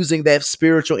infusing that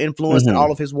spiritual influence in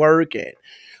all of his work, and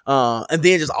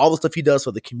then just all the stuff he does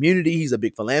for the community. He's a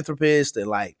big philanthropist, and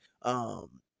like, I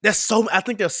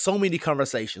think there's so many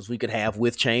conversations we could have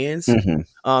with Chance. The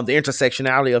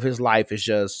intersectionality of his life is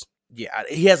just,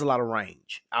 he has a lot of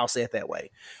range. I'll say it that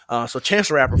way. So Chance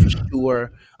the Rapper for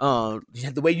sure.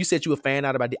 The way you said you were a fan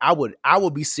out about it, I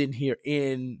would be sitting here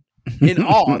in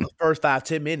awe the first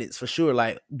 5-10 minutes for sure.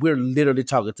 Like we're literally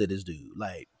talking to this dude.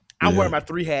 Like I'm wearing my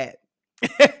 3 hat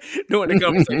during the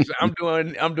conversation.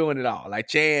 I'm doing it all. Like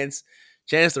Chance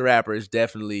the Rapper is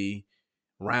definitely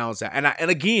rounds out.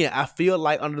 And again, I feel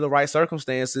like under the right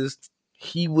circumstances,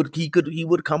 he would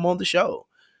come on the show.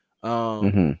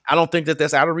 I don't think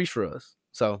that's out of reach for us.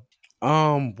 So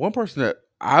one person that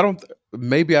I don't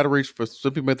maybe out of reach for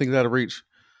some people may think it's out of reach.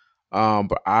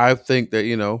 But I think that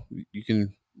you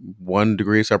can 1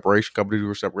 degree of separation, couple degrees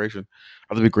of separation.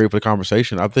 I think it'd be great for the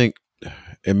conversation. I think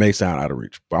it may sound out of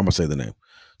reach, but I'm gonna say the name.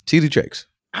 TD Jakes.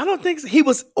 I don't think so. He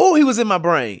was in my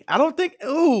brain. I don't think.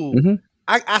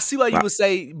 I see why you would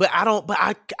say, but I don't. But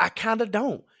I kind of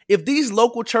don't. If these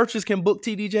local churches can book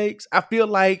TD Jakes, I feel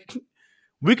like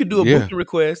we could do a booking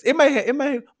request. It may have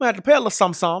to pay a little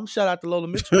some. Shout out to Lola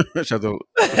Mitchell.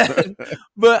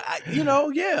 But I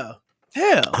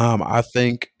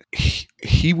think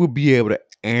he would be able to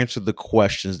answer the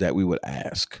questions that we would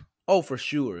ask. Oh, for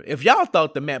sure. If y'all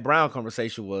thought the Matt Brown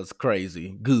conversation was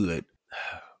crazy, good.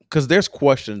 Because there's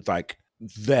questions like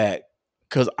that.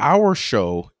 Because our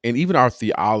show and even our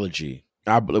theology,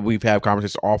 I believe we've had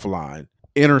conversations offline,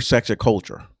 intersects with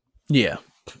culture. Yeah.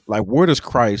 Like where does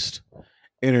Christ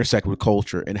intersect with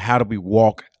culture, and how do we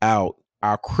walk out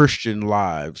our Christian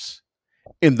lives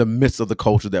in the midst of the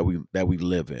culture that we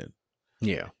live in?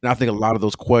 Yeah. And I think a lot of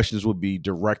those questions would be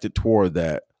directed toward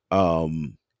that.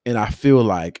 And I feel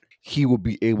like he would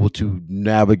be able to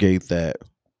navigate that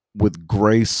with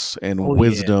grace and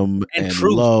wisdom and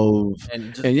love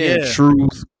and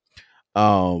truth,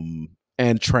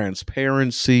 and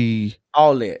transparency.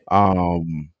 All that. I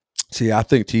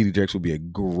think TD Jakes would be a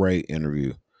great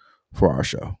interview for our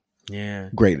show. Yeah.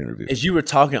 Great interview. As you were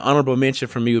talking, honorable mention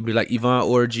for me would be like Yvonne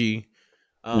Orji,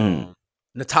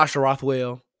 Natasha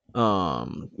Rothwell.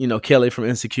 Kelly from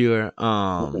Insecure.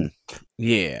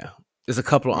 Yeah. There's a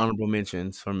couple of honorable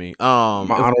mentions for me. My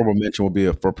honorable mention will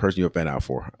be for a person you're a fan out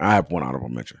for. I have one honorable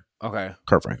mention. Okay.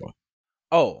 Kurt Franklin.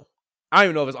 Oh, I don't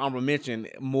even know if it's honorable mention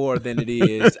more than it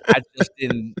is. I just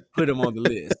didn't put him on the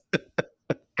list.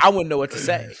 I wouldn't know what to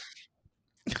say.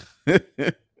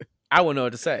 I wouldn't know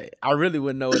what to say. I really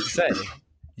wouldn't know what to say.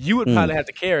 You would probably have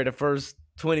to carry the first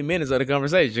 20 minutes of the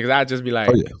conversation because I'd just be like,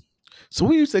 oh, yeah. So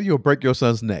when you said you'll break your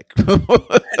son's neck,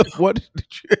 what did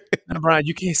you? Brian,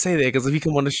 you can't say that because if he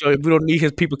come on the show, we don't need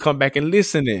his people come back and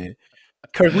listen in.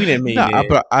 Kirk, we didn't mean it.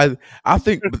 But I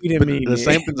think the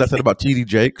same things I said about TD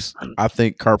Jakes, I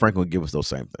think Kurt Franklin would give us those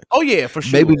same things. Oh yeah, for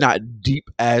sure. Maybe not deep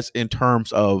as in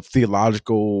terms of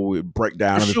theological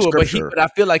breakdown of the scripture. But I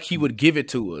feel like he would give it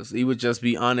to us. He would just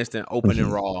be honest and open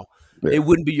and raw. Yeah. It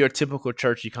wouldn't be your typical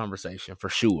churchy conversation for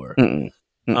sure.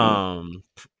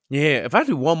 Yeah, if I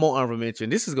do one more honorable mention,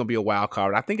 this is gonna be a wild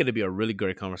card. I think it'd be a really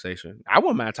great conversation. I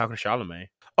wouldn't mind talking to Charlamagne.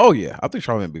 Oh yeah, I think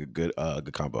Charlamagne would be a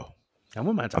good combo. I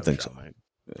wouldn't mind talking to Charlamagne.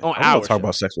 So. Yeah. I want to talk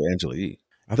about sex with Angela Yee.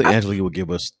 I think Angela Yee would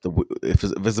give us if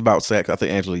it's about sex. I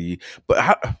think Angela Yee, but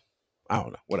I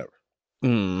don't know. Whatever.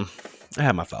 I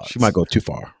have my thoughts. She might go too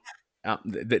far.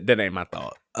 That ain't my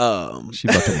thought. She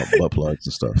about to talk about butt plugs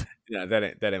and stuff. Yeah, that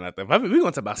ain't my thought. We're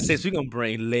gonna talk about sex. We're gonna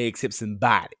bring legs, hips, and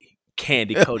body.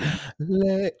 Candy coated.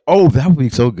 Oh, that would be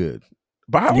so good.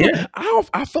 But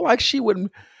I feel like she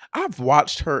wouldn't. I've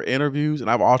watched her interviews and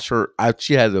I've watched her.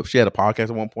 She had a podcast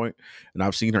at one point, and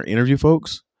I've seen her interview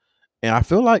folks, and I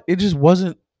feel like it just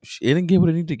wasn't. It didn't give what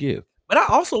it needed to give. But I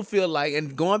also feel like,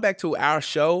 and going back to our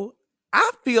show,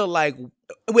 I feel like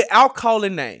without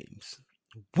calling names,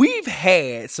 we've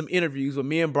had some interviews where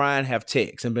me and Bryan have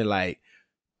texted and been like,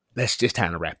 let's just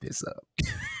time to wrap this up.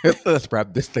 Let's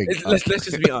wrap this thing up. Let's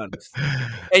just be honest.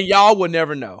 And y'all will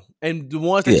never know. And the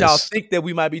ones that y'all think that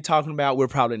we might be talking about, we're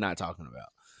probably not talking about.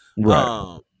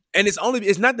 Right. And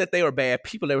it's not that they were bad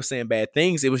people, they were saying bad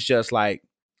things. It was just like,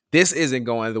 this isn't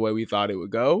going the way we thought it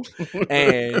would go.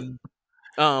 And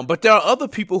but there are other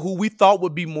people who we thought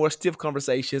would be more stiff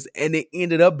conversations, and it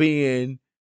ended up being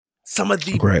some of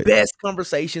the best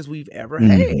conversations we've ever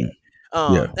had.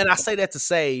 And I say that to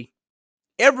say,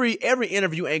 every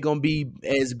interview ain't gonna be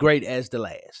as great as the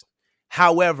last.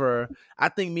 However, I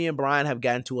think me and Bryan have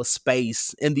gotten to a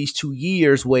space in these 2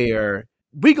 years where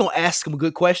we're gonna ask them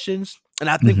good questions, and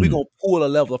I think we're gonna pull a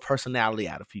level of personality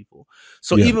out of people.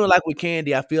 So even like with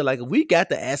Candy, I feel like if we got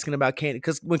to asking about Candy,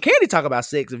 because when Candy talk about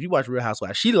sex, if you watch Real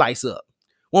Housewives, she lights up.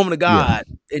 Woman of God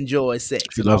enjoys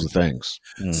sex. She loves the things.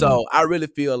 So I really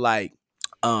feel like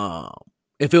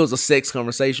if it was a sex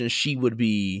conversation, she would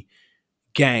be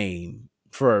game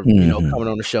for coming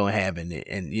on the show and having it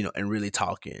and and really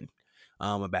talking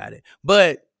about it.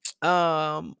 But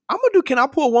I'm gonna do. Can I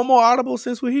pull one more audible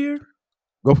since we're here?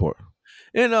 Go for it.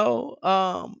 And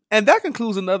that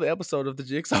concludes another episode of the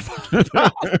Jigsaw Podcast.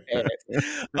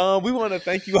 We want to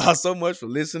thank you all so much for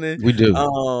listening. We do.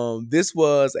 This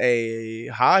was a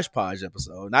hodgepodge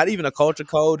episode, not even a culture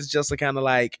code. It's just a kind of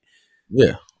like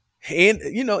end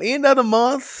of the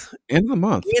month, end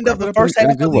of the first half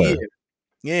of the year.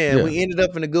 Yeah, we ended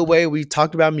up in a good way. We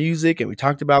talked about music and we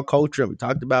talked about culture and we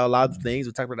talked about a lot of things.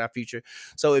 We talked about our future.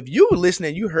 So if you were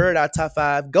listening, you heard our top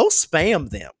 5, go spam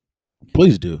them.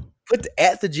 Please do. Put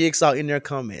the Jigsaw in their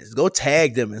comments. Go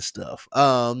tag them and stuff.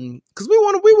 Because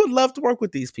we would love to work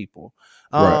with these people.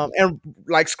 And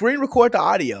like screen record the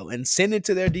audio and send it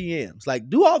to their DMs. Like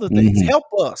do all the things. Help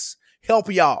us.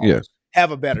 Help y'all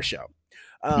have a better show.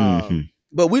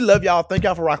 But we love y'all. Thank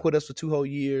y'all for rocking with us for 2 whole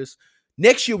years.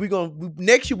 Next year we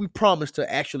promise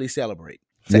to actually celebrate.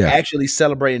 Actually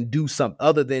celebrate and do something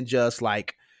other than just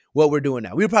like what we're doing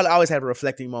now. We'll probably always have a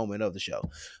reflecting moment of the show.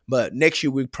 But next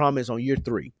year we promise on year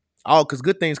 3. Oh, because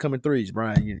good things come in 3s,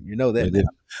 Bryan. You know that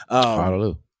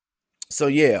now.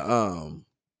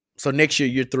 So next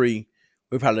year 3,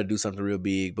 we'll probably do something real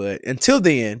big. But until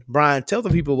then, Bryan, tell the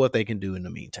people what they can do in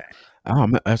the meantime.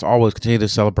 As always, continue to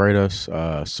celebrate us,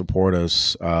 support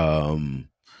us.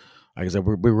 Like I said,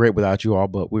 we're great without you all,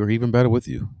 but we're even better with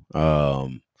you.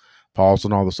 Follow us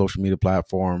on all the social media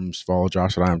platforms. Follow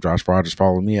Josh at I am Josh Rogers.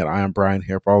 Follow me at I am Bryan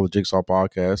here. Follow the Jigsaw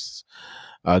Podcasts.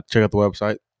 Check out the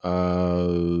website.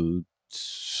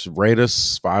 Rate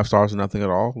us 5 stars or nothing at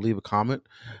all. Leave a comment.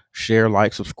 Share,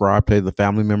 like, subscribe. Pay the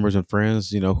family members and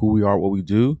friends, who we are, what we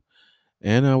do.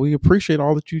 And we appreciate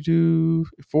all that you do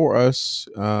for us.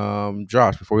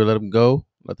 Josh, before you let them go,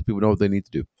 let the people know what they need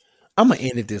to do. I'm going to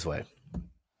end it this way.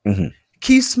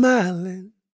 Keep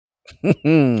smiling.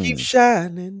 Keep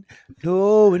shining,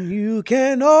 knowing you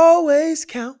can always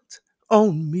count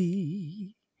on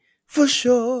me for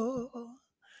sure.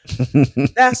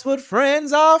 That's what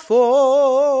friends are for.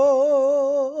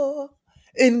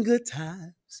 In good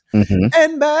times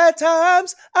and bad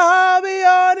times, I'll be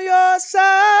on your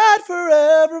side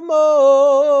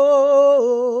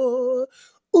forevermore.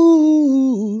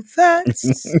 Ooh,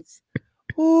 that's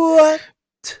what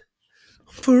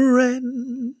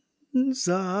friends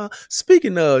are.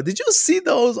 Speaking of, did you see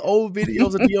those old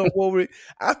videos of Dionne Warwick?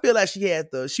 I feel like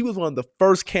she was one of the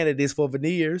first candidates for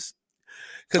veneers.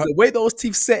 Because the way those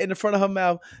teeth sat in the front of her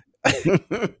mouth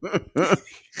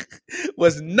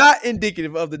was not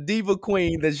indicative of the diva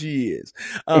queen that she is.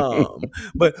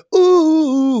 But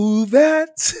ooh,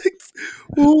 that's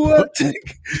what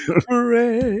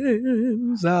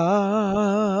friends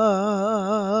are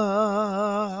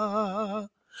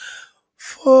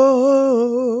for.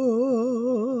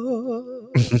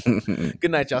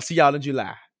 Good night, y'all. See y'all in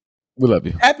July. We love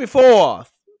you. Happy 4th.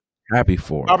 Happy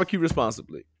 4th. Barbecue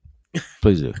responsibly.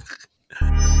 Please do.